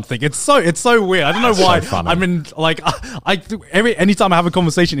investigations or something. It's so weird. I don't know why. so funny. I'm in like anytime I have a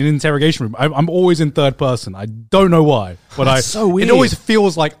conversation in an interrogation room, I'm always in third person. I don't know why, but so weird. It always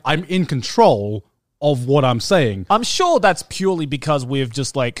feels like I'm in control of what I'm saying. I'm sure that's purely because we've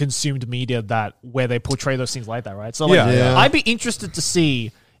just like consumed media that where they portray those things like that, right? So like, Yeah. I'd be interested to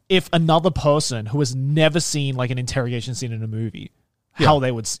see if another person who has never seen like an interrogation scene in a movie, how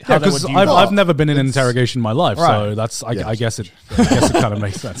they would Yeah, view because that. I've never been in an interrogation in my life, so Right. that's I guess it kind of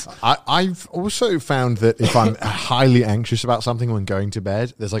makes sense. I've also found that if I'm highly anxious about something when going to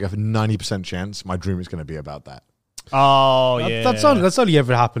bed, there's like a 90% chance my dream is going to be about that. Oh yeah, That's only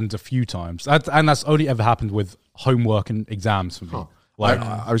ever happened a few times, and that's only ever happened with homework and exams for me. Like,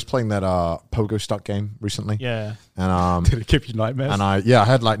 I was playing that Pogo Stuck game recently. yeah. And did it give you nightmares? I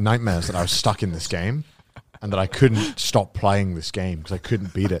had like nightmares that I was stuck in this game and that I couldn't stop playing this game because I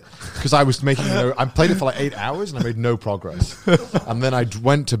couldn't beat it. Because I was I played it for like 8 hours and I made no progress. And then I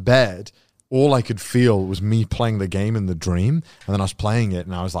went to bed. All I could feel was me playing the game in the dream. And then I was playing it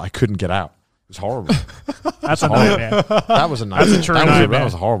and I was like, I couldn't get out. It was horrible. That's a nightmare. That was a nightmare. a true That nightmare.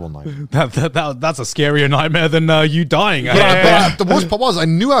 was a horrible nightmare. that's a scarier nightmare than you dying. But the worst part was I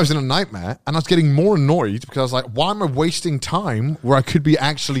knew I was in a nightmare and I was getting more annoyed because I was like, why am I wasting time where I could be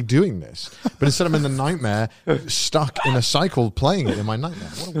actually doing this? But instead I'm in the nightmare, stuck in a cycle playing it in my nightmare.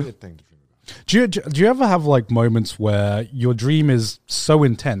 What a weird thing to dream about. Do you ever have like moments where your dream is so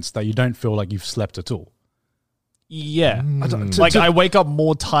intense that you don't feel like you've slept at all? Yeah, like I wake up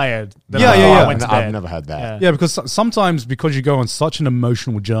more tired than Yeah, before yeah, yeah. I went to bed. I've never had that. Yeah. Yeah, because sometimes because you go on such an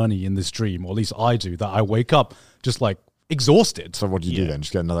emotional journey in this dream, or at least I do, that I wake up just like exhausted. So what do you do then?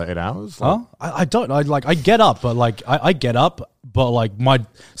 Just get another 8 hours? Huh? I don't. I get up, but like I get up, but like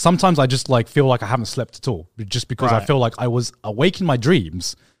sometimes I just like feel like I haven't slept at all, just because I Right. feel like I was awake in my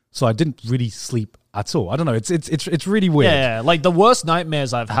dreams, so I didn't really sleep at all. I don't know. It's really weird. Yeah, like the worst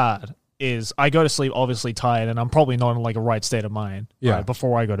nightmares I've had is I go to sleep obviously tired and I'm probably not in like a right state of mind right,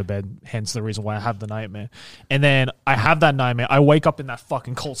 before I go to bed, hence the reason why I have the nightmare. And then I have that nightmare, I wake up in that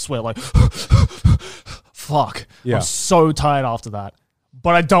fucking cold sweat like fuck. Yeah. I'm so tired after that.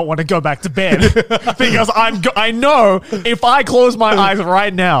 But I don't want to go back to bed because I know if I close my eyes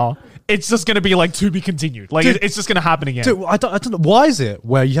right now, it's just going to be like to be continued. Like Dude, it's just going to happen again. Dude, I don't know. Why is it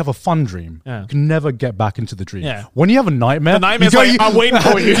where you have a fun dream, Yeah. you can never get back into the dream? Yeah. When you have a nightmare, The nightmare's you like, I'm waiting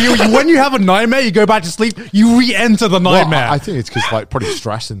for you. When you have a nightmare, you go back to sleep, you re-enter the Well, nightmare. I think it's because like probably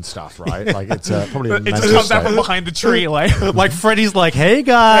stress and stuff, right? Like it's probably a It mental just comes out from state. behind the tree like like Freddy's like, hey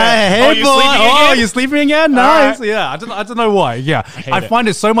guy, Yeah. hey Oh, boy, you sleeping again? you're sleeping again? All Nice. right. Yeah, I don't know why. Yeah, I it. find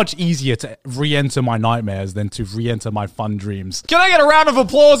it so much easier to re-enter my nightmares than to re-enter my fun dreams. Can I get a round of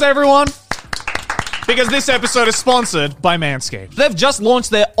applause, everyone? Because this episode is sponsored by Manscaped. They've just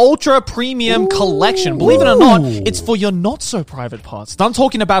launched their Ultra Premium Collection. Believe it or not, it's for your not-so-private parts. I'm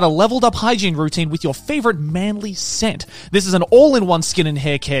talking about a leveled-up hygiene routine with your favorite manly scent. This is an all-in-one skin and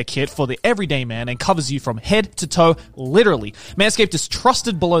hair care kit for the everyday man and covers you from head to toe, literally. Manscaped is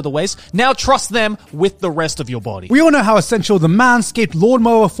trusted below the waist. Now trust them with the rest of your body. We all know how essential the Manscaped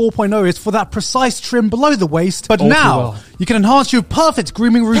Lawnmower 4.0 is for that precise trim below the waist, but All too now well. you can enhance your perfect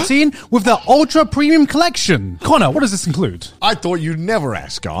grooming routine with the Ultra Premium Collection. Connor, what does this include? I thought you'd never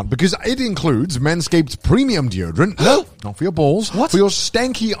ask, Aunt, because it includes Manscaped's premium deodorant. No, not for your balls. What? For your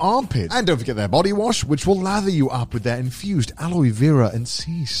stanky armpits. And don't forget their body wash, which will lather you up with their infused aloe vera and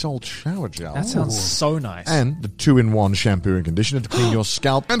sea salt shower gel. That sounds so nice. And the 2-in-1 shampoo and conditioner to clean your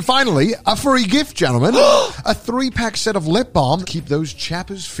scalp. And finally, a free gift, gentlemen. A 3-pack set of lip balm to keep those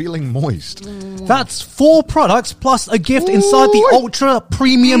chappers feeling moist. That's 4 products plus a gift inside the Ultra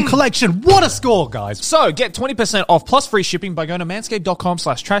Premium Collection. What a score, guys. So get 20% off plus free shipping by going to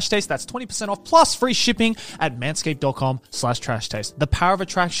manscaped.com/trashtaste. That's 20% off plus free shipping at manscaped.com/trashtaste. The power of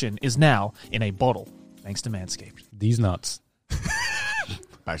attraction is now in a bottle, thanks to Manscaped. These nuts.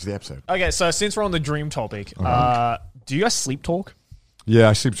 Back to the episode. Okay, so since we're on the dream topic, do you guys sleep talk? Yeah,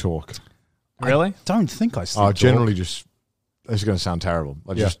 I sleep talk. Really? Don't think I sleep. Generally just, this is going to sound terrible.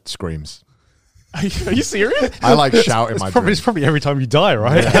 Just screams. Are you serious? I like shout in my It's dreams. probably every time you die,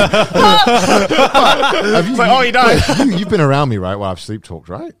 right? It's like, oh, you died. You've been around me, right? While I've sleep talked,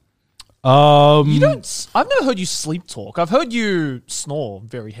 right? You don't. I've never heard you sleep talk. I've heard you snore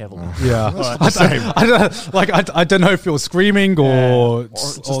very heavily. Yeah, I don't know if it was screaming or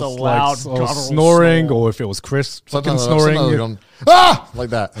just a loud or guttural snoring, snore. or if it was Chris fucking Sometimes snoring. I've gone, ah! Like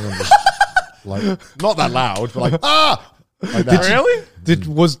that. And then just, like, not that loud, but like, ah! Like that. Really?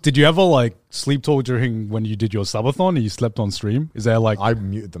 Did you ever like sleep talk during when you did your subathon and you slept on stream? Is there like I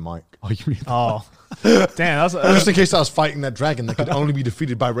muted the mic. Oh, damn! That's Just in case I was fighting that dragon that could only be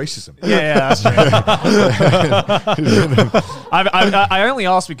defeated by racism. yeah, that's true. I only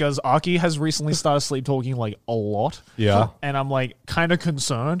asked because Aki has recently started sleep talking like a lot. Yeah. And I'm like kind of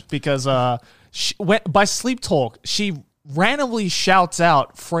concerned because by sleep talk, she randomly shouts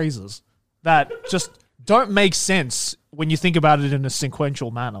out phrases that just don't make sense when you think about it in a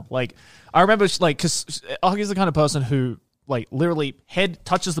sequential manner. Like, I remember, like, because Aki's the kind of person who, like, literally head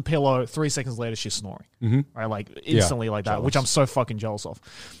touches the pillow, 3 seconds later she's snoring. Right? Like, instantly like that, which I'm so fucking jealous of.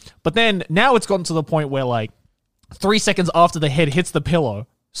 But then now it's gotten to the point where, like, 3 seconds after the head hits the pillow,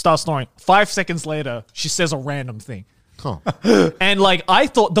 starts snoring. 5 seconds later, she says a random thing. Huh. And, like, I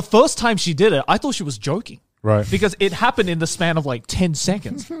thought, the first time she did it, I thought she was joking. Right. Because it happened in the span of like 10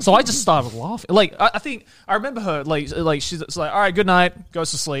 seconds. So I just started laughing. Like, I think, I remember her, like she's like, all right, good night,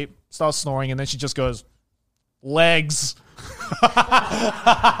 goes to sleep, starts snoring, and then she just goes, legs. I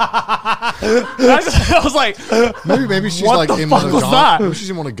was like, Maybe she's what like the in fuck one of was that? Maybe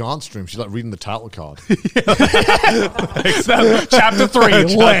she's in one of Gaunt's streams. She's like reading the title card. Chapter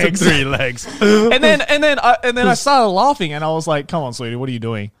 3, legs. Chapter 3, legs. And then I started laughing, and I was like, come on, sweetie, what are you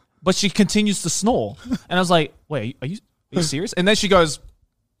doing? But she continues to snore. And I was like, wait, are you serious? And then she goes,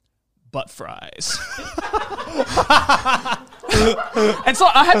 butt fries. And so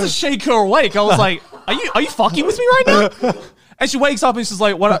I had to shake her awake. I was like, are you fucking with me right now? And she wakes up and she's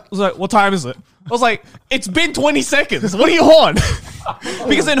like, what? I was like, what time is it? I was like, it's been 20 seconds. What are you on?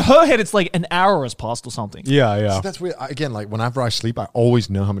 Because in her head, it's like an hour has passed or something. Yeah. That's weird. Again, like whenever I sleep, I always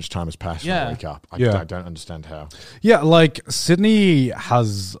know how much time has passed when I wake up. I don't understand how. Yeah, like Sydney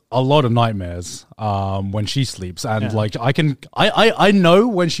has a lot of nightmares when she sleeps, and like I know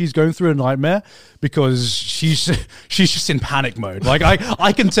when she's going through a nightmare because she's just in panic mode. Like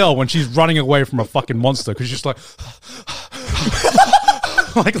I can tell when she's running away from a fucking monster because she's just like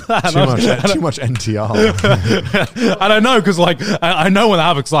like that. Too much NTR. And I know because like I know when that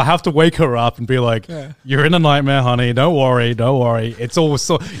happens. 'Cause I have to wake her up and be like, "You're in a nightmare, honey. Don't worry. It's all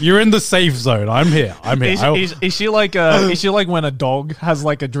so you're in the safe zone. I'm here. Is she like when a dog has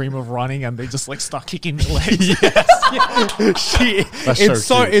like a dream of running and they just like start kicking their legs?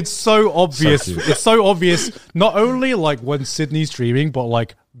 It's so obvious. So cute. It's so obvious. Not only like when Sydney's dreaming, but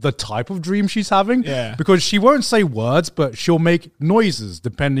like the type of dream she's having. Yeah. Because she won't say words, but she'll make noises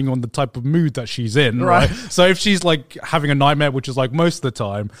depending on the type of mood that she's in. Right. So if she's like having a nightmare, which is like most of the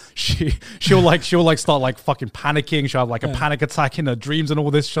time, she'll start like fucking panicking. She'll have like a panic attack in her dreams and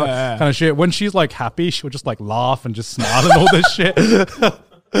all this kind of shit. When she's like happy, she'll just like laugh and just smile and all this shit.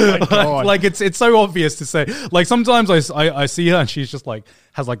 Like it's so obvious to say. Like sometimes I see her and she's just like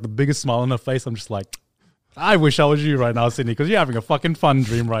has like the biggest smile on her face. I'm just like, I wish I was you right now, Sydney, because you're having a fucking fun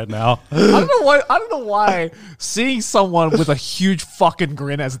dream right now. I don't know why seeing someone with a huge fucking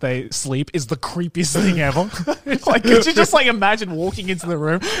grin as they sleep is the creepiest thing ever. Like, could you just like imagine walking into the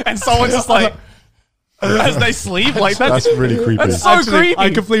room and someone's just like as they sleep? Like That's really creepy. That's so creepy. I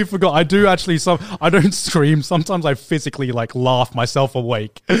completely forgot. I do actually. I don't scream. Sometimes I physically like laugh myself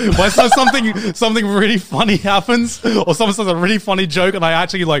awake. When something really funny happens, or someone says a really funny joke, and I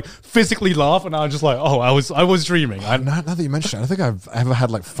actually like physically laugh, and I'm just like, oh, I was dreaming. Now that you mention it, I don't think I've ever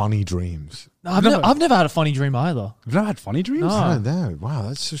had like funny dreams. No, I've never had a funny dream either. You've never had funny dreams? I don't know. Wow,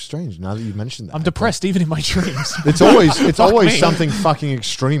 that's so strange. Now that you mentioned that, I'm depressed even in my dreams. It's always me. something fucking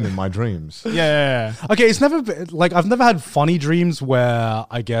extreme in my dreams. Yeah. Okay, it's never been, like I've never had funny dreams where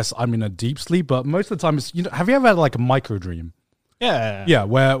I guess I'm in a deep sleep, but most of the time it's have you ever had like a micro dream? Yeah. Yeah,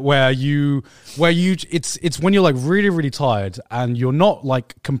 where you it's when you're like really really tired and you're not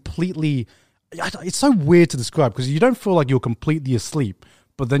like completely. It's so weird to describe because you don't feel like you're completely asleep,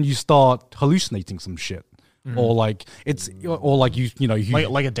 but then you start hallucinating some shit. or like it's or like you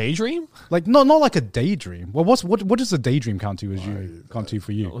Like a daydream? like not like a daydream. Well, what does a daydream count to as you count to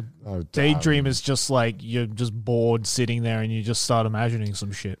for you? Daydream is just like you're just bored sitting there and you just start imagining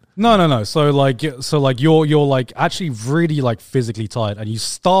some shit. No. So like you're like actually really like physically tired and you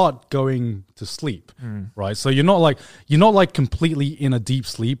start going to sleep, right? So you're not like completely in a deep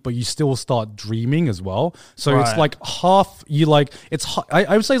sleep, but you still start dreaming as well. So it's Right. like half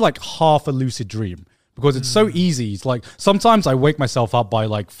I would say like half a lucid dream. Because it's so easy. It's like sometimes I wake myself up by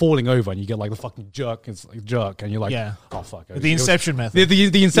like falling over, and you get like the fucking jerk, and you're like, Yeah. oh fuck, The Inception method.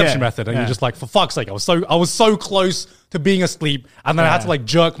 the Inception Yeah, method, and yeah. you're just like, for fuck's sake, I was so close to being asleep, and then I had to like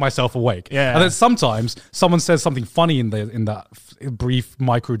jerk myself awake. Yeah. And then sometimes someone says something funny in that brief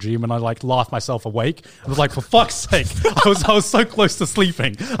micro dream, and I like laugh myself awake. I was like, for fuck's sake, I was so close to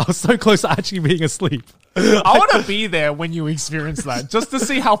sleeping. I was so close to actually being asleep. I want to be there when you experience that, just to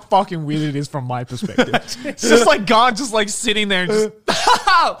see how fucking weird it is from my perspective. It's just like God just like sitting there and just...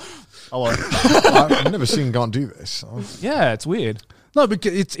 Hello. I've never seen Gant do this. Yeah, it's weird. No,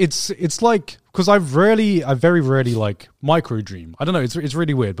 because it's like because I very rarely like micro dream. I don't know. It's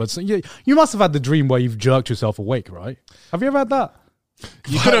really weird. But you must have had the dream where you've jerked yourself awake, right? Have you ever had that?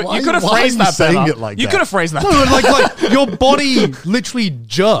 You could have why phrased are you that saying better. it like you that? could have phrased that. No, like your body literally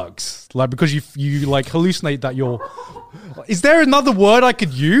jerks, like because you like hallucinate that you're. Is there another word I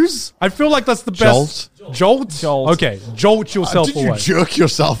could use? I feel like that's the best. Jolt. Okay, jolt yourself Did you away. jerk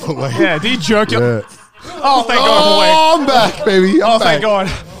yourself away? Yeah, did you jerk your... Yeah. Oh, thank God I'm awake. Oh, I'm back, baby. Oh, thank God.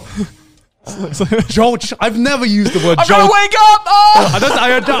 Jolt. I've never used the word I'm jolt. gonna wake up! Oh!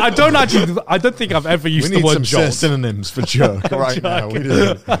 I don't think I've ever We used the need word some jolt. synonyms for jerk right now. We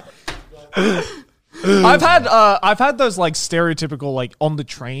do. I've had those like stereotypical like on the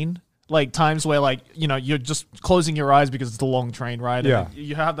train like times where like you're just closing your eyes because it's a long train ride. Yeah. And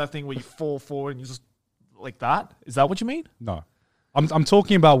you have that thing where you fall forward and you just like that. Is that what you mean? No, I'm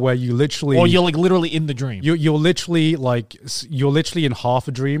talking about where you literally. Or you're like literally in the dream. You're literally in half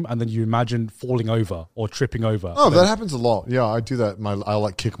a dream, and then you imagine falling over or tripping over. Oh, that happens a lot. Yeah, I do that. I'll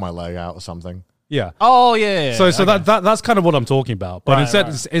like kick my leg out or something. Yeah. Oh yeah. So okay. that's kind of what I'm talking about. But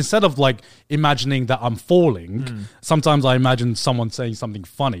Right, instead of like imagining that I'm falling, sometimes I imagine someone saying something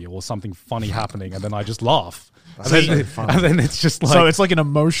funny or something funny happening, and then I just laugh. And then it's just like so it's like an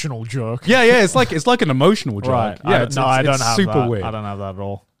emotional jerk. yeah, it's like an emotional joke. Right. Yeah, I don't have super that. weird. I don't have that at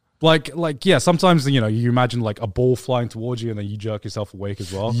all. Like yeah, sometimes you imagine like a ball flying towards you, and then you jerk yourself awake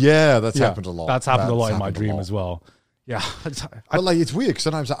as well. Yeah, that's happened a lot. That's happened a lot in my happened a dream lot. as well. Yeah, But like, it's weird because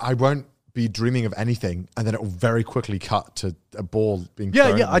sometimes I won't be dreaming of anything, and then it will very quickly cut to a ball being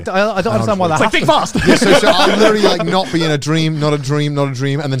thrown yeah. at me. I don't understand why that It's like think fast. Yeah, so I'll literally like not be in a dream, not a dream,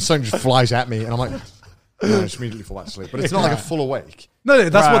 and then something just flies at me, and I'm like, no, I just immediately fall back to sleep. But it's not like a full awake. No,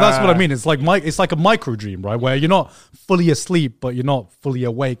 that's what I Right. mean. It's like a micro dream, right? Where you're not fully asleep, but you're not fully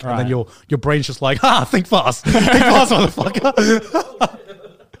awake, and then Right. your brain's just like, think fast, motherfucker.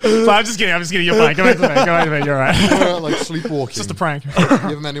 So I'm just kidding. You're fine. Go back to bed. You're right. Like sleepwalking. Just a prank. You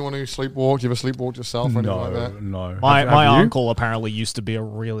ever met anyone who sleepwalked? You ever sleepwalked yourself or anything like that? No. My Have you? uncle apparently used to be a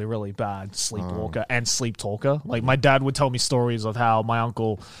really, really bad sleepwalker and sleep talker. Like my dad would tell me stories of how my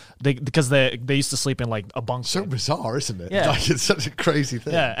uncle, because they used to sleep in like a bunk. So bed. bizarre, isn't it? Yeah. Like it's such a crazy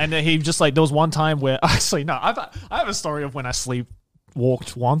thing. Yeah, and he just like there was one time where actually no, I have a story of when I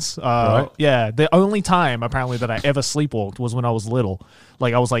sleepwalked once. Right. Yeah, the only time apparently that I ever sleepwalked was when I was little.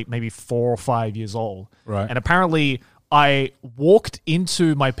 Like I was like maybe 4 or 5 years old. Right. And apparently I walked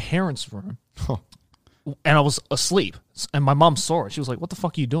into my parents' room. And I was asleep, and my mom saw it. She was like, "What the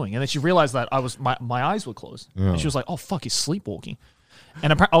fuck are you doing?" And then she realized that my eyes were closed. And she was like, "Oh fuck, he's sleepwalking."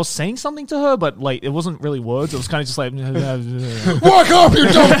 And I was saying something to her, but like it wasn't really words. It was kind of just like, Wake up, you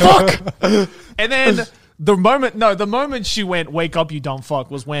dumb fuck! and then the moment she went, "Wake up, you dumb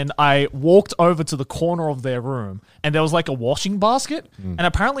fuck," was when I walked over to the corner of their room, and there was like a washing basket, and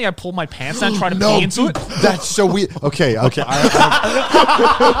apparently I pulled my pants down, tried to pee into it. That's so weird. Okay. I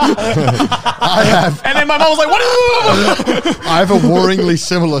have And then my mom was like, "What?" I have a worryingly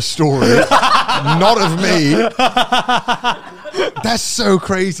similar story. Not of me. That's so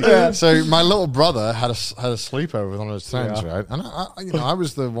crazy. So my little brother had a sleepover with one of his friends, right? And I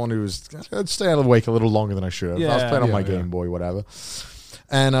was the one who was I'd stay awake a little longer than I should have. I was Yeah. playing on my Yeah, Game Boy, whatever.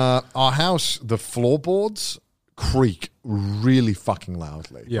 And our house, the floorboards creak really fucking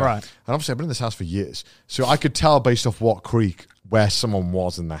loudly. Yeah. Right. And obviously, I've been in this house for years, so I could tell based off what creak where someone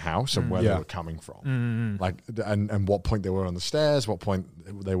was in the house and where they Yeah. were coming from, like and what point they were on the stairs, what point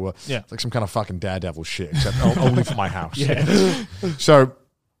they were. Yeah. It's like some kind of fucking Daredevil shit, except only for my house. So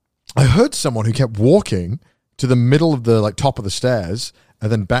I heard someone who kept walking to the middle of the like top of the stairs and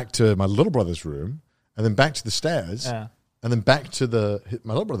then back to my little brother's room, and then back to the stairs. Yeah. And then back to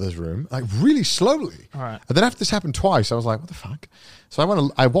my little brother's room, like really slowly. All right. And then after this happened twice, I was like, what the fuck?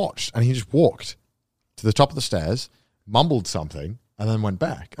 So I watched, and he just walked to the top of the stairs, mumbled something, and then went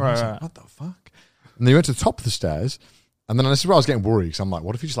back. And I was like, what the fuck? And then he went to the top of the stairs, and then this is where I was getting worried, because I'm like,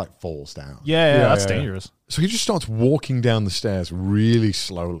 what if he just like falls down? Yeah, that's dangerous. So he just starts walking down the stairs really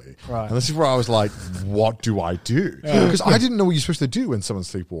slowly. Right. And this is where I was like, what do I do? Because I didn't know what you're supposed to do when someone's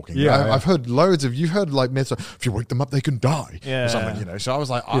sleepwalking. I've heard you've heard like myths, if you wake them up, they can die or something, you know. So I was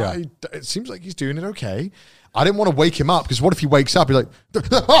like, it seems like he's doing it okay. I didn't want to wake him up, because what if he wakes up? He's like, Yeah.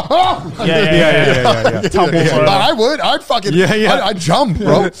 But I would. I'd fucking, I'd jump,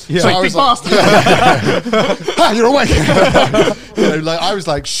 bro. So I was like, you're awake. You know, like, I was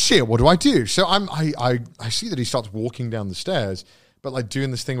like, shit, what do I do? So I see that he starts walking down the stairs, but like doing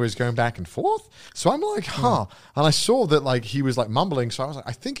this thing where he's going back and forth. So I'm like, And I saw that like he was like mumbling. So I was like,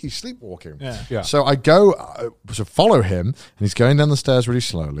 I think he's sleepwalking. Yeah. So I go to follow him, and he's going down the stairs really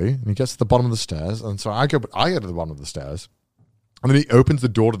slowly, and he gets to the bottom of the stairs. And so I go to the bottom of the stairs, and then he opens the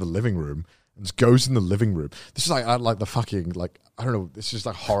door to the living room and just goes in the living room. This is like the fucking, like, I don't know, this is just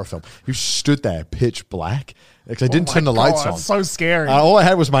like a horror film. He stood there pitch black, because I didn't turn the lights on. That's so scary. All I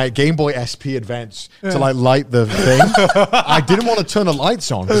had was my Game Boy SP Advance to like light the thing. I didn't want to turn the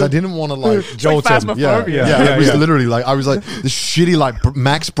lights on, because I didn't want to like jolt him. It was literally like, I was like this shitty like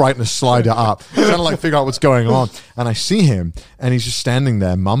max brightness slider up, trying to like figure out what's going on. And I see him, and he's just standing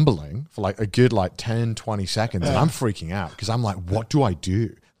there mumbling for like a good like 10, 20 seconds. And I'm freaking out, because I'm like, what do I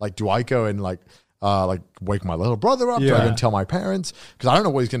do? Like, do I go and like wake my little brother up? Do I go and tell my parents? Because I don't know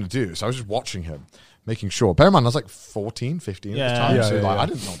what he's going to do. So I was just watching him, making sure. Bear in mind, I was like 14, 15 at the time. So I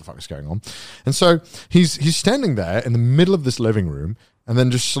didn't know what the fuck was going on. And so he's standing there in the middle of this living room, and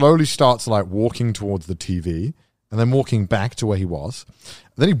then just slowly starts like walking towards the TV, and then walking back to where he was.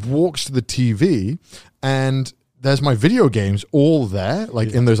 And then he walks to the TV, and there's my video games all there, like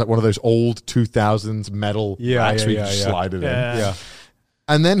in those like one of those old 2000s metal racks where you just slide it in.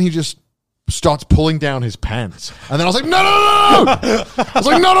 And then he just starts pulling down his pants. And then I was like, no. I was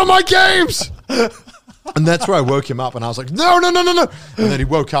like, not on my games. And that's where I woke him up, and I was like, no. And then he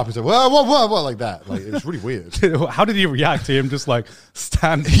woke up and said, what, like that. Like, it was really weird. How did he react to him just like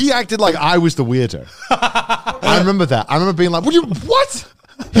stand? He acted like I was the weirdo. I remember that. I remember being like, what?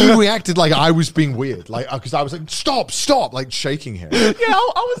 He reacted like I was being weird, like because I was like, stop, like shaking him. Yeah,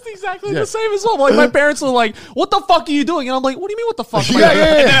 I was exactly the same as well. Like my parents were like, "What the fuck are you doing?" And I'm like, "What do you mean, what the fuck?" And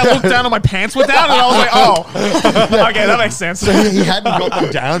then I looked down and my pants were down, and I was like, "Oh, okay, that makes sense." So he hadn't got them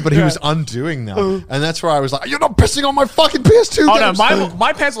down, but he was undoing them, and that's where I was like, "You're not pissing on my fucking PS2." Oh no,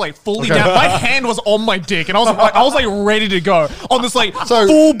 my pants were like fully down. My hand was on my dick, and I was like ready to go on this like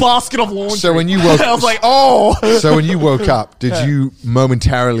full basket of laundry. So when you woke, I was like, "Oh." So when you woke up, did you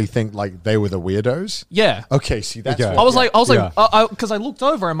momentarily think like they were the weirdos? Yeah. Okay. See, that's I was like, because I looked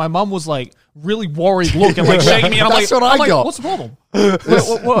over and my mum was like really worried look and like shaking me, and I'm That's like, what I got. What's the problem?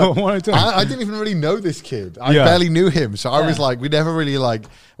 What? I didn't even really know this kid. I barely knew him, so I was like, we never really like.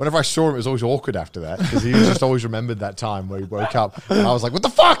 Whenever I saw him, it was always awkward after that, because he just always remembered that time where he woke up, and I was like, what the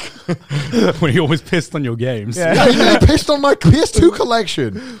fuck? When he always pissed on your games. Yeah, he pissed on my PS2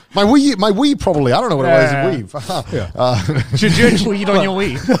 collection. My Wii probably. I don't know what it was. Wii. Should you tweet on your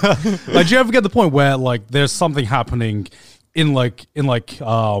Wii? Like, do you ever get the point where like there's something happening in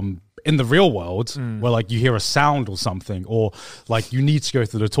the real world where like you hear a sound or something, or like you need to go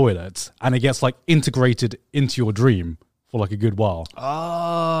to the toilet, and it gets like integrated into your dream for like a good while?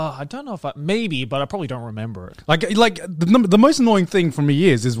 I don't know if maybe, but I probably don't remember it. Like the most annoying thing for me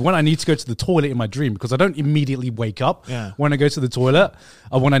is when I need to go to the toilet in my dream, because I don't immediately wake up when I go to the toilet,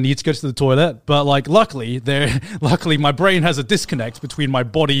 when I need to go to the toilet. But like luckily my brain has a disconnect between my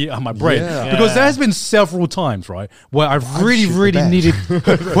body and my brain, because there's been several times, right, where I've really needed.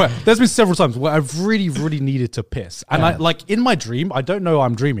 There's been several times where I've really needed to piss, and I like in my dream I don't know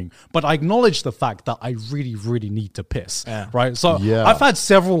I'm dreaming, but I acknowledge the fact that I really need to piss. Right, so I've had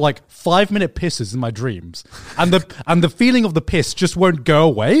several like 5-minute pisses in my dreams, and the feeling of the piss just won't go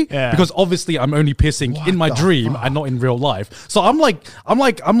away, because obviously I'm only pissing in my dream and not in real life. So I'm like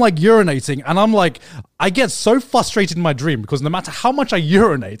urinating, and I'm like, I get so frustrated in my dream because no matter how much I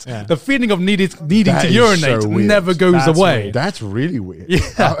urinate, the feeling of needing to urinate never goes away. Weird. That's really weird.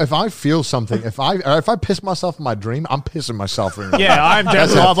 If I feel something, if I piss myself in my dream, I'm pissing myself in. Yeah, I'm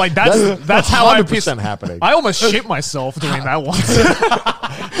definitely like that's how I'm pissing. Happening. I almost shit myself doing that once.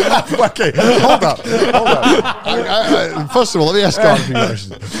 Okay, hold up. First of all, let me ask God a few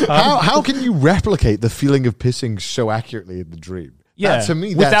questions. How can you replicate the feeling of pissing so accurately in the dream? Yeah, to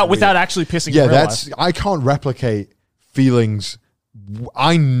me, without actually pissing. Yeah, I can't replicate feelings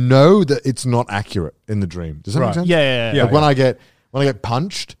I know that it's not accurate in the dream. Does that make Right. sense? Yeah. Like when I get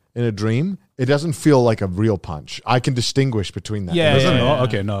punched in a dream, it doesn't feel like a real punch. I can distinguish between that. Yeah, It doesn't- yeah.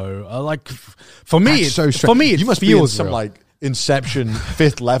 Okay, no. For me, That's so strange. for me, it you must be in feels some real. like Inception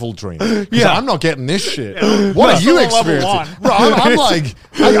 5th level dream. Yeah. Yeah, I'm not getting this shit. What are Still you on level experiencing? one. Bro, I'm like,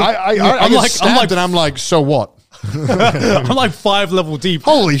 I I'm get like- stabbed and I'm like, so what? I'm like 5 level deep.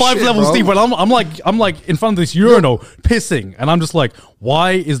 Holy five shit, levels bro. deep. When I'm like in front of this urinal pissing, and I'm just like,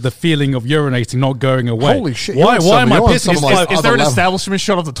 why is the feeling of urinating not going away? Holy shit, Why you're am I on pissing? some, It's like, like- Is there an level. establishment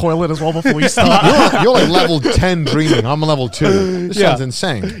shot of the toilet as well before you start? You're like level 10 dreaming. I'm level 2. This Yeah. sounds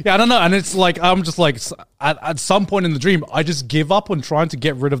insane. Yeah, I don't know. And it's like, I'm just like, at some point in the dream, I just give up on trying to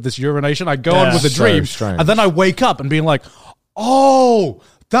get rid of this urination. I go on Yeah. with the So dream, strange. and then I wake up and being like, oh,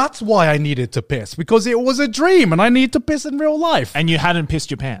 that's why I needed to piss, because it was a dream and I need to piss in real life. And you hadn't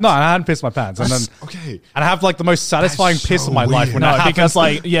pissed your pants. No, I hadn't pissed my pants. And then, Okay. and I have like the most satisfying That's piss so of my life weird. when No, that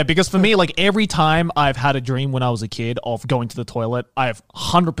happens. because for me, like every time I've had a dream when I was a kid of going to the toilet, I have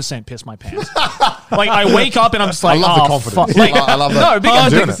 100% pissed my pants. Like I wake up and I'm just like, I love the oh, confidence. fuck. Like, I love that. No, because,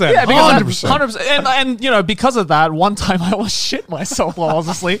 I'm doing it. yeah, because 100%. 100%. And you know, because of that, one time I almost shit myself while I was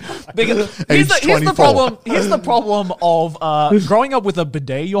asleep. Because here's the 24. problem. Here's the problem of growing up with a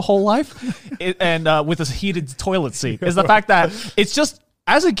bidet your whole life and with a heated toilet seat is the fact that it's just,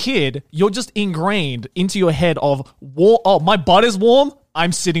 as a kid, you're just ingrained into your head of, my butt is warm,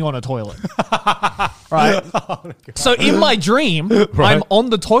 I'm sitting on a toilet. Right? So in my dream, I'm on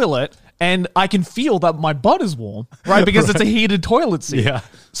the toilet and I can feel that my butt is warm, right? Because it's a heated toilet seat. Yeah.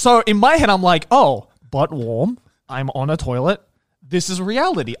 So in my head, I'm like, oh, butt warm, I'm on a toilet. This is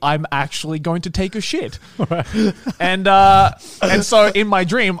reality. I'm actually going to take a shit. And so in my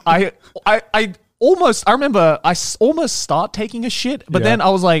dream, I remember I almost start taking a shit, but Yeah. then I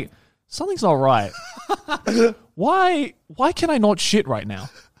was like, something's not right. Why can I not shit right now?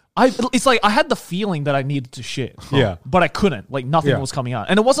 It's like I had the feeling that I needed to shit. Yeah. But I couldn't. Like nothing Yeah. was coming out.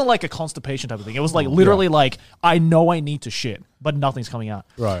 And it wasn't like a constipation type of thing. It was like literally like I know I need to shit, but nothing's coming out.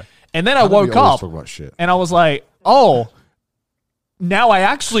 Right. And then I How do we woke always up talk about shit? and I was like, oh, now I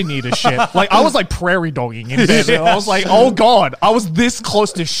actually need a shit. Like I was like prairie dogging in bed. And I was like, oh God, I was this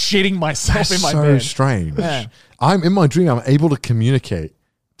close to shitting myself in my so bed. strange. Yeah. I'm in my dream. I'm able to communicate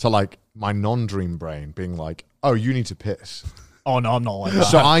to like my non-dream brain, being like, "Oh, you need to piss." Oh no, I'm not like that.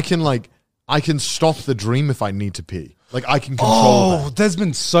 So I can stop the dream if I need to pee. Like I can control Oh, there's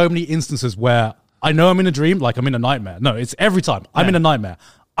been so many instances where I know I'm in a dream, like I'm in a nightmare. No, it's every time. I'm in a nightmare.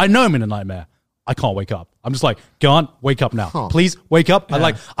 I know I'm in a nightmare. I can't wake up. I'm just like, go on, wake up now. Please wake up.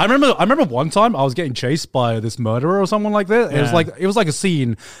 I remember one time I was getting chased by this murderer or someone like that. It was like a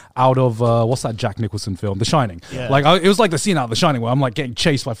scene out of what's that Jack Nicholson film, The Shining. Yeah. It was like the scene out of The Shining where I'm like getting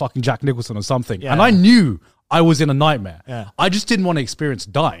chased by fucking Jack Nicholson or something. Yeah. And I knew I was in a nightmare. Yeah. I just didn't want to experience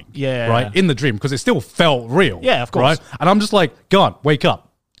dying. Yeah. Right? In the dream, because it still felt real. Yeah, of course. Right? And I'm just like, go on, wake up.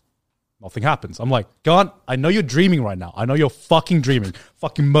 Nothing happens. I'm like, go on, I know you're dreaming right now. I know you're fucking dreaming.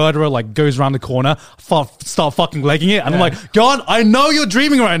 Fucking murderer like goes around the corner, start fucking legging it. And I'm like, go on, I know you're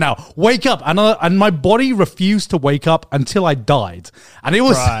dreaming right now. Wake up. And my body refused to wake up until I died. And it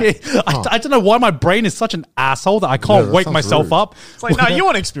was, Right. I don't know why my brain is such an asshole that I can't that wake sounds myself rude. up. It's like, no, you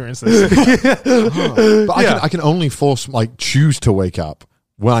want to experience this. it. But Yeah. I can only choose to wake up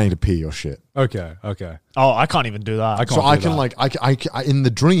when I need to pee or shit. Okay. Oh, I can't even do that. I can't. So I do can that. I in the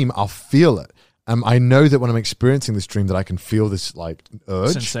dream I'll feel it. I know that when I'm experiencing this dream that I can feel this like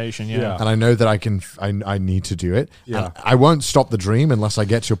urge. Sensation, yeah. Yeah. And I know that I need to do it. Yeah. And I won't stop the dream unless I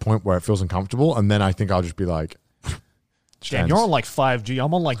get to a point where it feels uncomfortable. And then I think I'll just be like, Damn, you're on like 5G.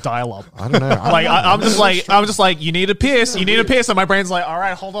 I'm on like dial-up. I don't know. Like I'm just like, you need a piss, and my brain's like, all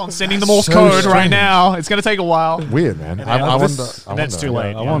right, hold on, sending the Morse so code right strange. now. It's gonna take a while. Weird, man. I Yeah, wonder. this- I and it's wonder. too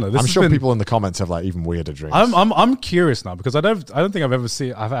late. I yeah. wonder. This I'm has sure been- people in the comments have like even weirder dreams. I'm curious now because I don't think I've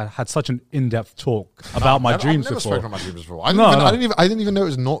ever had such an in-depth talk about my dreams I've never before. spoken about my dreams before. I No, didn't even know it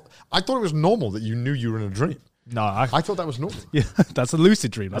was not. I thought it was normal that you knew you were in a dream. No, I thought that was normal. Yeah, that's a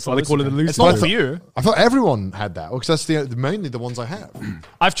lucid dream. That's why they call it a lucid It's not dream. for you. I thought everyone had that because that's mainly the ones I have.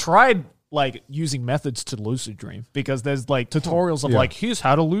 I've tried like using methods to lucid dream because there's like tutorials of Yeah. like, here's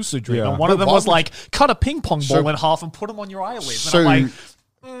how to lucid dream, Yeah. and one of But them why was would like cut a ping pong ball So- in half and put them on your eyelids. So And I'm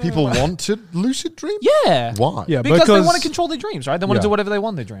like, people want to lucid dream? yeah, Why? Yeah, because they because- want to control their dreams, right? They want Yeah. to do whatever they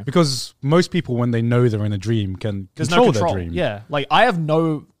want in their dream. Because most people, when they know they're in a dream, can There's control, no control. their dream. Yeah, like I have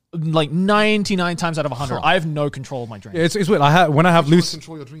no, like 99 times out of 100, I have no control of my dream. Yeah, it's weird. When I have You lucid,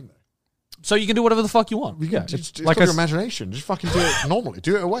 control your dream though. So you can do whatever the fuck you want. yeah, It's like got I your s- imagination. Just fucking do it normally.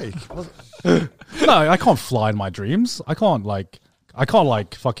 Do it awake. no, I can't fly in my dreams. I can't like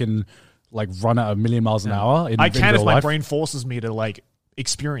fucking like run at 1,000,000 miles an hour. I can if real my life. brain forces me to like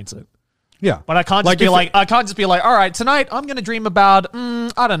experience it. Yeah, But I can't just be like, I can't just be like, all right, tonight I'm gonna dream about,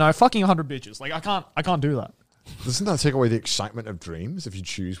 I don't know, fucking 100 bitches. Like I can't do that. Doesn't that take away the excitement of dreams if you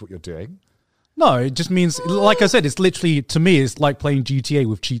choose what you're doing? No, it just means, like I said, it's literally, to me, it's like playing GTA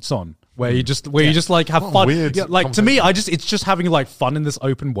with cheats on, where you just like have What a fun. weird Yeah, like to me, it's just having like fun in this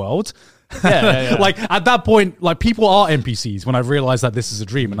open world. Yeah. Like at that point, like people are NPCs when I realize that this is a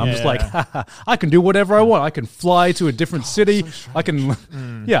dream, and I'm just like, I can do whatever I want. I can fly to a different city. I can,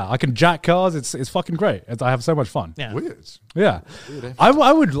 I can jack cars. It's fucking great. I have so much fun. Yeah. Weird. Yeah, I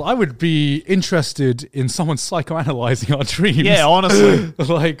would be interested in someone psychoanalyzing our dreams. Yeah, honestly.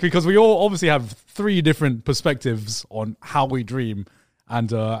 Like because we all obviously have 3 different perspectives on how we dream and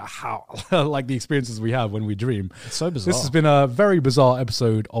how like the experiences we have when we dream. It's so bizarre. This has been a very bizarre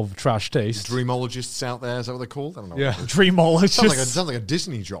episode of Trash Taste. Dreamologists out there, is that what they're called? I don't know. Yeah. Dreamologist. Sounds like a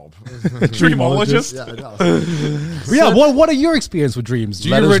Disney job. Dreamologist. Yeah, it does. But yeah, what are your experience with dreams?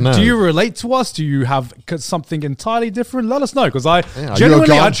 Let us know. Do you relate to us? Do you have something entirely different? Let us know because I Yeah, genuinely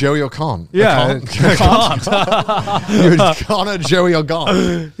you're gone, Joey or Khan. yeah, Can't. You're Khan or Joey or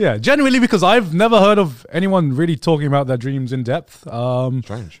gone. yeah, genuinely because I've never heard of anyone really talking about their dreams in depth.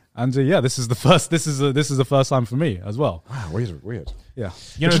 Strange. And this is the first. This is the first time for me as well. Wow, weird. Yeah,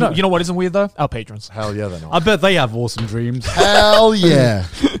 You know what isn't weird though? Our patrons. Hell yeah, they're not. I bet they have awesome dreams. Hell yeah.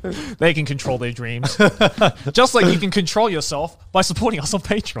 They can control their dreams. Just like you can control yourself by supporting us on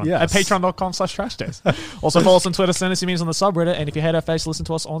Patreon Yes. at patreon.com/trashdays. Also follow us on Twitter, send us your memes on the subreddit, and if you hate our face, listen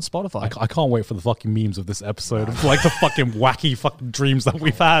to us on Spotify. I can't wait for the fucking memes of this episode of like the fucking wacky fucking dreams that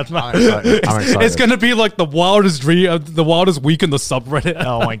we've had, man. I'm excited. It's gonna be like the wildest dream, the wildest week in the subreddit.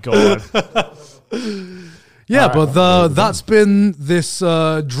 Oh my god. Yeah, but that's been this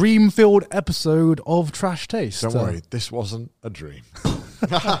dream-filled episode of Trash Taste. Don't worry, this wasn't a dream.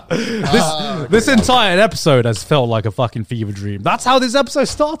 This entire episode has felt like a fucking fever dream. That's how this episode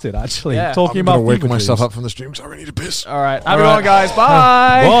started, actually. Yeah. Talking I'm about gonna wake fever myself dreams. up from the stream because I really need to piss. All right. Have a good one, guys.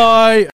 Bye. Bye.